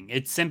Japan thing.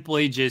 It's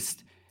simply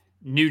just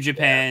New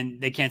Japan. Yeah.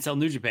 They can't sell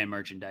New Japan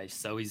merchandise,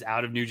 so he's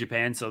out of New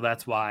Japan. So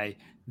that's why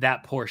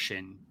that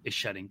portion is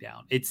shutting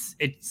down. It's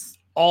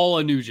all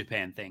a New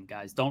Japan thing,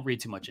 guys. Don't read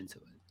too much into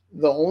it.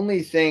 The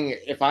only thing,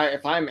 if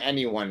I'm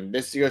anyone,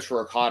 this goes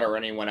for Okada or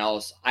anyone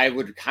else, I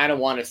would kind of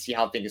want to see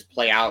how things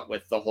play out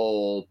with the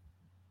whole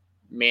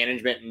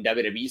management and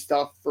WWE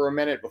stuff for a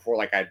minute before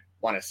like I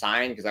want to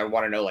sign, because I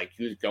want to know like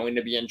who's going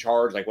to be in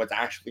charge, like what's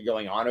actually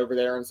going on over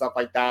there and stuff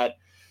like that.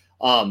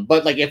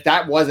 But like, if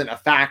that wasn't a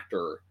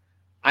factor,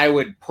 I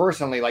would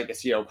personally like to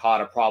see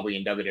Okada probably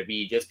in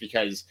WWE, just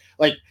because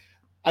like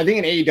I think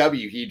in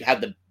AEW he'd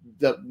had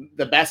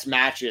the best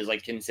matches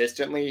like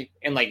consistently,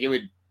 and like it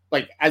would,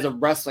 like, as a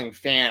wrestling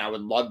fan, I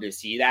would love to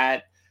see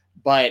that.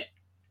 But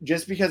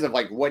just because of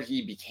like what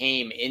he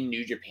became in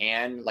New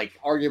Japan, like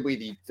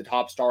arguably the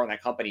top star in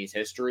that company's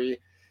history,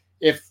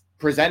 if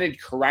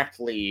presented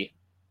correctly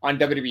on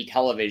WWE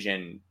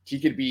television, he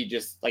could be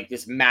just like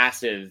this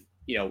massive,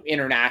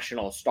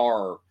 international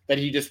star that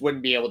he just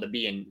wouldn't be able to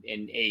be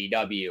in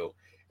AEW.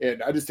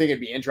 And I just think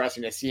it'd be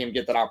interesting to see him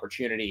get that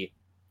opportunity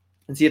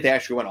and see if they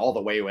actually went all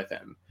the way with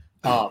him.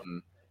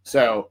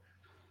 So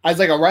as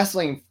like a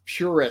wrestling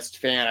purist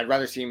fan, I'd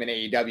rather see him in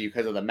AEW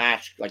because of the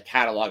match like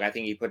catalog I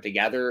think he put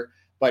together.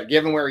 But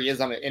given where he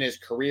is in his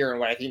career and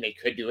what I think they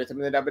could do with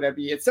him in the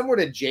WWE, it's similar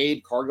to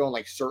Jade Cargill in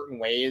like certain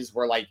ways,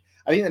 where like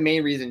I think the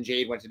main reason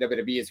Jade went to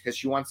WWE is because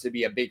she wants to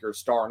be a bigger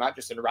star, not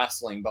just in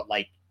wrestling, but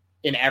like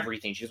in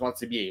everything. She just wants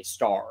to be a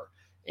star.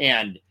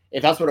 And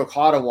if that's what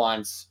Okada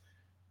wants,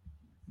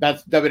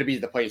 that's WWE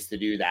is the place to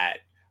do that.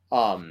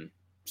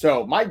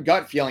 So my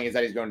gut feeling is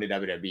that he's going to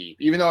WWE,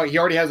 even though he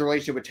already has a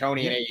relationship with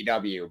Tony in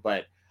AEW.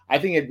 But I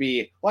think it'd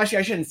be, well, actually,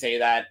 I shouldn't say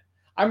that.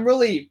 I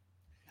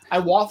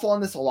waffle on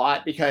this a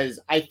lot because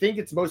I think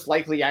it's most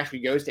likely he actually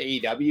goes to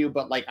AEW,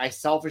 but like I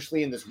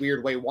selfishly, in this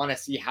weird way, want to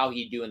see how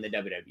he'd do in the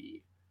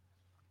WWE.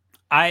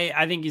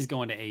 I think he's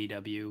going to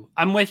AEW.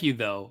 I'm with you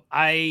though.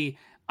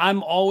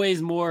 I'm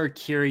always more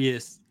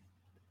curious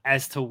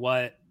as to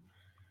what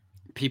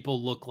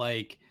people look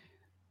like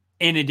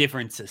in a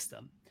different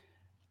system.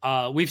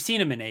 We've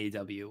seen him in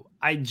AEW.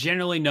 I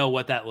generally know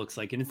what that looks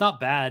like, and it's not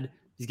bad.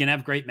 He's going to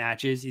have great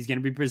matches. He's going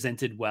to be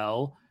presented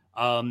well.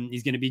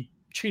 He's going to be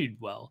treated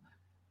well.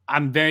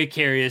 I'm very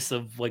curious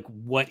of like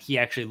what he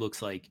actually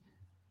looks like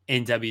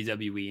in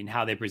WWE and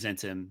how they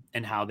present him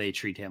and how they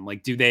treat him.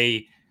 Like, do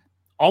they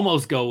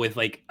almost go with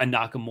like a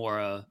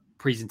Nakamura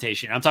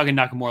presentation? I'm talking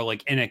Nakamura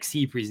like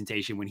NXT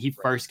presentation when he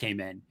first came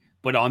in,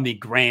 but on the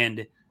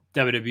grand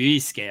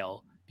WWE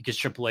scale, because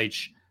Triple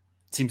H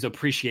seems to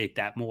appreciate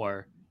that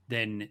more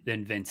than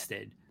Vince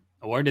did.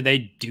 Or do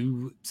they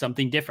do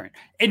something different?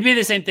 It'd be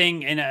the same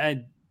thing.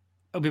 And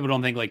people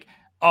don't think like,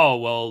 oh,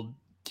 well,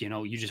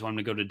 you just want him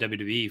to go to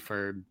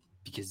WWE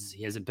because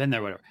he hasn't been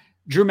there, whatever.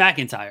 Drew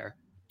McIntyre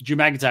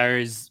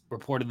is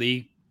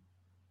reportedly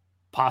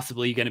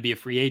possibly going to be a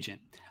free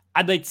agent.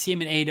 I'd like to see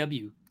him in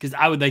AEW because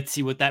I would like to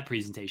see what that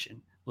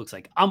presentation looks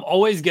like. I'm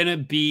always going to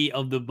be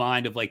of the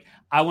mind of like,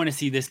 I want to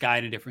see this guy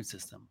in a different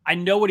system. I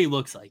know what he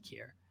looks like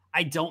here.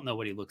 I don't know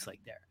what he looks like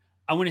there.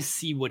 I want to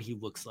see what he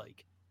looks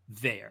like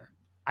there.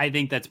 I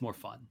think that's more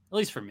fun, at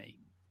least for me.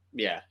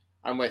 Yeah,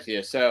 I'm with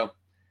you. So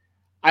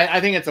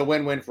I think it's a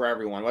win-win for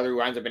everyone, whether he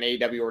winds up in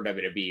AEW or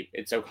WWE.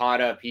 It's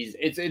Okada.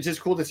 It's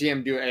just cool to see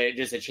him do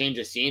just a change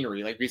of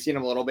scenery. Like, we've seen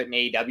him a little bit in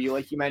AEW,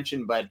 like you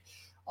mentioned, but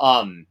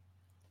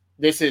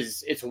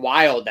it's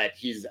wild that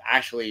he's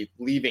actually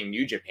leaving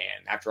New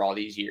Japan after all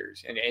these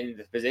years and in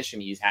the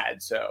position he's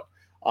had. So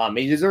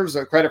he deserves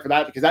a credit for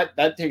that, because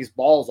that takes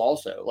balls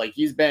also. Like,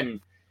 he's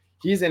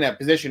in a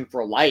position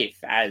for life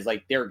as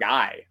like their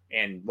guy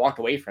and walked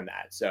away from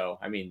that. So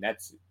I mean,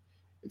 that's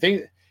the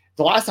thing.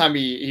 The last time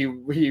he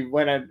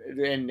went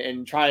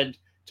and tried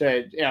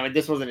to,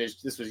 this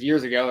was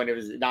years ago, and it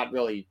was not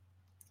really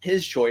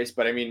his choice,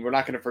 but I mean, we're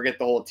not going to forget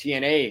the whole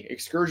TNA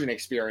excursion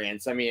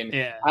experience. I mean,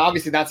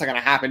 obviously that's not going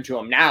to happen to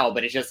him now,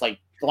 but it's just like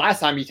the last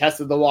time he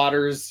tested the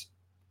waters,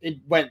 it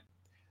went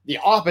the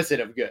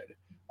opposite of good.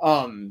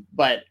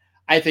 But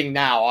I think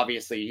now,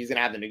 obviously, he's going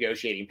to have the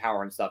negotiating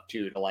power and stuff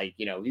too, to like,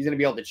 he's going to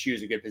be able to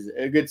choose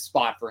a good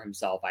spot for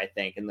himself, I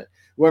think. And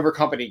whoever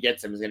company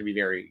gets him is going to be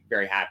very,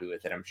 very happy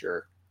with it, I'm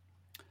sure.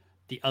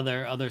 The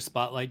other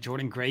spotlight,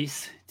 Jordan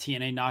Grace,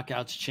 TNA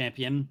Knockouts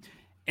champion,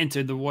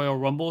 entered the Royal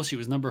Rumble. She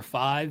was number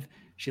 5.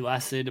 She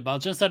lasted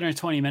about just under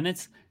 20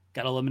 minutes,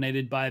 got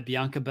eliminated by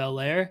Bianca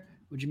Belair.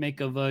 What'd you make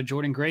of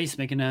Jordan Grace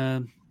making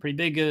a pretty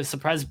big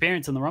surprise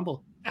appearance in the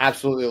Rumble?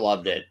 Absolutely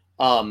loved it.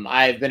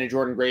 I've been a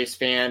Jordan Grace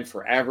fan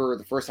forever.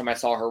 The first time I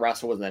saw her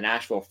wrestle was in the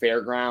Nashville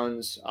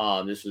Fairgrounds.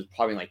 This was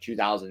probably like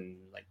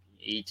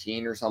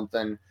 2018 or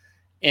something.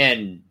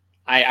 And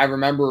I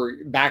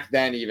remember back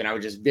then, even, I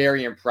was just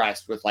very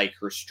impressed with like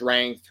her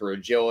strength, her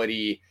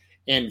agility.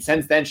 And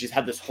since then, she's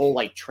had this whole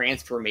like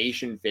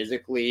transformation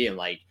physically, and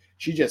like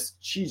she's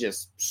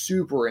just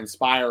super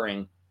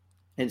inspiring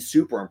and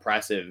super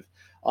impressive.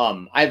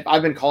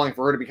 I've been calling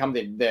for her to become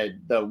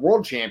the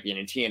world champion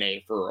in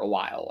TNA for a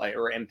while,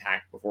 or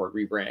Impact before it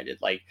rebranded.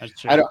 Like,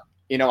 I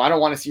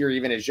don't want to see her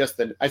even as just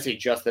the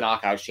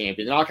Knockouts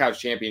champion. The Knockouts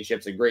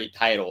championship's a great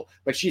title,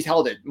 but she's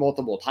held it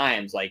multiple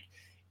times. Like,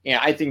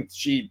 I think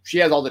she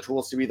has all the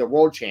tools to be the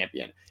world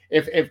champion.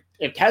 If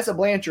Tessa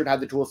Blanchard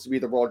had the tools to be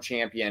the world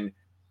champion,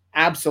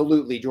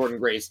 absolutely Jordan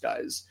Grace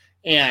does.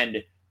 And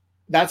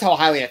that's how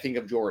highly I think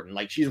of Jordan.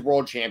 Like, she's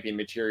world champion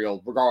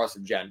material, regardless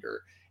of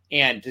gender.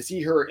 And to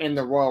see her in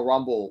the Royal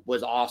Rumble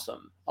was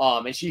awesome.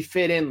 And she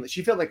fit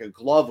like a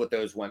glove with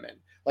those women.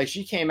 Like,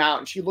 she came out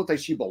and she looked like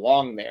she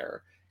belonged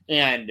there.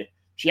 And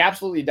she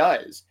absolutely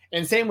does.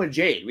 And same with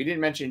Jade. We didn't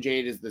mention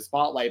Jade as the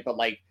spotlight, but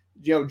like,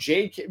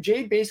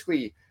 Jade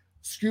basically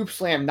scoop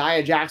slammed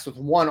Nia Jax with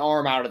one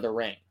arm out of the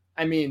ring.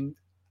 I mean,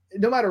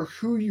 no matter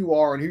who you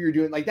are and who you're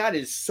doing, like, that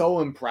is so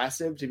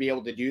impressive to be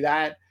able to do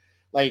that.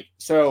 Like,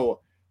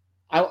 so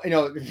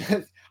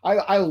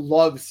I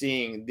love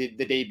seeing the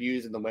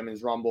debuts in the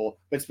Women's Rumble,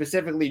 but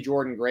specifically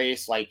Jordan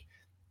Grace. Like,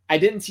 I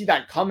didn't see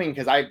that coming,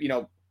 because I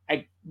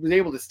was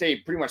able to stay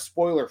pretty much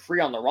spoiler free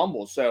on the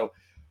Rumble. So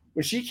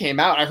when she came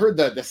out, I heard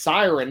the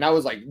siren, and I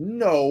was like,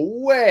 no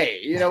way.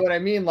 You know what I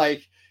mean?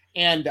 Like,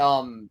 and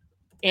I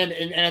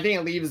think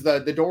it leaves the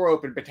door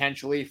open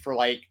potentially for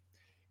like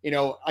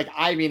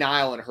Ivy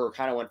Nile and her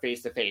kind of went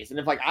face to face. And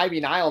if like Ivy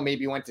Nile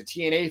maybe went to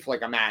TNA for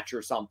like a match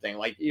or something,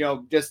 like,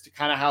 just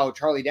kind of how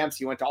Charlie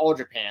Dempsey went to All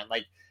Japan,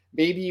 like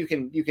maybe you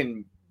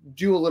can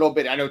do a little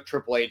bit. I know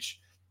Triple H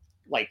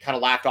like kind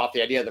of laughed off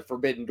the idea of the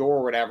forbidden door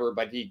or whatever,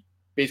 but he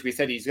basically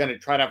said he's going to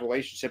try to have a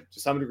relationship to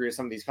some degree with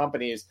some of these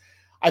companies.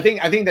 I think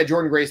that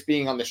Jordan Grace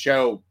being on the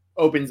show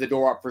opens the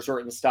door up for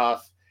certain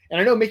stuff. And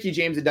I know Mickie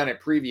James had done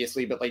it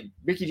previously, but like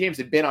Mickie James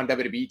had been on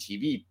WWE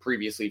TV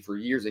previously for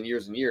years and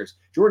years and years.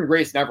 Jordan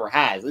Grace never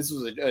has. This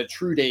was a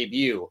true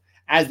debut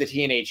as the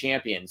TNA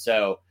champion.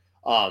 So,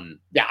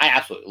 yeah, I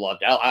absolutely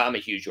loved it. I'm a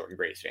huge Jordan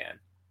Grace fan.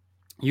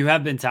 You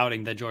have been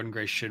touting that Jordan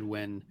Grace should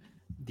win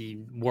the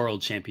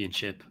world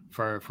championship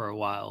for a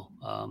while,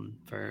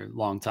 for a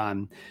long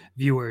time.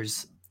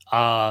 Viewers,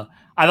 I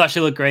thought she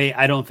looked great.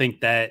 I don't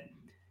think that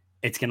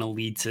it's going to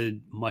lead to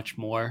much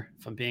more,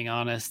 if I'm being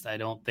honest. I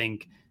don't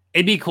think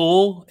it'd be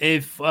cool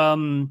if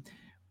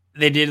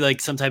they did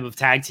like some type of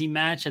tag team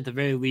match at the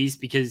very least,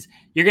 because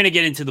you're going to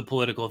get into the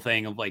political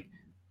thing of like,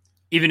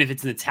 even if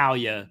it's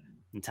Natalya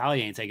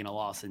ain't taking a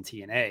loss in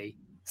TNA.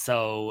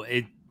 So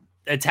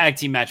a tag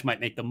team match might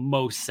make the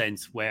most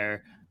sense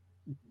where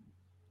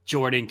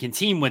Jordan can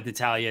team with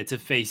Natalya to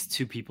face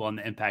two people on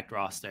the Impact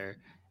roster,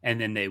 and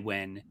then they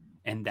win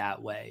in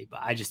that way.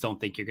 But I just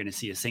don't think you're going to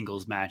see a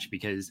singles match,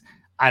 because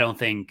I don't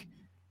think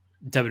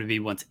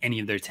WWE wants any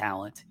of their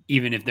talent,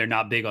 even if they're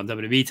not big on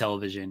WWE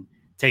television,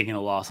 taking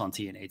a loss on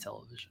TNA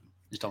television.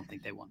 Just don't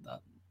think they want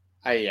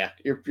that. Yeah,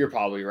 you're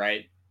probably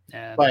right.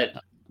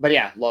 But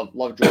yeah, love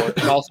Jordan.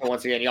 And also,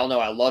 once again, y'all know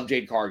I love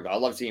Jade Cargill. I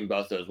love seeing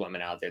both those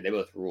women out there. They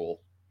both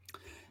rule.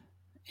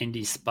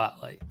 Indie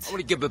Spotlight. I want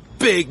to give a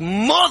big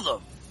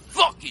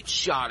motherfucking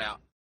shout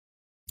out.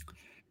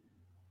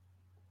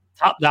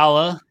 Top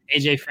Dollar,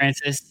 AJ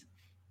Francis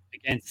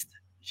against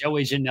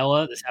Joey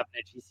Janela. This happened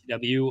at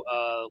GCW.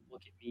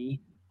 Look at me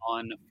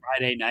on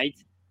Friday night.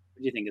 What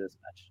do you think of this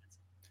match?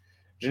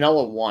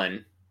 Janela won.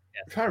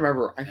 Yeah. I'm trying to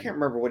remember. I can't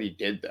remember what he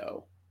did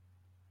though.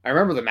 I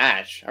remember the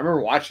match. I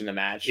remember watching the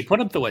match. He put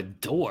him through a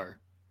door.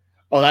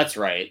 Oh, that's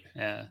right.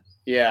 Yeah.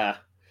 Yeah.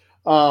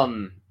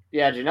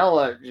 Yeah,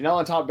 Janela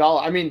and Top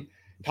Dollar. I mean,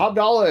 Top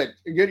Dollar,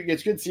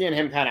 it's good seeing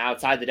him kind of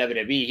outside the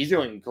WWE. He's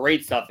doing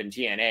great stuff in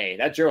TNA.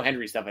 That Joe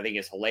Hendry stuff I think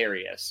is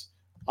hilarious.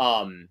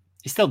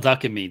 He's still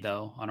ducking me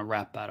though on a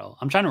rap battle.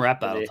 I'm trying to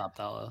rap battle Top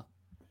Dollar.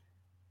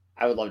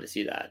 I would love to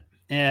see that.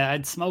 Yeah,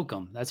 I'd smoke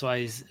him. That's why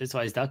he's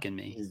ducking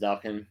me. He's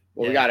ducking.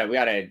 Well, we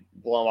gotta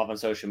blow him up on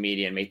social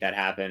media and make that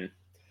happen.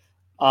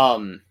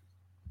 But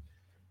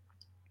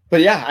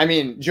yeah, I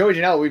mean, Joey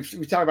Janela,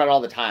 we talk about it all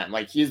the time.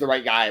 Like, he's the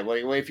right guy.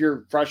 Like, if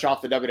you're fresh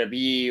off the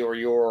WWE or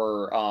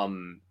you're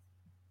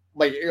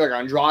like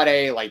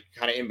Andrade, like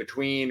kind of in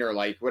between or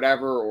like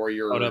whatever, or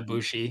you're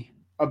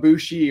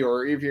Ibushi,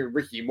 or if you're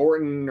Ricky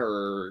Morton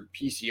or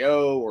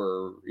PCO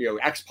or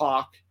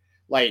X-Pac,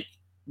 like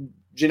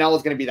Janela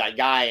is going to be that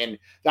guy. And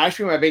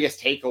actually my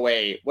biggest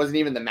takeaway wasn't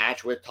even the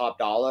match with Top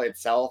Dollar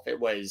itself. It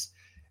was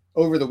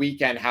over the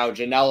weekend how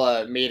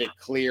Janela made it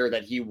clear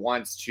that he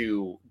wants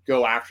to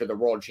go after the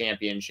world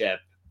championship.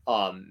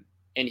 And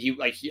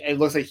it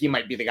looks like he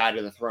might be the guy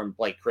to dethrone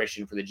Blake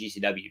Christian for the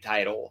GCW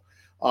title.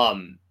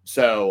 I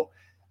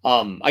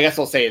guess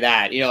I'll say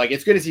that, like,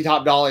 it's good to see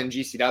Top Dollar in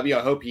GCW.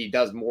 I hope he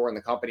does more in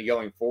the company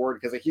going forward,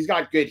 because like he's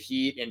got good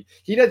heat and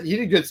he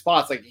did good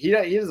spots. Like he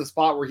does a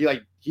spot where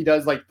he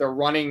does like the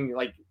running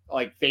like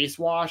face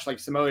wash like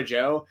Samoa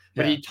Joe,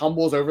 but he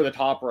tumbles over the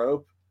top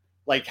rope,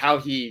 like how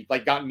he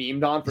like got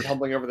memed on for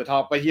tumbling over the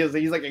top. But he's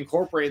like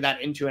incorporating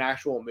that into an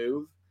actual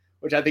move,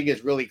 which I think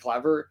is really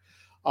clever.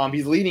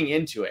 He's leading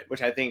into it,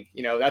 which I think,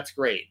 that's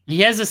great.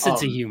 He has a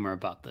sense of humor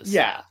about this.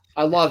 Yeah,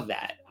 I love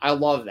that.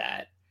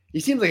 He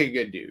seems like a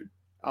good dude.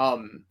 But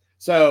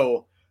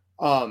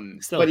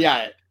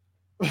yeah,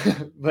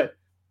 but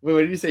what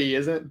did you say he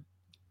isn't?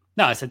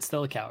 No, I said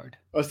still a coward.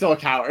 Oh, still a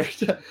coward.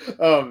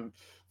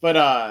 But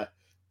I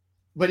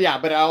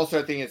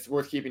also think it's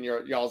worth keeping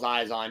y'all's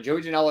eyes on.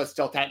 Joey Janela is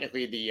still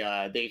technically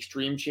the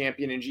Extreme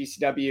Champion in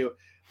GCW,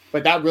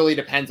 but that really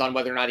depends on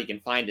whether or not he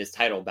can find his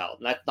title belt.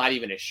 And that's not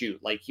even a shoot.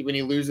 Like when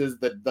he loses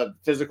the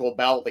physical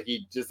belt, like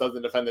he just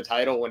doesn't defend the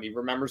title. When he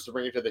remembers to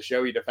bring it to the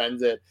show, he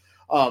defends it.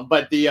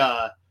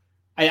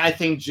 I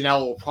think Janela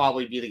will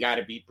probably be the guy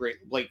to beat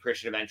Blake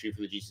Christian eventually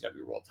for the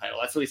GCW World title.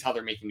 That's at least how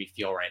they're making me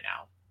feel right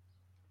now.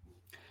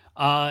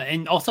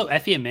 And also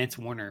Effie and Mance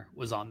Warner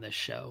was on this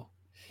show.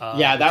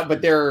 That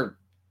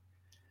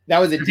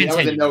was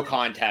a no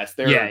contest.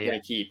 They're gonna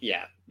keep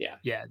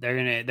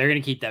they're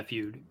gonna keep that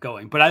feud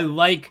going. But I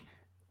like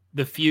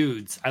the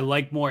feuds. I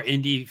like more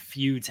indie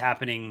feuds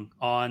happening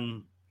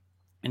on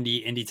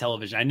indie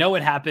television. I know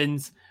it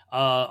happens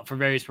for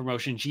various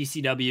promotions.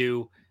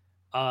 GCW,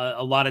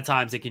 a lot of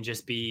times it can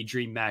just be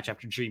dream match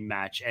after dream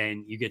match,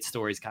 and you get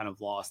stories kind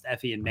of lost.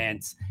 Effie and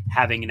Mance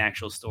having an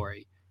actual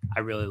story,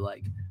 I really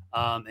like.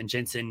 And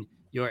Jensen,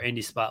 your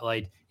indie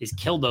spotlight is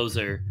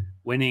Killdozer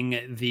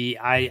winning the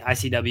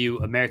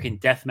ICW American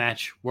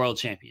Deathmatch World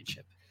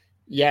Championship.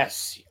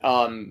 Yes.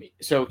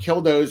 So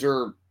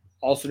Killdozer,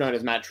 also known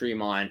as Matt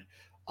Tremont,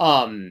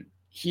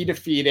 he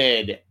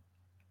defeated,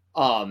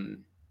 why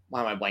am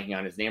I blanking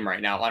on his name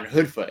right now? On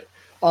Hoodfoot.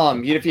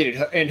 He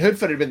defeated, and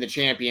Hoodfoot had been the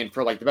champion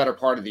for like the better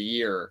part of the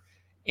year,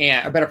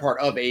 and a better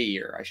part of a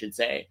year, I should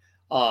say.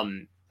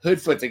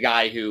 Hoodfoot's a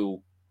guy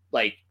who,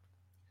 like,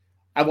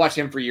 I watched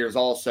him for years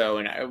also,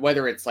 and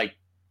whether it's like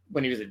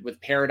when he was with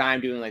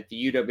Paradigm doing like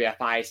the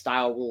UWFI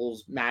style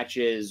rules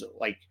matches,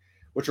 like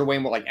which are way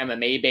more like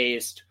MMA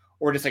based,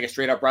 or just like a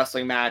straight up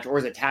wrestling match, or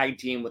as a tag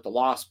team with the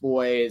Lost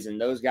Boys and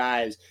those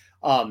guys.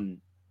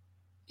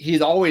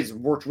 He's always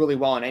worked really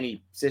well in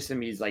any system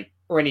he's like,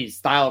 or any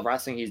style of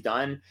wrestling he's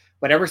done.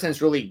 But ever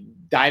since really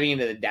diving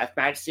into the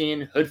deathmatch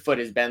scene, Hoodfoot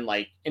has been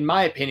like, in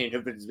my opinion,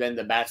 Hoodfoot has been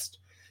the best.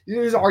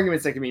 There's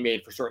arguments that can be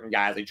made for certain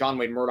guys, like John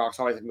Wayne Murdoch's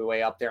always been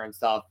way up there and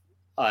stuff,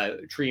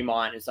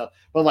 Tremont and stuff.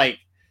 But like,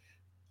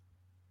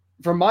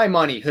 for my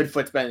money,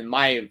 Hoodfoot's been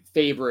my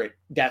favorite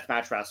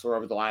deathmatch wrestler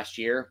over the last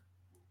year.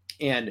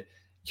 And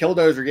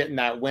Killdozer getting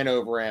that win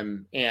over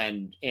him.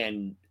 And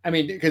I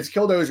mean, because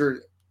Killdozer,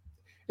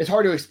 it's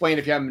hard to explain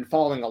if you haven't been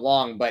following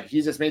along, but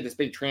he's just made this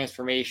big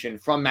transformation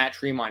from Matt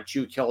Tremont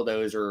to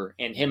Killdozer,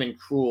 and him and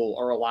Cruel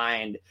are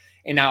aligned.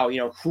 And now,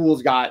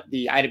 Cruel's got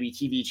the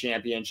IWTV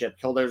championship.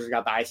 Killdozer's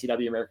got the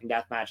ICW American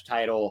Deathmatch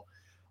title.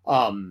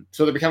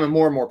 So they're becoming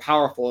more and more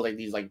powerful, like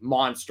these like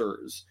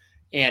monsters.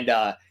 And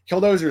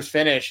Killdozer's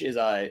finish is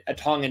a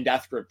Tongan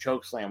death grip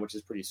choke slam, which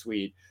is pretty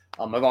sweet.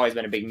 I've always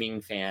been a big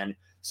Ming fan.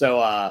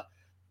 So,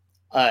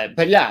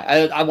 but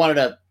yeah, I wanted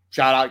to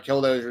shout out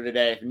Killdozer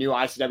today, new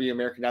ICW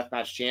American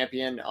Deathmatch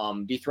champion,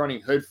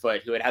 dethroning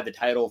Hoodfoot, who had the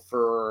title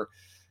for.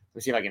 Let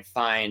me see if I can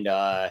find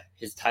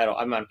his title.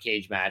 I'm on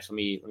Cage Match. Let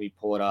me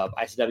pull it up.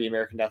 ICW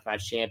American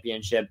Deathmatch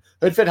Championship.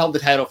 Hoodfoot held the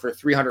title for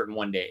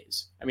 301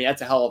 days. I mean,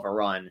 that's a hell of a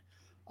run.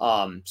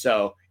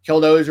 So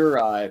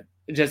Killdozer,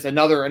 just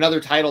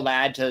another title to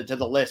add to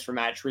the list for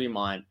Matt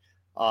Tremont.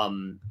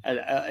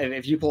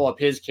 If you pull up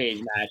his Cage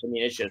Match, I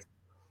mean, it's just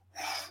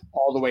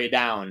all the way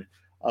down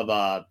of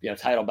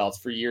title belts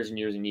for years and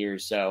years and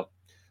years. So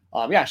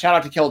shout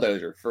out to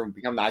Killdozer for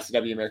becoming the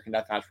ICW American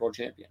Deathmatch World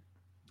Champion.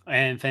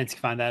 And fans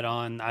can find that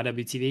on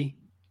IWTV.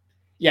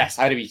 Yes,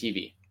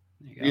 IWTV.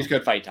 Use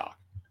code Fight Talk.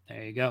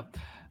 There you go.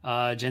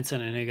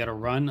 Jensen, I know you got to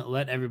run.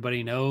 Let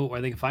everybody know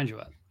where they can find you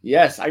at.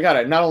 Yes, I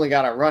not only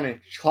got to run and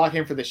clock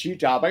in for the shoot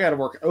job, I got to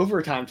work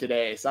overtime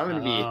today. So I'm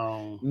going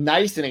to be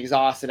nice and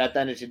exhausted at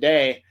the end of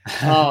today.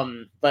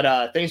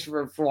 But thanks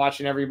for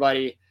watching,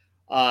 everybody.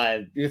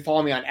 You can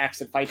follow me on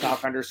X at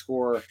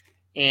FightTalk_,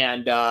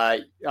 and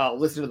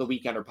listen to the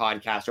Weekender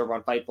podcast over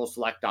on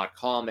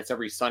FightfulSelect.com. It's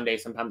every Sunday,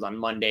 sometimes on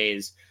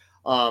Mondays.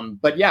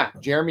 But yeah,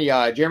 Jeremy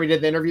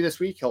did the interview this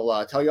week.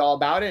 He'll tell you all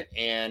about it,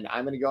 and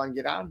I'm going to go and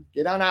get on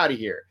out of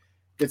here.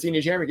 Good seeing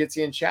you, Jeremy. Good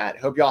seeing you in chat.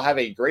 Hope you all have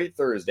a great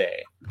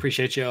Thursday.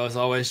 Appreciate you as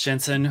always,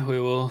 Jensen.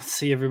 We will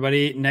see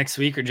everybody next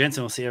week, or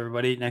Jensen will see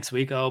everybody next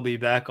week. I'll be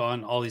back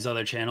on all these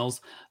other channels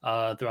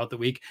throughout the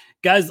week.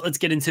 Guys, let's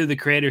get into the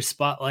Creator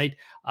Spotlight.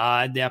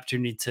 I had the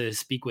opportunity to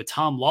speak with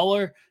Tom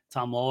Lawler.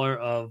 Tom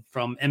Lawler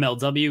from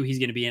MLW. He's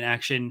going to be in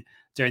action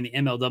during the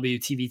MLW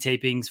TV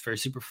tapings for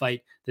Super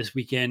Fight this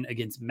weekend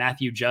against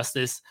Matthew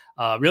Justice.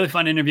 Really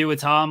fun interview with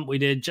Tom. We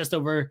did just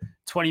over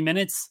 20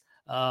 minutes.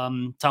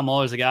 Tom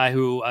Lawler is a guy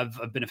who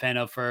I've been a fan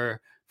of for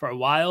a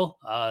while,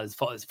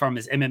 from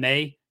his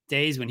MMA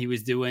days when he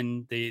was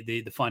doing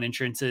the fun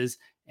entrances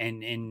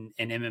and in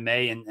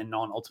MMA and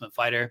on Ultimate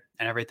Fighter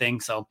and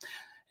everything. So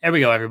there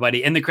we go,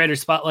 everybody. In the Creator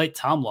Spotlight,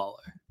 Tom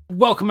Lawler.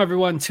 Welcome,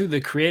 everyone, to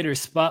the Creator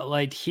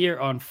Spotlight here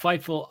on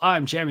Fightful.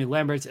 I'm Jeremy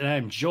Lambert, and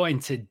I'm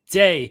joined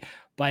today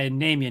by a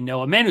name you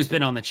know, a man who's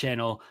been on the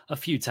channel a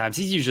few times.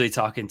 He's usually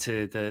talking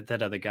to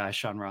that other guy,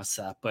 Sean Ross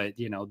Sapp, but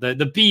you know,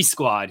 the B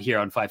squad here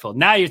on Fightful.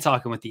 Now you're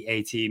talking with the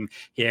A team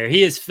here.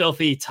 He is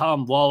filthy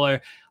Tom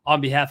Lawler on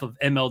behalf of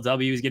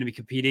MLW. He's going to be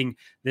competing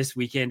this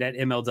weekend at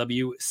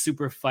MLW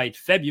Super Fight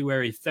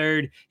February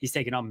 3rd. He's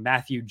taking on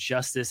Matthew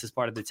Justice as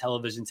part of the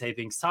television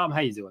tapings. Tom,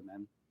 how you doing,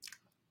 man?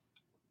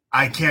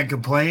 I can't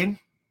complain.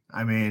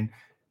 I mean,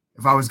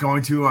 if I was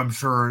going to, I'm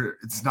sure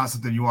it's not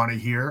something you want to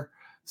hear.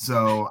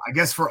 So I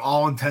guess for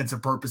all intents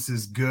and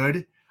purposes,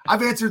 good.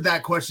 I've answered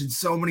that question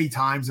so many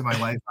times in my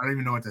life. I don't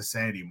even know what to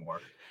say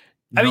anymore.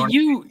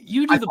 You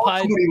do the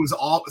pie.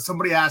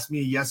 Somebody asked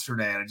me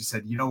yesterday, and I just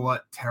said, you know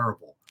what?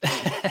 Terrible.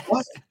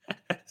 What?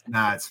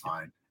 Nah, it's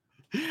fine.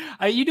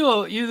 You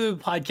do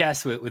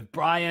podcasts with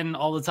Brian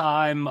all the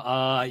time.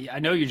 I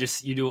know you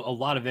do a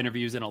lot of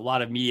interviews and a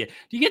lot of media.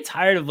 Do you get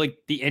tired of like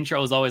the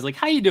intro is always like,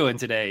 how you doing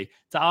today,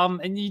 Tom?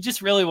 And you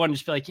just really want to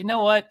just be like, you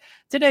know what?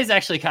 Today's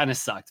actually kind of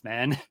sucked,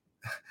 man.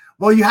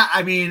 Well,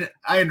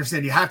 I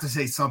understand you have to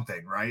say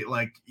something, right?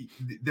 Like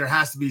there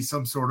has to be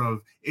some sort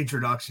of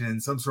introduction,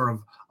 some sort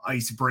of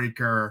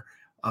icebreaker.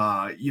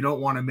 You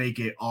don't want to make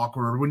it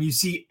awkward when you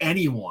see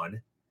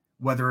anyone,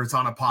 whether it's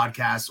on a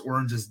podcast or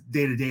in just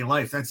day-to-day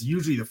life. That's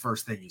usually the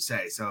first thing you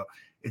say. So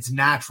it's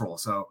natural.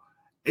 So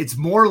it's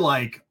more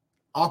like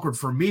awkward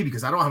for me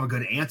because I don't have a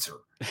good answer.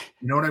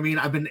 You know what I mean?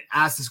 I've been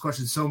asked this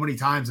question so many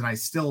times and I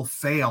still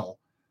fail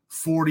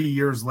 40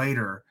 years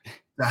later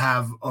to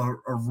have a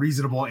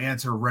reasonable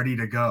answer ready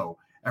to go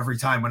every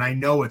time when I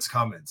know it's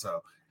coming.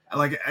 So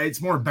like,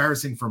 it's more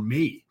embarrassing for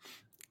me.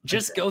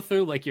 Just go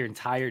through like your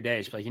entire day.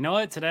 Just be like, you know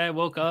what? Today I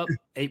woke up,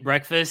 ate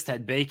breakfast,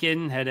 had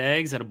bacon, had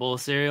eggs, had a bowl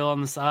of cereal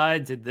on the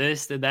side, did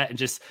this, did that, and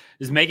just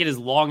make it as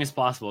long as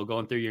possible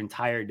going through your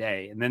entire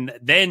day. And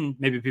then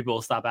maybe people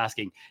will stop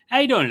asking, how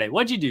you doing today?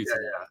 What'd you do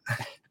today?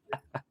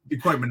 Yeah. Be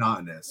quite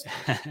monotonous.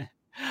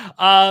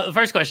 The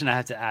first question I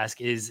have to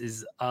ask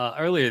is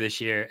earlier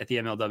this year at the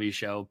MLW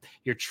show,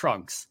 your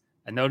trunks.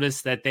 I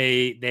noticed that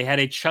they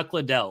had a Chuck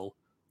Liddell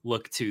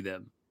look to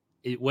them.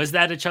 Was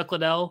that a Chuck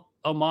Liddell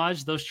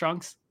homage, those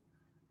trunks?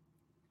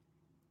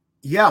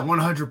 Yeah,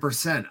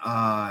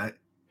 100%.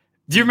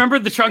 Do you remember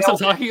the trunks I'm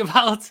talking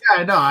about?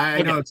 Yeah, no, I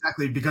know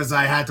exactly because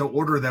I had to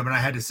order them and I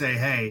had to say,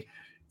 hey,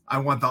 I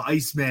want the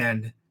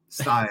Iceman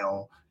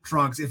style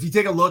trunks. If you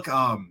take a look,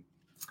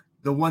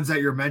 the ones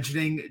that you're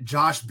mentioning,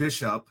 Josh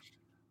Bishop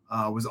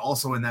was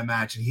also in that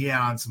match and he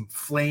had on some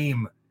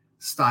flame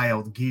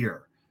styled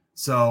gear.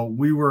 So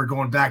we were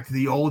going back to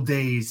the old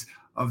days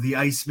of the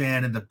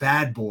Iceman and the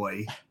Bad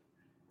Boy,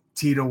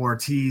 Tito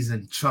Ortiz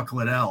and Chuck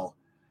Liddell.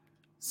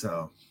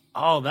 So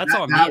that's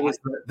on me.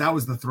 That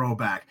was the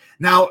throwback.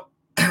 Now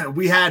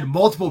we had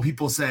multiple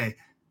people say,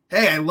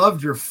 hey, I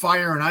loved your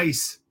Fire and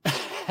Ice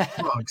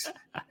trunks.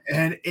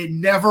 And it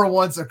never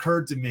once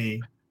occurred to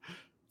me.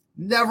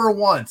 Never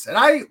once. And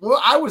I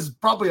was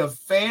probably a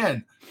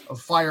fan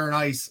of Fire and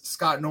Ice,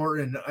 Scott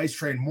Norton and Ice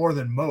Train more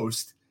than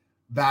most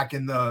back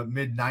in the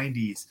mid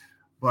 90s.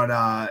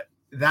 But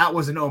that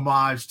was an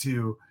homage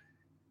to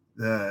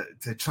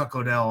Chuck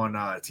Liddell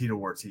and Tito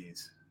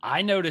Ortiz.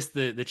 I noticed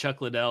the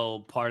Chuck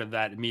Liddell part of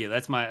that immediately.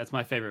 That's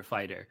my favorite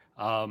fighter.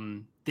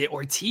 The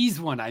Ortiz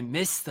one I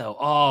missed though.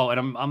 Oh,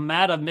 and I'm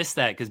mad I missed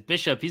that because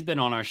Bishop, he's been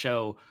on our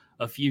show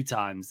a few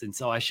times, and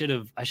so I should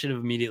have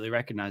immediately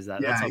recognized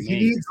that. Yeah, that's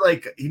he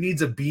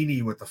needs a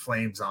beanie with the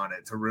flames on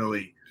it to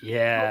really go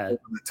over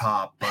the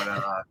top.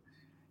 But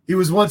he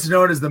was once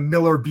known as the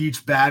Miller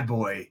Beach Bad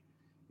Boy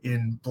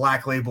in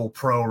Black Label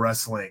Pro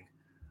Wrestling.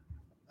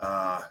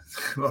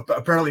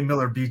 Apparently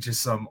Miller Beach is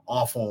some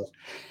awful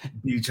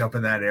beach up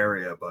in that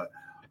area, but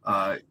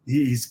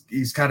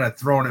He's kind of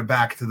throwing it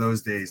back to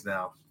those days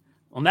now.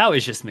 Well, now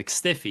he's just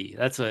McStiffy.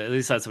 At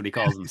least that's what he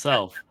calls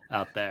himself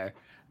out there.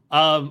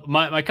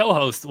 My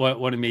co-host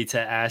wanted me to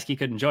ask. He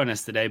couldn't join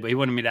us today, but he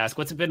wanted me to ask,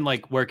 what's it been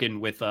like working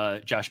with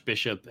Josh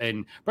Bishop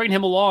and bringing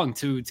him along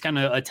to kind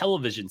of a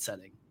television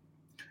setting?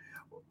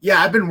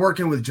 Yeah, I've been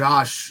working with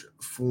Josh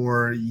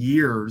for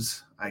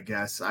years, I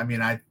guess. I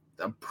mean, I'm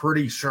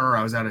pretty sure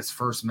I was at his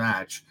first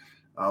match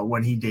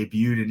when he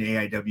debuted in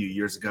AIW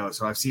years ago.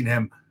 So I've seen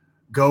him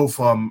go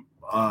from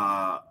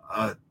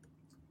a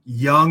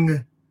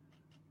young,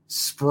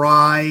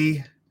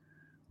 spry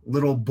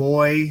little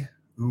boy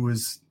who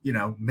was,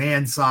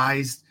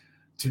 man-sized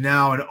to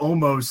now an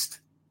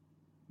almost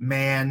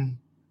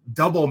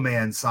double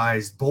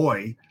man-sized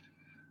boy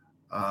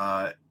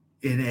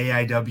in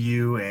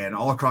AIW and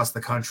all across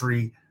the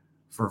country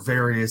for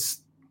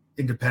various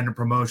independent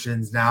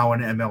promotions, now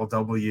in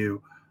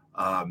MLW.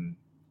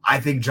 I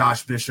think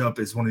Josh Bishop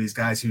is one of these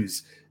guys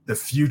who's the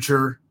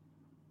future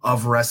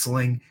of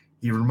wrestling.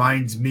 He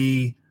reminds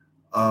me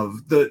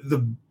of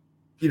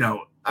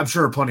I'm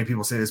sure plenty of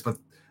people say this, but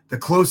the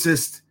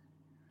closest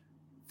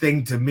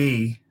thing to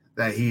me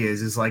that he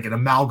is like an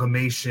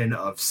amalgamation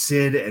of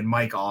Sid and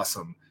Mike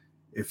Awesome.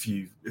 If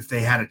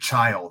they had a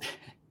child,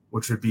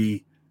 which would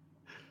be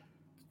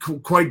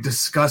quite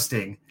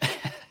disgusting,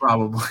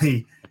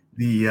 probably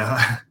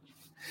the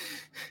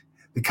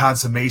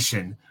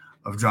consummation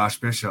of Josh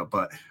Bishop.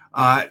 But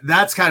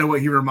that's kind of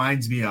what he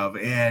reminds me of.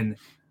 And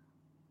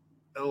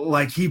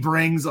like, he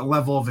brings a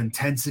level of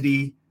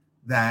intensity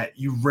that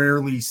you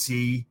rarely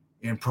see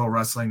in pro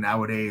wrestling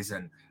nowadays.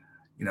 And,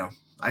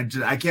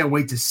 I can't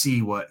wait to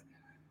see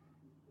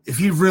if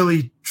he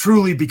really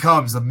truly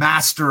becomes the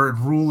master and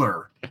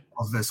ruler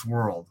of this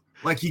world,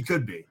 like he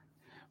could be.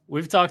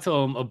 We've talked to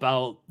him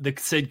about the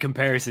Sid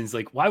comparisons.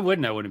 Like, why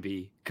wouldn't I want to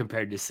be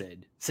compared to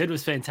Sid? Sid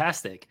was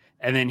fantastic.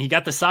 And then he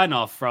got the sign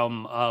off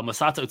from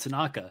Masato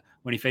Tanaka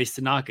when he faced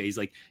Tanaka. He's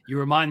like, you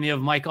remind me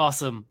of Mike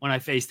Awesome when I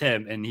faced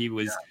him. And he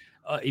was,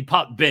 he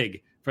popped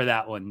big for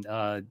that one,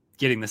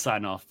 getting the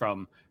sign off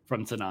from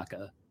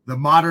Tanaka. The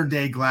modern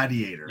day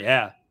gladiator.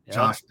 Yeah.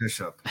 Josh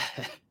Bishop.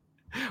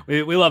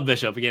 We love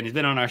Bishop. Again, he's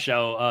been on our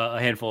show a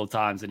handful of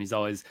times, and he's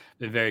always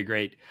been very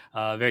great,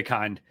 very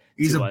kind.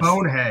 He's a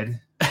bonehead.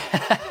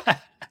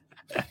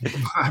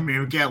 I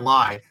mean, we can't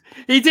lie.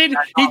 He did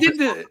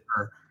the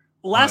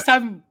last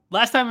time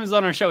he was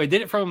on our show. He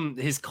did it from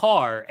his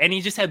car, and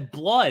he just had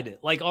blood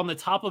like on the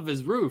top of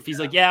his roof. He's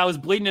like, "Yeah, I was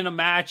bleeding in a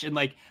match, and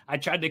like I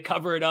tried to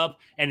cover it up,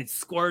 and it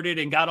squirted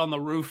and got on the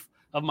roof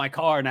of my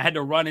car, and I had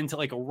to run into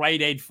like a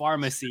Rite Aid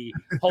pharmacy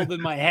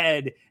holding my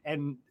head,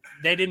 and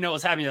they didn't know what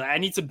was happening. Like, I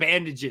need some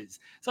bandages."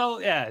 So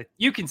yeah,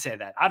 you can say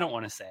that. I don't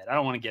want to say it. I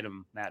don't want to get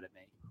him mad at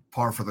me.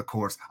 Par for the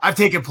course. I've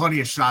taken plenty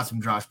of shots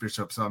from Josh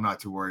Bishop, so I'm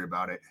not too worried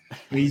about it.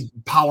 He's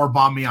power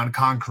bombed me on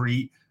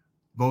concrete,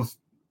 both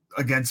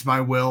against my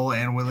will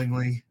and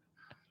willingly.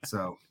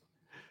 So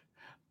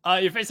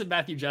you're facing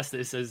Matthew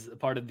Justice as a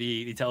part of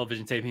the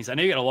television tapings. I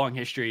know you got a long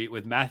history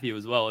with Matthew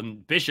as well,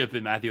 and Bishop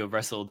and Matthew have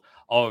wrestled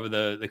all over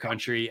the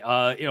country.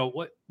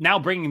 What now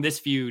bringing this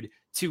feud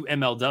to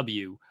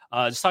MLW?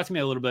 Just talk to me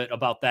a little bit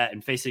about that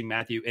and facing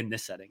Matthew in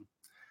this setting.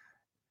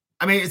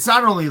 I mean, it's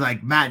not only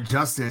like Matt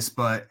Justice,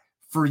 but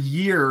for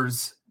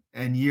years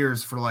and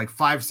years, for like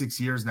 5-6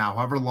 years now,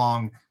 however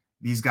long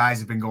these guys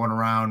have been going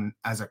around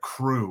as a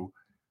crew,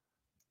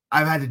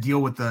 I've had to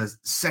deal with the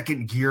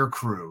Second Gear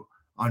crew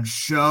on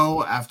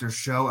show after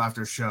show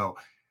after show,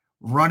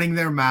 running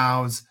their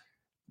mouths.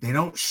 They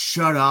don't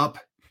shut up.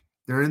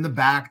 They're in the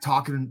back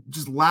talking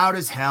just loud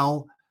as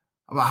hell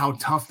about how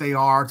tough they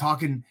are,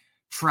 talking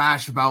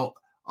trash about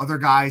other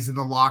guys in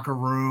the locker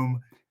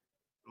room,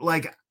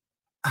 like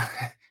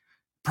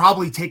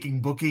probably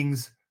taking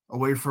bookings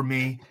away from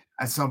me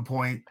at some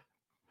point.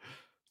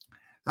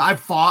 I've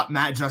fought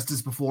Matt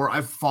Justice before.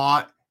 I've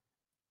fought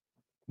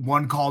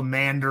one called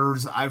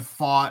Manders. I've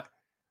fought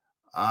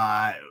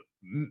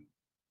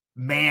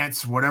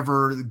Mance,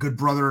 whatever, good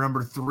brother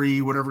number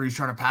 3, whatever he's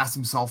trying to pass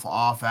himself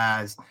off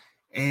as.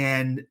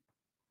 And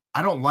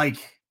I don't like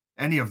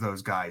any of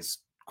those guys,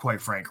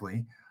 quite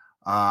frankly.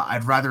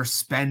 I'd rather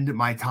spend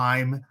my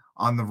time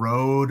on the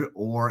road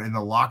or in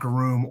the locker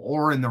room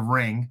or in the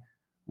ring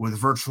with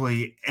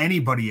virtually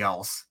anybody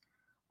else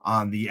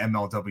on the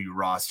MLW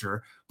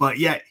roster. But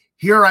yet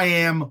here I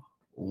am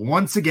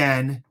once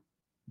again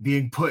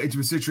being put into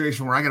a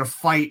situation where I got to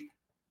fight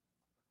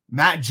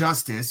Matt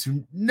Justice,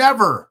 who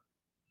never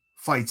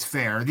fights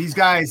fair. These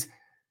guys,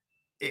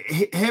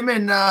 him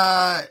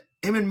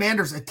and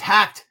Manders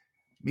attacked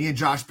me and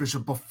Josh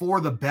Bishop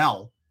before the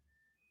bell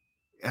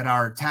at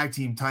our tag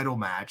team title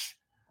match.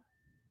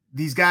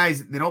 These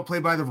guys, they don't play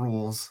by the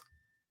rules.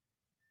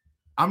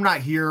 I'm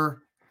not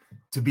here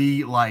to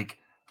be like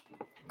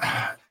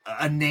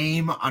a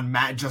name on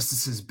Matt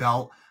Justice's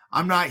belt.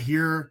 I'm not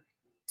here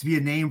to be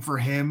a name for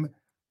him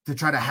to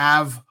try to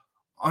have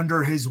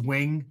under his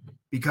wing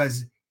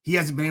because he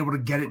hasn't been able to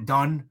get it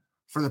done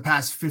for the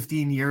past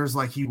 15 years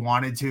like he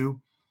wanted to.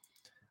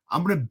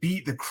 I'm going to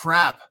beat the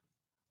crap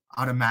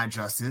out of Matt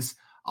Justice.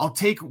 I'll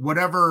take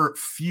whatever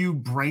few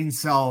brain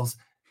cells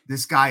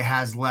this guy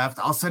has left.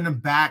 I'll send him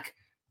back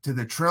to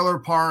the trailer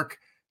park,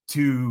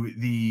 to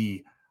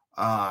the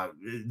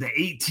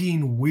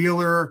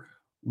 18-wheeler,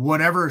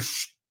 whatever.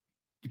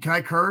 Can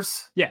I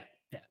curse? Yeah.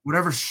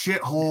 Whatever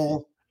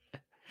shithole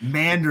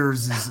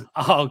Manders is.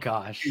 Oh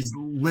gosh, is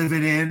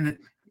living in.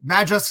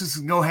 Matt Justice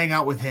can go hang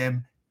out with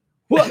him.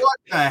 What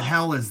the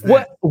hell is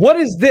that? What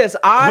is this?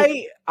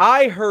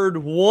 I heard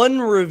one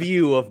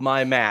review of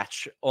my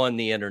match on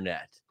the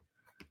internet.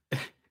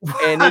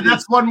 And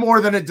that's one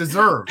more than it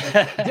deserved.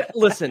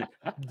 Listen,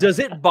 does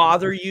it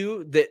bother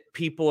you that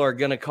people are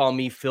going to call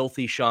me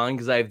Filthy Sean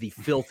because I have the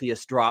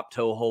filthiest drop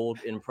toe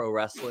hold in pro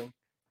wrestling?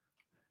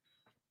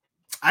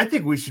 I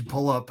think we should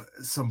pull up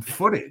some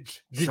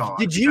footage, Sean.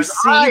 Did you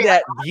see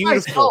that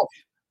beautiful?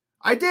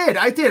 I did.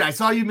 I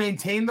saw you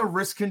maintain the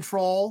wrist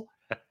control,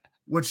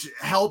 which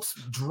helps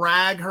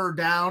drag her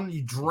down.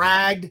 You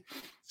dragged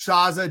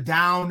Shaza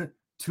down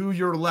to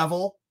your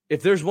level.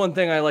 If there's one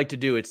thing I like to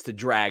do, it's to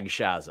drag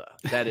Shaza.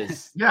 That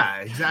is, yeah,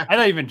 exactly. I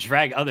don't even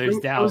drag others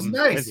down. It was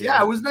nice.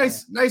 Yeah, it was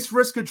nice. Nice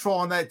wrist control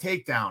on that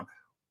takedown.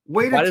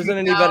 Why doesn't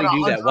anybody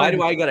do that? Why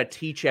do I got to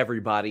teach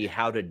everybody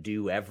how to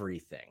do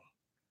everything?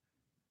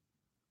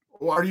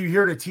 Well, are you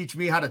here to teach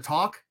me how to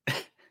talk?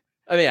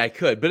 I mean, I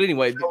could, but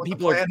anyway,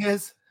 people are.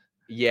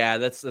 Yeah,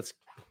 that's.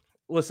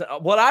 Listen,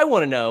 what I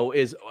want to know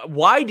is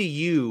why do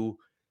you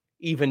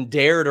even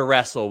dare to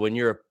wrestle when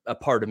you're a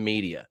part of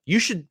media? You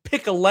should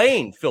pick a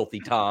lane, Filthy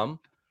Tom.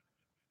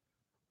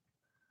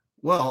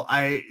 Well,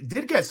 I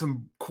did get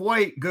some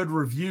quite good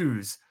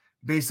reviews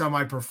based on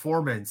my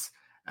performance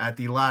at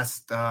the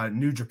last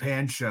New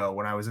Japan show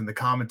when I was in the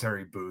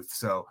commentary booth.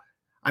 So,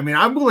 I mean,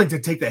 I'm willing to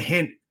take the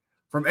hint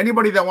from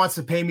anybody that wants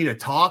to pay me to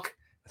talk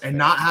and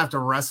not have to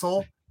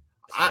wrestle.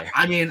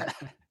 I mean,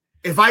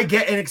 if I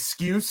get an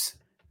excuse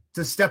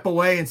to step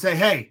away and say,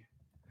 hey,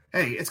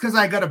 it's because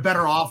I got a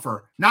better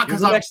offer. Not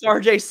because I'm next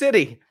RJ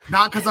City.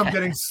 Not because I'm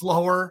getting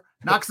slower.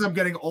 Not because I'm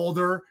getting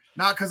older.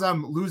 Not because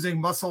I'm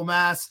losing muscle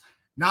mass.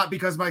 Not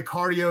because my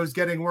cardio is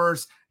getting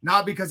worse.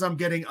 Not because I'm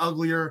getting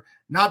uglier.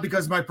 Not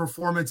because my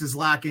performance is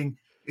lacking.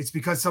 It's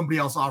because somebody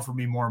else offered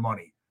me more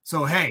money.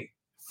 So, hey,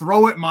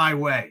 throw it my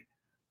way.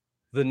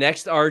 The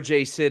next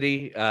RJ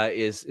City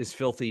is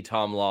Filthy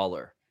Tom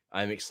Lawler.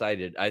 I'm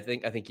excited. I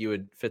think you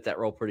would fit that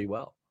role pretty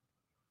well.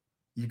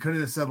 You could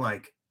have said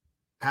like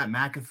Pat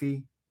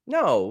McAfee.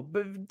 No,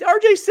 but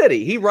RJ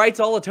City, he writes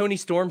all of Tony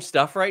Storm's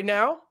stuff right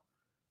now.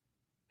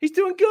 He's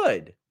doing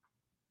good.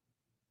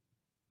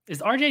 Is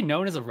RJ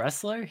known as a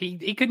wrestler?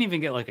 He couldn't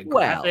even get like a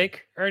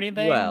graphic or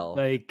anything. Well,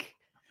 like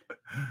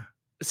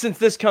since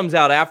this comes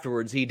out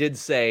afterwards, he did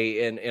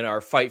say in our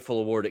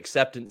Fightful Award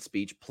acceptance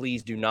speech,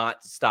 please do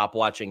not stop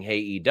watching Hey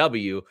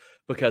EW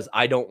because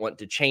I don't want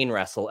to chain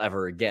wrestle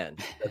ever again.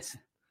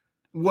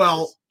 We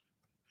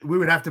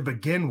would have to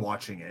begin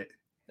watching it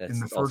in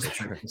the first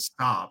place to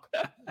stop.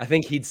 I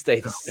think he'd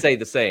say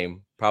the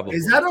same, probably.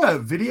 Is that a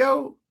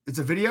video? It's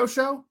a video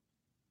show?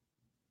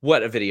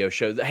 What, a video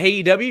show? The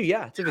Hey EW?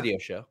 Yeah, it's a video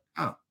show.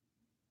 Oh.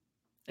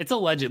 It's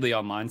allegedly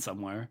online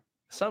somewhere.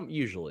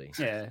 Usually.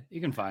 Yeah,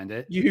 you can find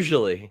it.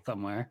 Usually.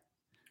 Somewhere.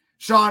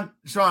 Sean,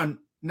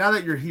 now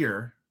that you're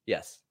here.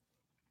 Yes.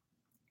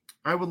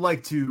 I would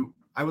like to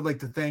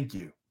thank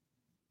you.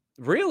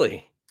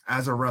 Really?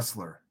 As a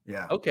wrestler.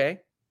 Yeah.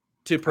 Okay.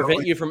 To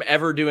prevent you from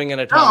ever doing an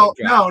atomic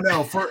drop.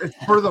 No.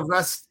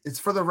 It's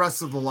for the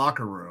rest of the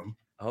locker room.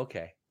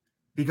 Okay.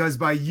 Because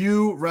by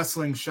you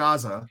wrestling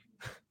Shaza,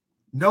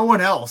 no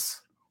one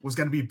else was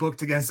going to be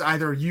booked against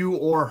either you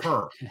or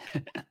her.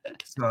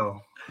 So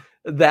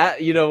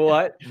that, you know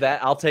what?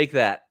 That I'll take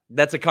that.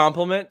 That's a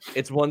compliment.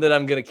 It's one that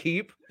I'm going to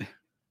keep,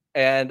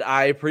 and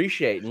I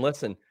appreciate. And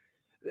listen,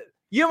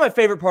 you know my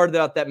favorite part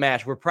about that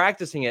match. We're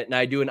practicing it, and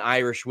I do an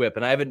Irish whip,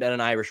 and I haven't done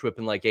an Irish whip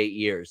in like 8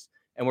 years.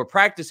 And we're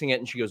practicing it,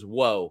 and she goes,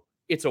 "Whoa,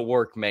 it's a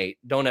work, mate.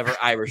 Don't ever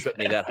Irish whip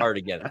me that hard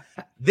again."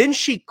 Then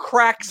she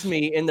cracks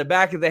me in the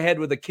back of the head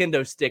with a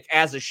kendo stick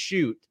as a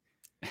shoot,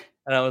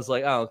 and I was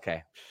like, "Oh,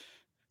 okay."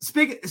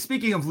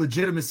 Speaking of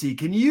legitimacy,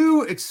 can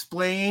you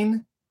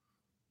explain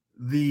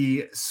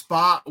the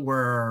spot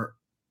where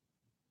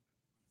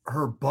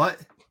her butt?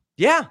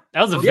 Yeah,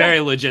 that was a very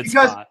legit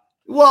spot.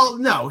 Well,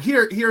 no.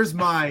 Here's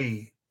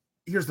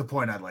the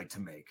point I'd like to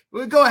make.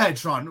 Go ahead,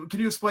 Sean. Can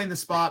you explain the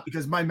spot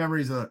because my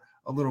memory's a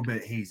little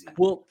bit hazy.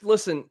 Well,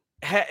 listen,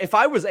 if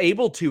I was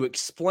able to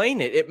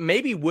explain it, it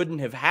maybe wouldn't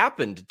have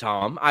happened,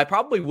 Tom. I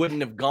probably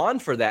wouldn't have gone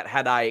for that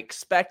had I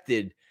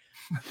expected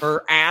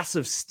her ass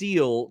of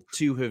steel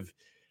to have.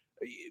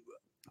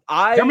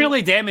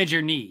 Permanently damage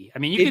your knee. I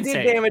mean, you can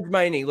say it did damage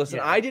my knee. Listen,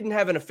 I didn't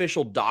have an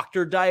official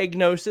doctor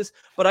diagnosis,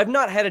 but I've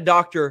not had a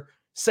doctor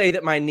say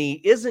that my knee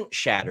isn't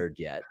shattered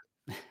yet.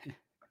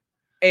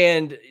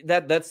 And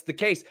that's the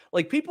case.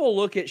 Like, people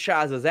look at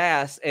Shaza's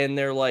ass and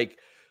they're like,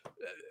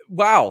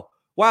 wow,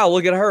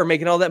 look at her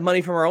making all that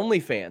money from her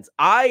OnlyFans.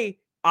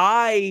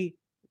 I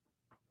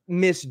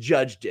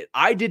misjudged it.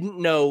 I didn't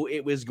know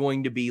it was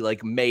going to be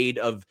like made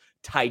of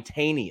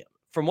titanium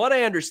from what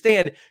I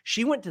understand,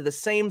 she went to the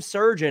same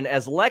surgeon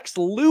as Lex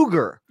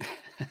Luger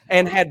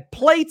and had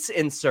plates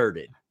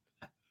inserted.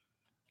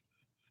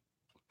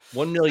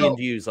 1 million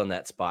views on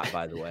that spot,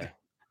 by the way.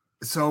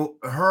 So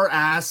her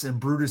ass and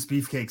Brutus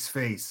Beefcake's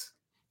face.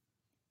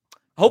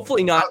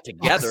 Hopefully not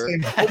together.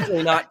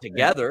 Hopefully not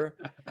together.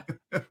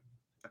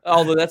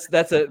 Although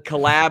that's a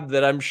collab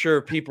that I'm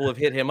sure people have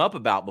hit him up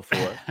about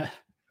before.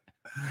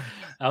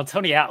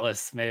 Tony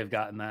Atlas may have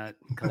gotten that.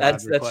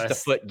 That's just a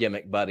foot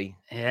gimmick, buddy.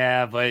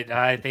 Yeah, but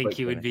I think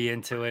he would be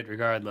into it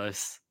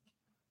regardless.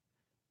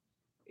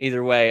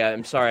 Either way,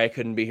 I'm sorry I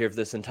couldn't be here for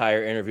this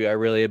entire interview. I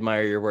really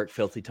admire your work,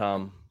 Filthy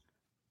Tom.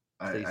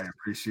 I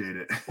appreciate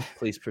it.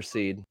 Please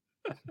proceed.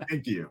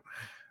 Thank you.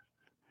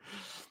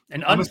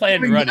 An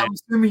unplanned run. I'm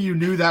assuming you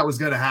knew that was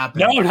going to happen.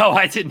 No,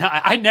 I did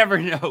not. I never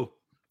know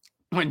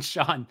when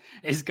Sean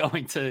is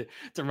going to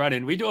run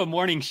in. We do a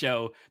morning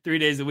show 3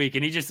 days a week,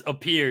 and he just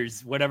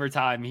appears whatever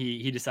time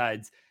he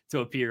decides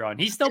to appear on.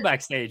 He's still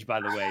backstage, by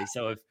the way.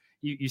 So if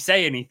you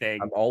say anything,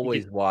 I'm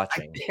always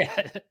watching.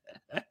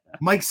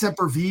 Mike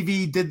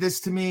Sempervive did this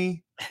to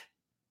me.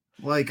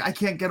 Like, I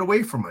can't get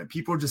away from it.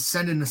 People are just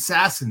sending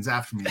assassins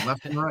after me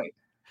left and right.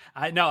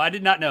 I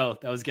did not know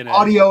that was gonna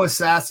audio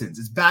assassins.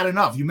 It's bad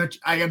enough. You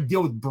mentioned I had to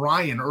deal with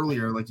Brian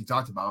earlier, like you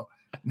talked about.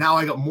 Now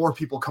I got more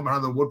people coming out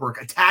of the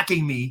woodwork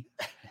attacking me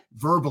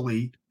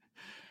verbally.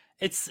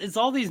 It's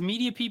all these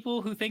media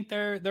people who think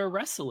they're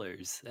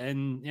wrestlers,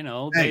 and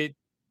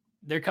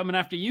they're coming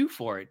after you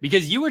for it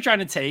because you were trying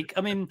to take.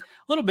 I mean, a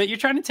little bit. You're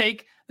trying to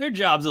take their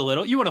jobs a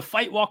little. You want to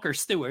fight Walker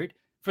Stewart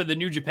for the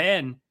New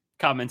Japan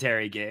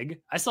commentary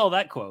gig. I saw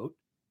that quote.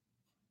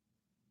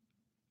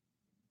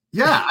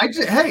 Yeah,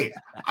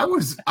 I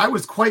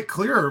was quite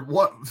clear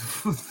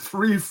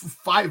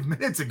 3-5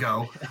 minutes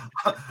ago.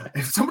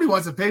 If somebody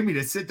wants to pay me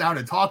to sit down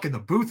and talk in the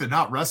booth and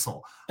not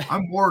wrestle,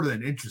 I'm more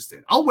than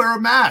interested. I'll wear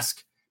a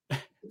mask.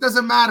 It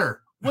doesn't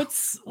matter.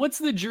 What's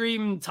the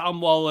dream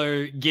Tom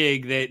Waller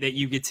gig that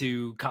you get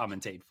to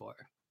commentate for?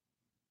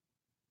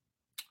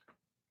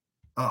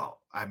 Oh,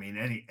 I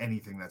mean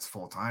anything that's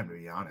full time, to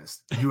be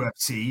honest.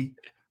 UFC,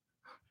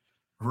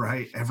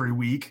 right? Every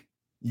week,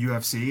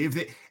 UFC.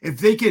 If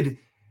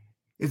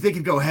they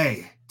could go,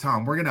 hey,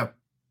 Tom, we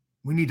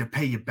need to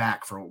pay you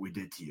back for what we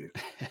did to you,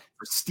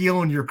 for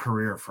stealing your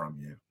career from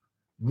you.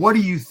 What do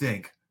you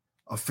think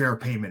a fair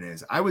payment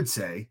is? I would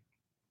say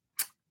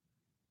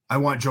I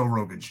want Joe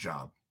Rogan's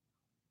job.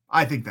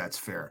 I think that's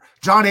fair.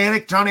 John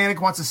Anik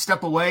wants to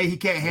step away. He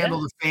can't handle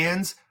the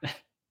fans.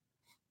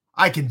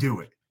 I can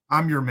do it.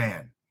 I'm your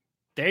man.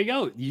 There you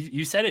go.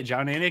 You said it.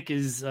 John Anik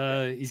is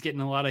he's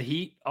getting a lot of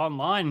heat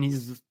online.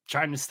 He's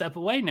trying to step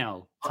away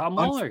now. Tom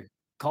Waller.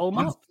 Call him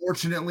up.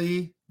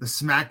 Unfortunately, the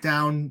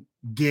SmackDown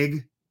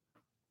gig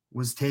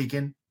was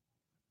taken.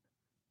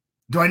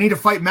 Do I need to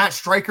fight Matt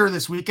Stryker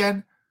this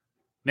weekend?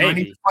 Maybe. Do I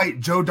need to fight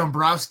Joe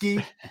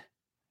Dombrowski?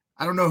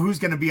 I don't know who's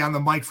going to be on the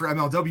mic for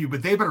MLW,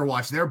 but they better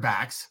watch their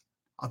backs.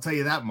 I'll tell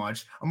you that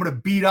much. I'm going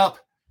to beat up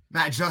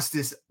Matt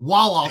Justice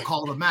while I'll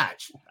call the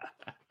match.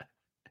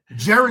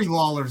 Jerry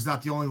Lawler's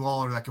not the only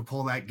Lawler that can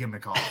pull that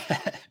gimmick off.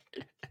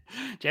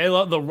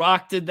 The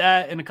Rock did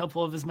that in a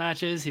couple of his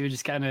matches. He would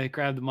just kind of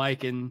grab the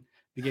mic and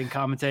begin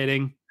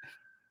commentating.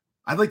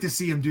 I'd like to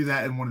see him do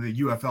that in one of the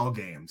UFL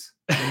games.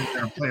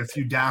 Play a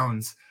few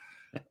downs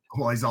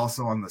while he's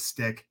also on the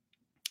stick.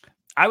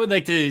 I would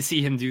like to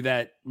see him do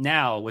that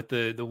now with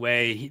the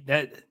way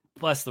that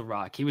bless the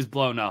Rock. He was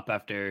blown up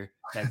after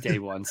that day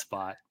one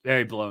spot.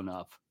 Very blown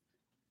up.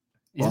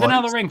 He's been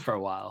out of the ring for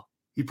a while.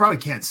 He probably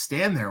can't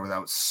stand there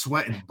without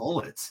sweating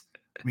bullets.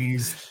 I mean,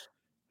 he's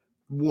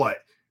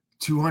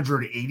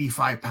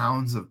 285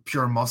 pounds of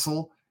pure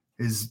muscle.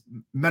 His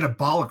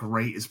metabolic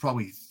rate is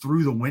probably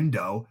through the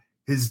window.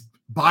 His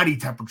body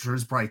temperature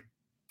is probably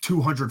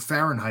 200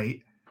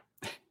 Fahrenheit.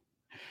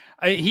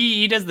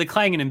 He does the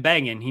clanging and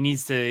banging. He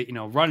needs to,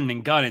 running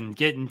and gunning,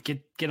 get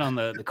on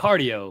the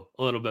cardio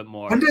a little bit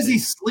more. When does he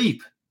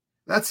sleep?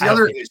 That's the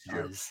other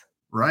issue,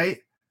 right?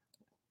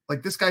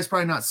 Like, this guy's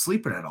probably not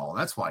sleeping at all.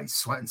 That's why he's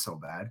sweating so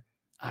bad.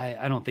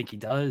 I don't think he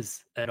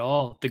does at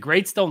all. The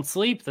greats don't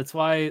sleep. That's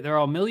why they're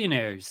all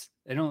millionaires.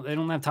 They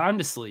don't have time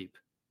to sleep.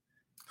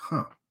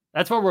 Huh.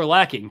 That's what we're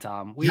lacking,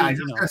 Tom. I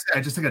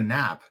just took a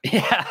nap.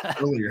 Yeah.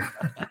 Earlier.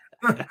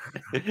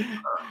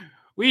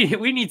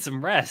 we need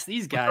some rest.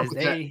 These guys,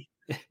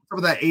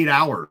 over that 8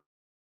 hours.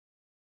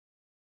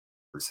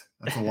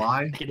 That's a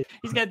lie.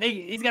 He's got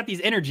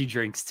these energy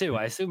drinks too.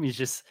 I assume he's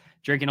just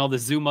drinking all the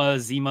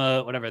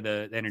Zima, whatever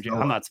the energy.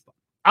 I'm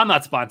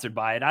not sponsored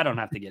by it. I don't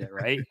have to get it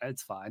right.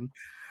 It's fine.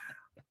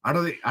 I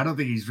don't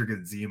think he's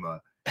drinking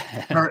Zima.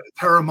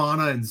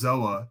 Terramana and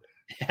Zoa.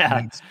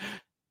 Yeah.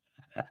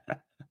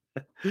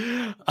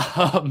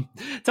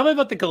 Tell me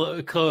about the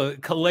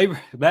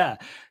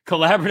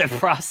collaborative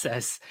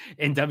process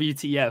in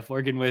WTF,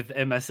 working with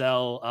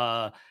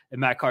MSL and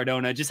Matt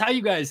Cardona. Just how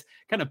you guys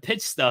kind of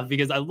pitch stuff,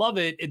 because I love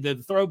it. The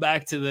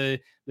throwback to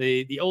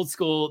the old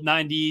school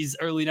 90s,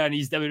 early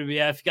 90s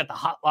WWF. You got the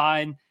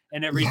hotline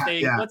and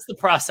everything. Yeah. What's the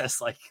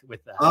process like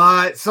with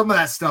that? Some of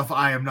that stuff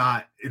I am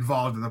not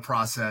involved in the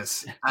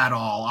process at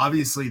all.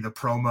 Obviously, the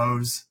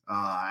promos,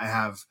 I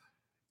have,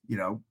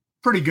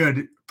 pretty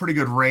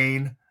good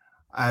reign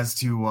as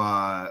to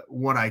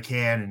what I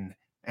can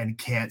and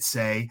can't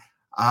say.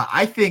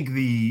 I think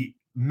the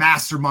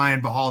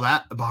mastermind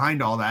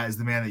behind all that is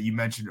the man that you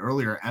mentioned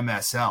earlier,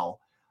 MSL.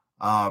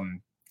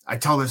 I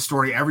tell this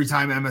story every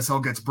time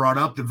MSL gets brought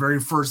up. The very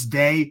first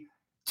day,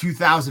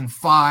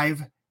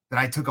 2005, that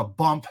I took a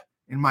bump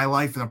in my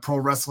life in a pro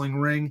wrestling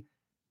ring,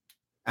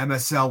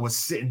 MSL was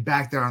sitting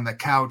back there on the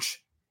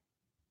couch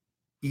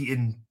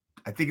eating,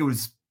 I think it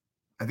was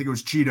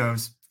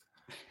Cheetos,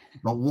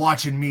 but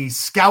watching me,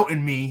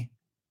 scouting me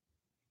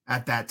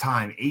at that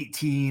time,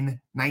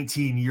 18,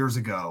 19 years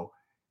ago.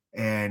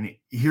 And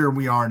here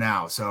we are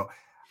now. So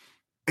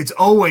it's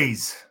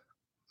always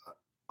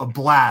a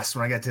blast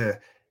when I get to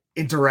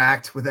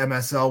interact with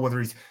MSL, whether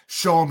he's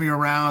showing me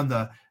around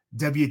the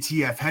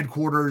WTF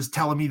headquarters,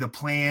 telling me the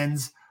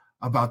plans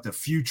about the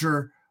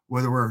future,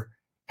 whether we're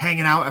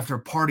hanging out after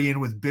partying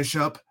with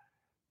Bishop.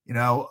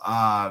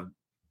 I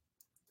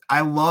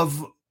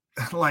love,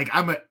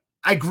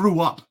 I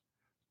grew up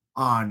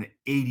on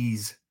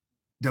 80s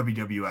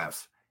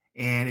WWF.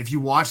 And if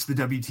you watch the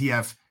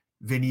WTF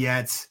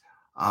vignettes,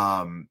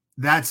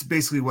 that's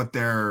basically what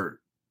they're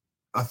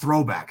a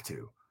throwback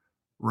to,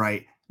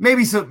 right?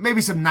 Maybe some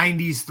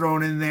 90s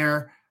thrown in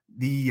there.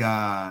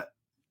 The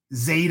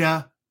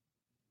Zeta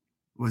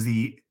was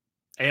the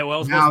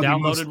AOL's most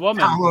downloaded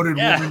woman.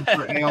 Woman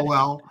for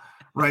AOL,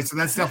 right? So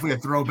that's definitely a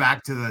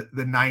throwback to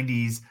the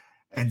 90s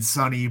and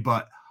Sunny.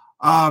 But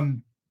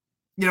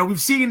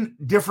we've seen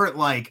different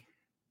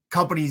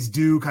companies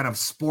do kind of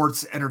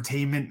sports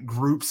entertainment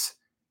groups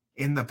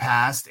in the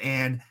past,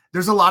 and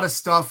there's a lot of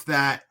stuff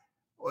that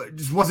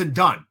just wasn't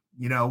done,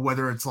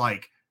 whether it's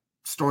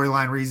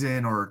storyline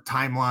reason or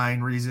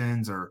timeline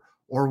reasons or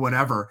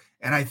whatever.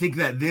 And I think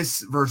that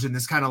this version,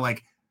 this kind of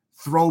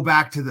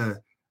throwback to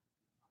the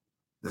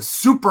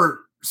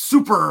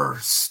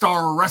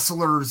superstar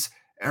wrestlers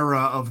era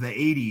of the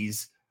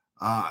 80s,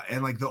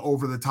 and the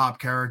over the top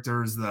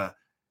characters, the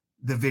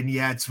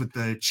vignettes with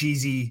the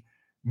cheesy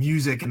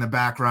music in the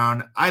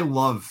background. I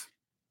love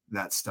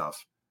that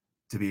stuff,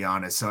 to be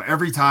honest. So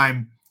every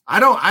time I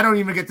don't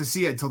even get to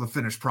see it until the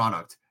finished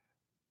product,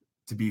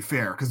 to be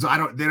fair, because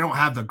they don't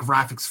have the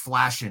graphics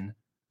flashing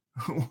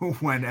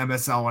when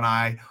MSL and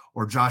I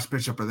or Josh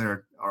Bishop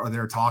are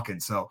there talking.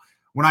 So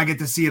when I get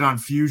to see it on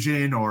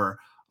Fusion or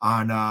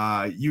on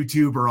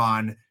YouTube or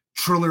on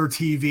Triller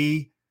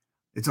TV,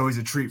 it's always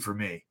a treat for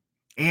me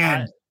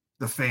and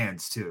the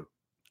fans too.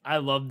 I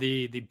love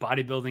the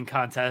bodybuilding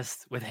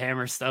contest with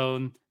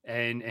Hammerstone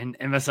and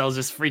MSL's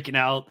just freaking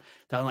out.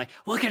 They're like,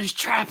 look at his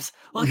traps.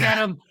 Look at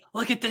him.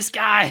 Look at this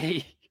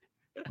guy.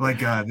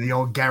 The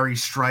old Gary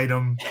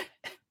Stridham.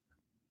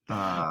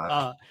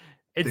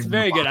 It's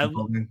very good.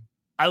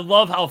 I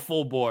love how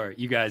full bore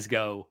you guys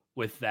go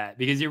with that,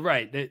 because you're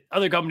right. The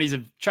other companies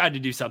have tried to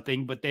do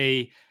something, but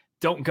they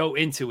don't go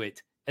into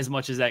it as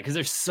much as that, because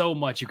there's so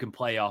much you can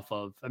play off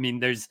of. I mean,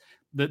 there's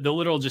the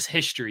literal just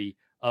history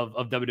of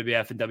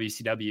WWF and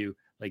WCW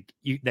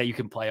that you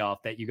can play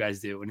off that you guys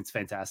do, and it's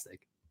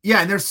fantastic.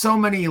 Yeah, and there's so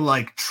many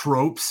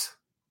tropes,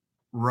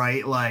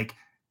 right?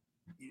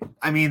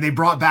 They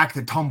brought back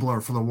the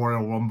tumbler for the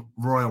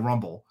Royal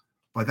Rumble,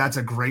 but that's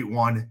a great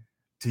one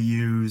to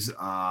use. Just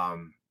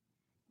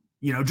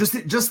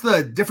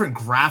the different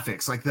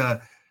graphics,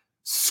 the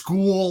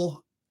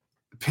school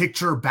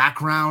picture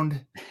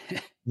background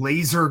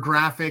laser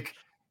graphic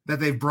that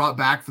they've brought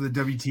back for the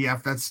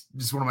WTF. That's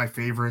just one of my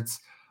favorites.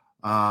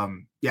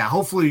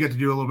 Hopefully you get to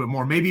do a little bit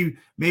more. Maybe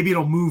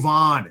it'll move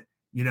on,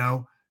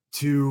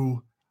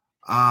 to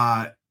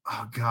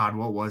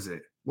what was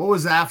it? What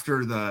was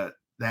after that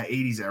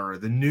 80s era?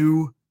 The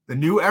new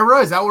era?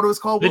 Is that what it was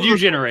called? The new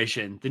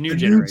generation. The new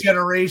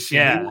generation.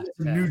 Yeah.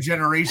 New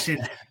generation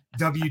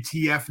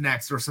WTF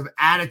next, or some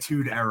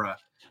attitude era.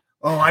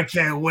 Oh, I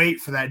can't wait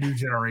for that new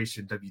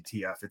generation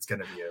WTF. It's going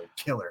to be a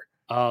killer.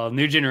 Oh,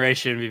 new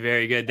generation would be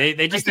very good.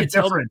 They just make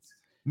a difference.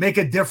 Make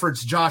a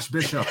difference, Josh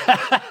Bishop.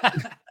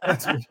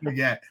 That's what you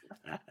get.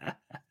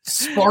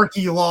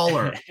 Sparky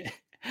Lawler.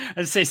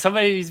 I'd say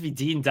somebody needs to be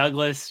Dean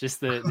Douglas,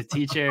 just the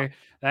teacher.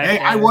 Hey,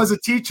 I was a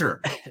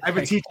teacher. I have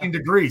a teaching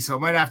degree, so it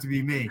might have to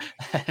be me.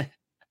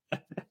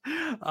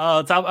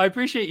 Tom, I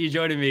appreciate you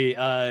joining me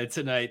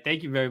tonight.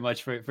 Thank you very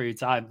much for your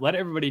time. Let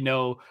everybody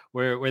know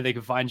where they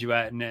can find you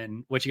at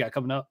and what you got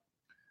coming up.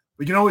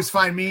 You can always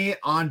find me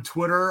on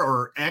Twitter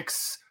or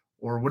X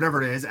or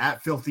whatever it is,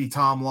 at Filthy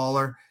Tom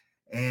Lawler.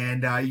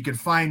 And you can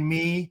find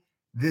me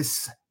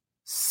this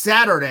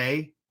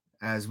Saturday,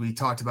 as we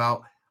talked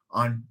about,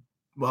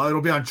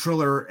 it'll be on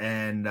Triller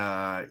and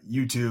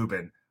YouTube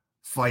and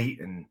Fight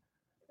and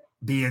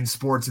beIN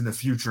Sports in the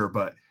future.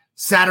 But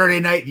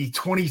Saturday night, the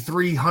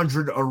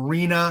 2300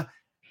 Arena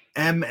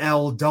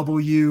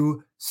MLW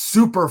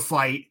Super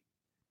Fight.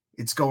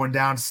 It's going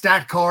down.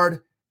 Stat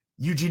card: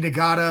 Yuji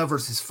Nagata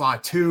versus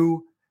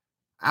Fatu,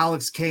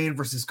 Alex Kane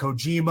versus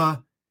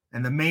Kojima,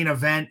 and the main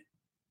event,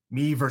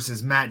 me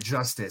versus Matt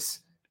Justice.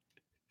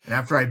 And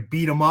after I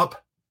beat them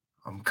up,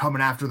 I'm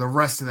coming after the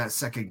rest of that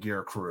second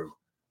gear crew.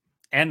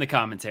 And the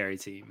commentary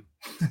team.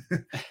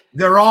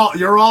 You're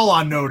all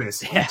on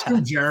notice. Yeah. You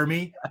too,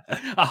 Jeremy.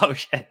 Oh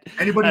shit.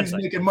 Anybody who's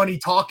making money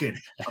talking,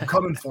 I'm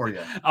coming for you.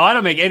 Oh, I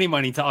don't make any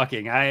money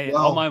talking.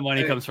 All my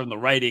money comes from the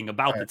writing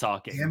about the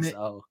talking. Damn it.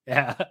 So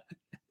yeah.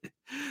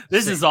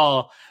 This is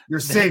all. You're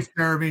safe,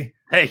 Jeremy.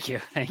 Thank you.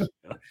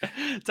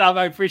 Tom,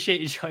 I appreciate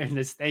you joining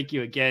us. Thank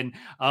you again.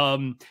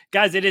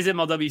 Guys, it is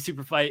MLW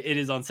Super Fight. It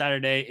is on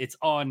Saturday. It's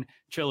on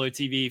Triller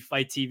TV,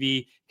 Fight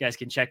TV. You guys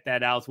can check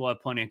that out. We'll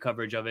have plenty of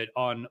coverage of it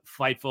on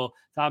Fightful.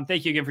 Tom,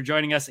 thank you again for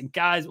joining us. And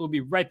guys, we'll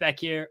be right back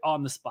here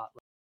on the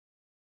Spotlight.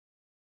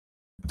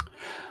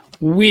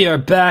 We are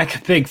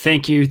back. Big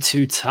thank you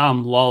to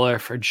Tom Lawler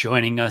for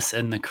joining us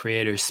in the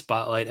Creators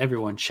Spotlight.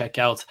 Everyone check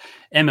out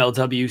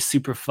MLW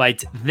Super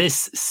Fight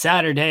this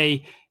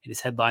Saturday. It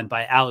is headlined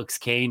by Alex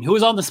Kane, who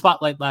was on the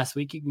Spotlight last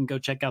week. You can go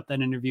check out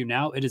that interview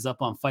now. It is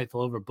up on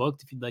Fightful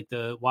Overbooked if you'd like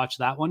to watch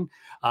that one.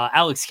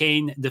 Alex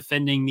Kane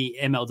defending the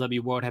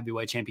MLW World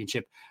Heavyweight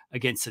Championship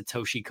against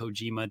Satoshi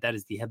Kojima. That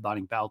is the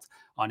headlining bout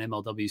on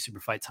MLW Super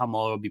Fight. Tom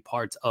Lawler will be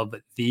part of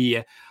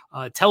the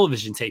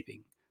television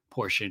taping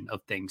portion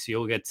of things. So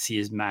you'll get to see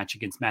his match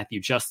against Matthew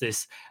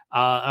Justice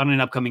on an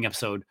upcoming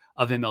episode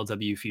of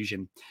MLW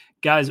Fusion.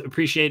 Guys,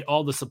 appreciate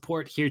all the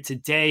support here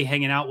today,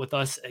 hanging out with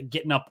us,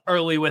 getting up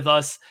early with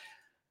us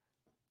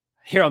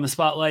here on the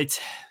Spotlight,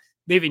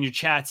 leaving your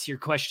chats, your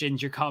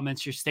questions, your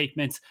comments, your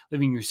statements,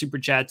 leaving your super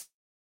chats.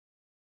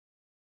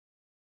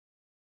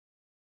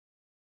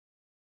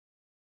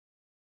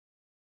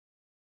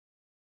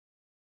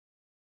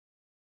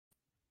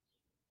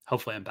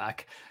 Hopefully I'm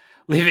back.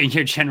 Leaving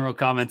your general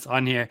comments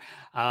on here.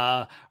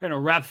 We're going to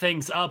wrap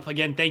things up.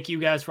 Again, thank you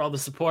guys for all the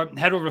support.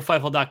 Head over to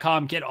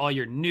Fightful.com. Get all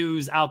your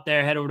news out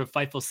there. Head over to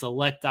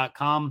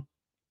FightfulSelect.com.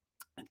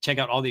 Check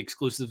out all the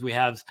exclusives we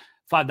have.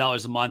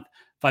 $5 a month.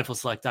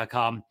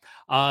 FightfulSelect.com.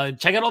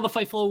 Check out all the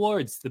Fightful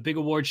Awards. The big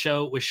award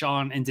show with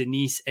Sean and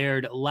Denise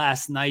aired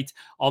last night.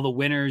 All the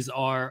winners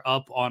are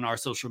up on our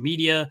social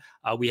media.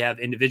 We have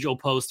individual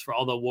posts for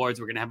all the awards.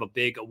 We're going to have a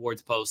big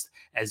awards post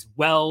as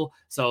well.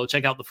 So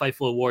check out the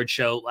Fightful Award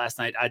show. Last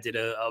night, I did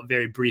a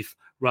very brief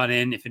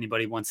run-in if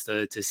anybody wants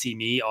to see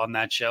me on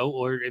that show,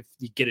 or if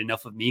you get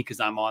enough of me because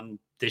I'm on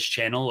this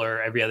channel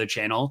or every other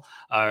channel,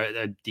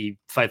 the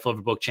Fightful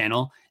Overbooked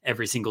channel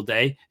every single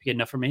day. If you get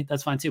enough from me,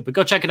 that's fine too. But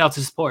go check it out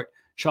to support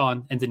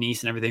Sean and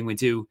Denise and everything we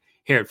do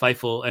here at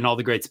Fightful and all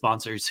the great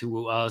sponsors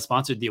who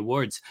sponsored the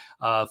awards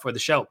for the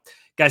show.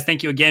 Guys,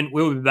 thank you again.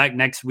 We will be back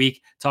next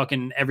week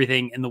talking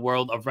everything in the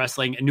world of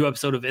wrestling. A new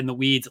episode of In the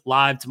Weeds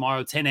live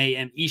tomorrow, 10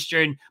 a.m.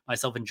 Eastern.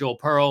 Myself and Joel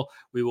Pearl.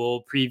 We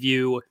will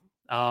preview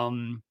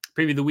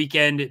the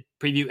weekend,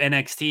 preview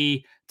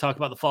NXT, talk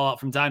about the fallout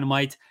from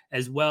Dynamite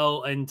as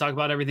well, and talk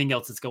about everything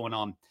else that's going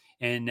on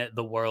in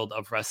the world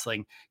of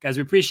wrestling. Guys,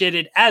 we appreciate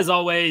it. As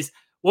always,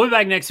 we'll be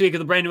back next week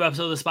with a brand new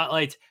episode of The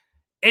Spotlight.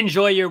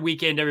 Enjoy your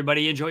weekend,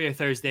 everybody. Enjoy your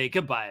Thursday.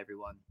 Goodbye,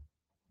 everyone.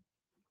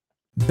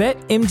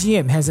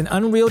 BetMGM has an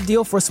unreal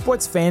deal for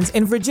sports fans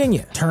in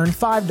Virginia. Turn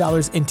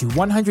 $5 into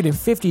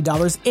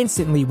 $150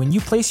 instantly when you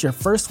place your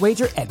first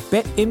wager at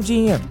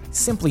BetMGM.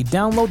 Simply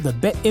download the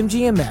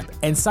BetMGM app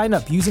and sign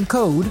up using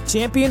code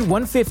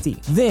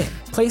Champion150. Then,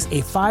 place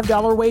a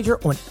 $5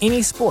 wager on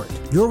any sport.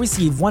 You'll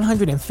receive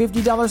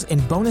 $150 in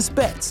bonus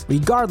bets,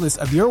 regardless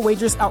of your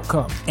wager's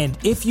outcome. And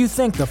if you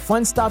think the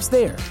fun stops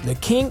there, the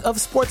King of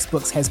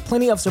Sportsbooks has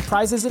plenty of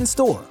surprises in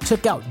store.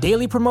 Check out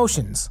daily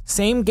promotions,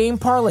 same-game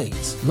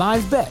parlays,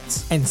 live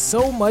bets, and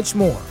so much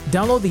more.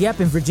 Download the app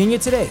in Virginia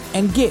today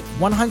and get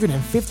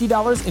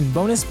 $150 in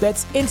bonus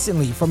bets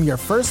instantly from your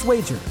first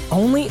wager.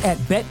 Only at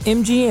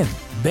BetMGM.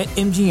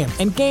 BetMGM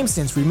and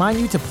GameSense remind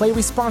you to play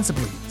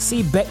responsibly.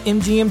 See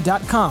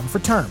BetMGM.com for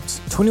terms.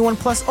 21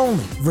 plus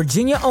only.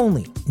 Virginia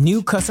only.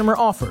 New customer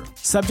offer.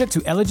 Subject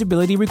to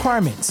eligibility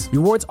requirements.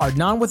 Rewards are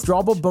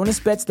non-withdrawable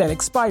bonus bets that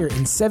expire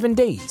in 7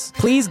 days.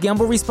 Please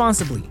gamble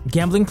responsibly.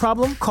 Gambling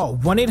problem? Call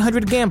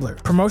 1-800-GAMBLER.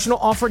 Promotional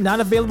offer not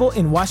available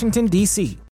in Washington, D.C.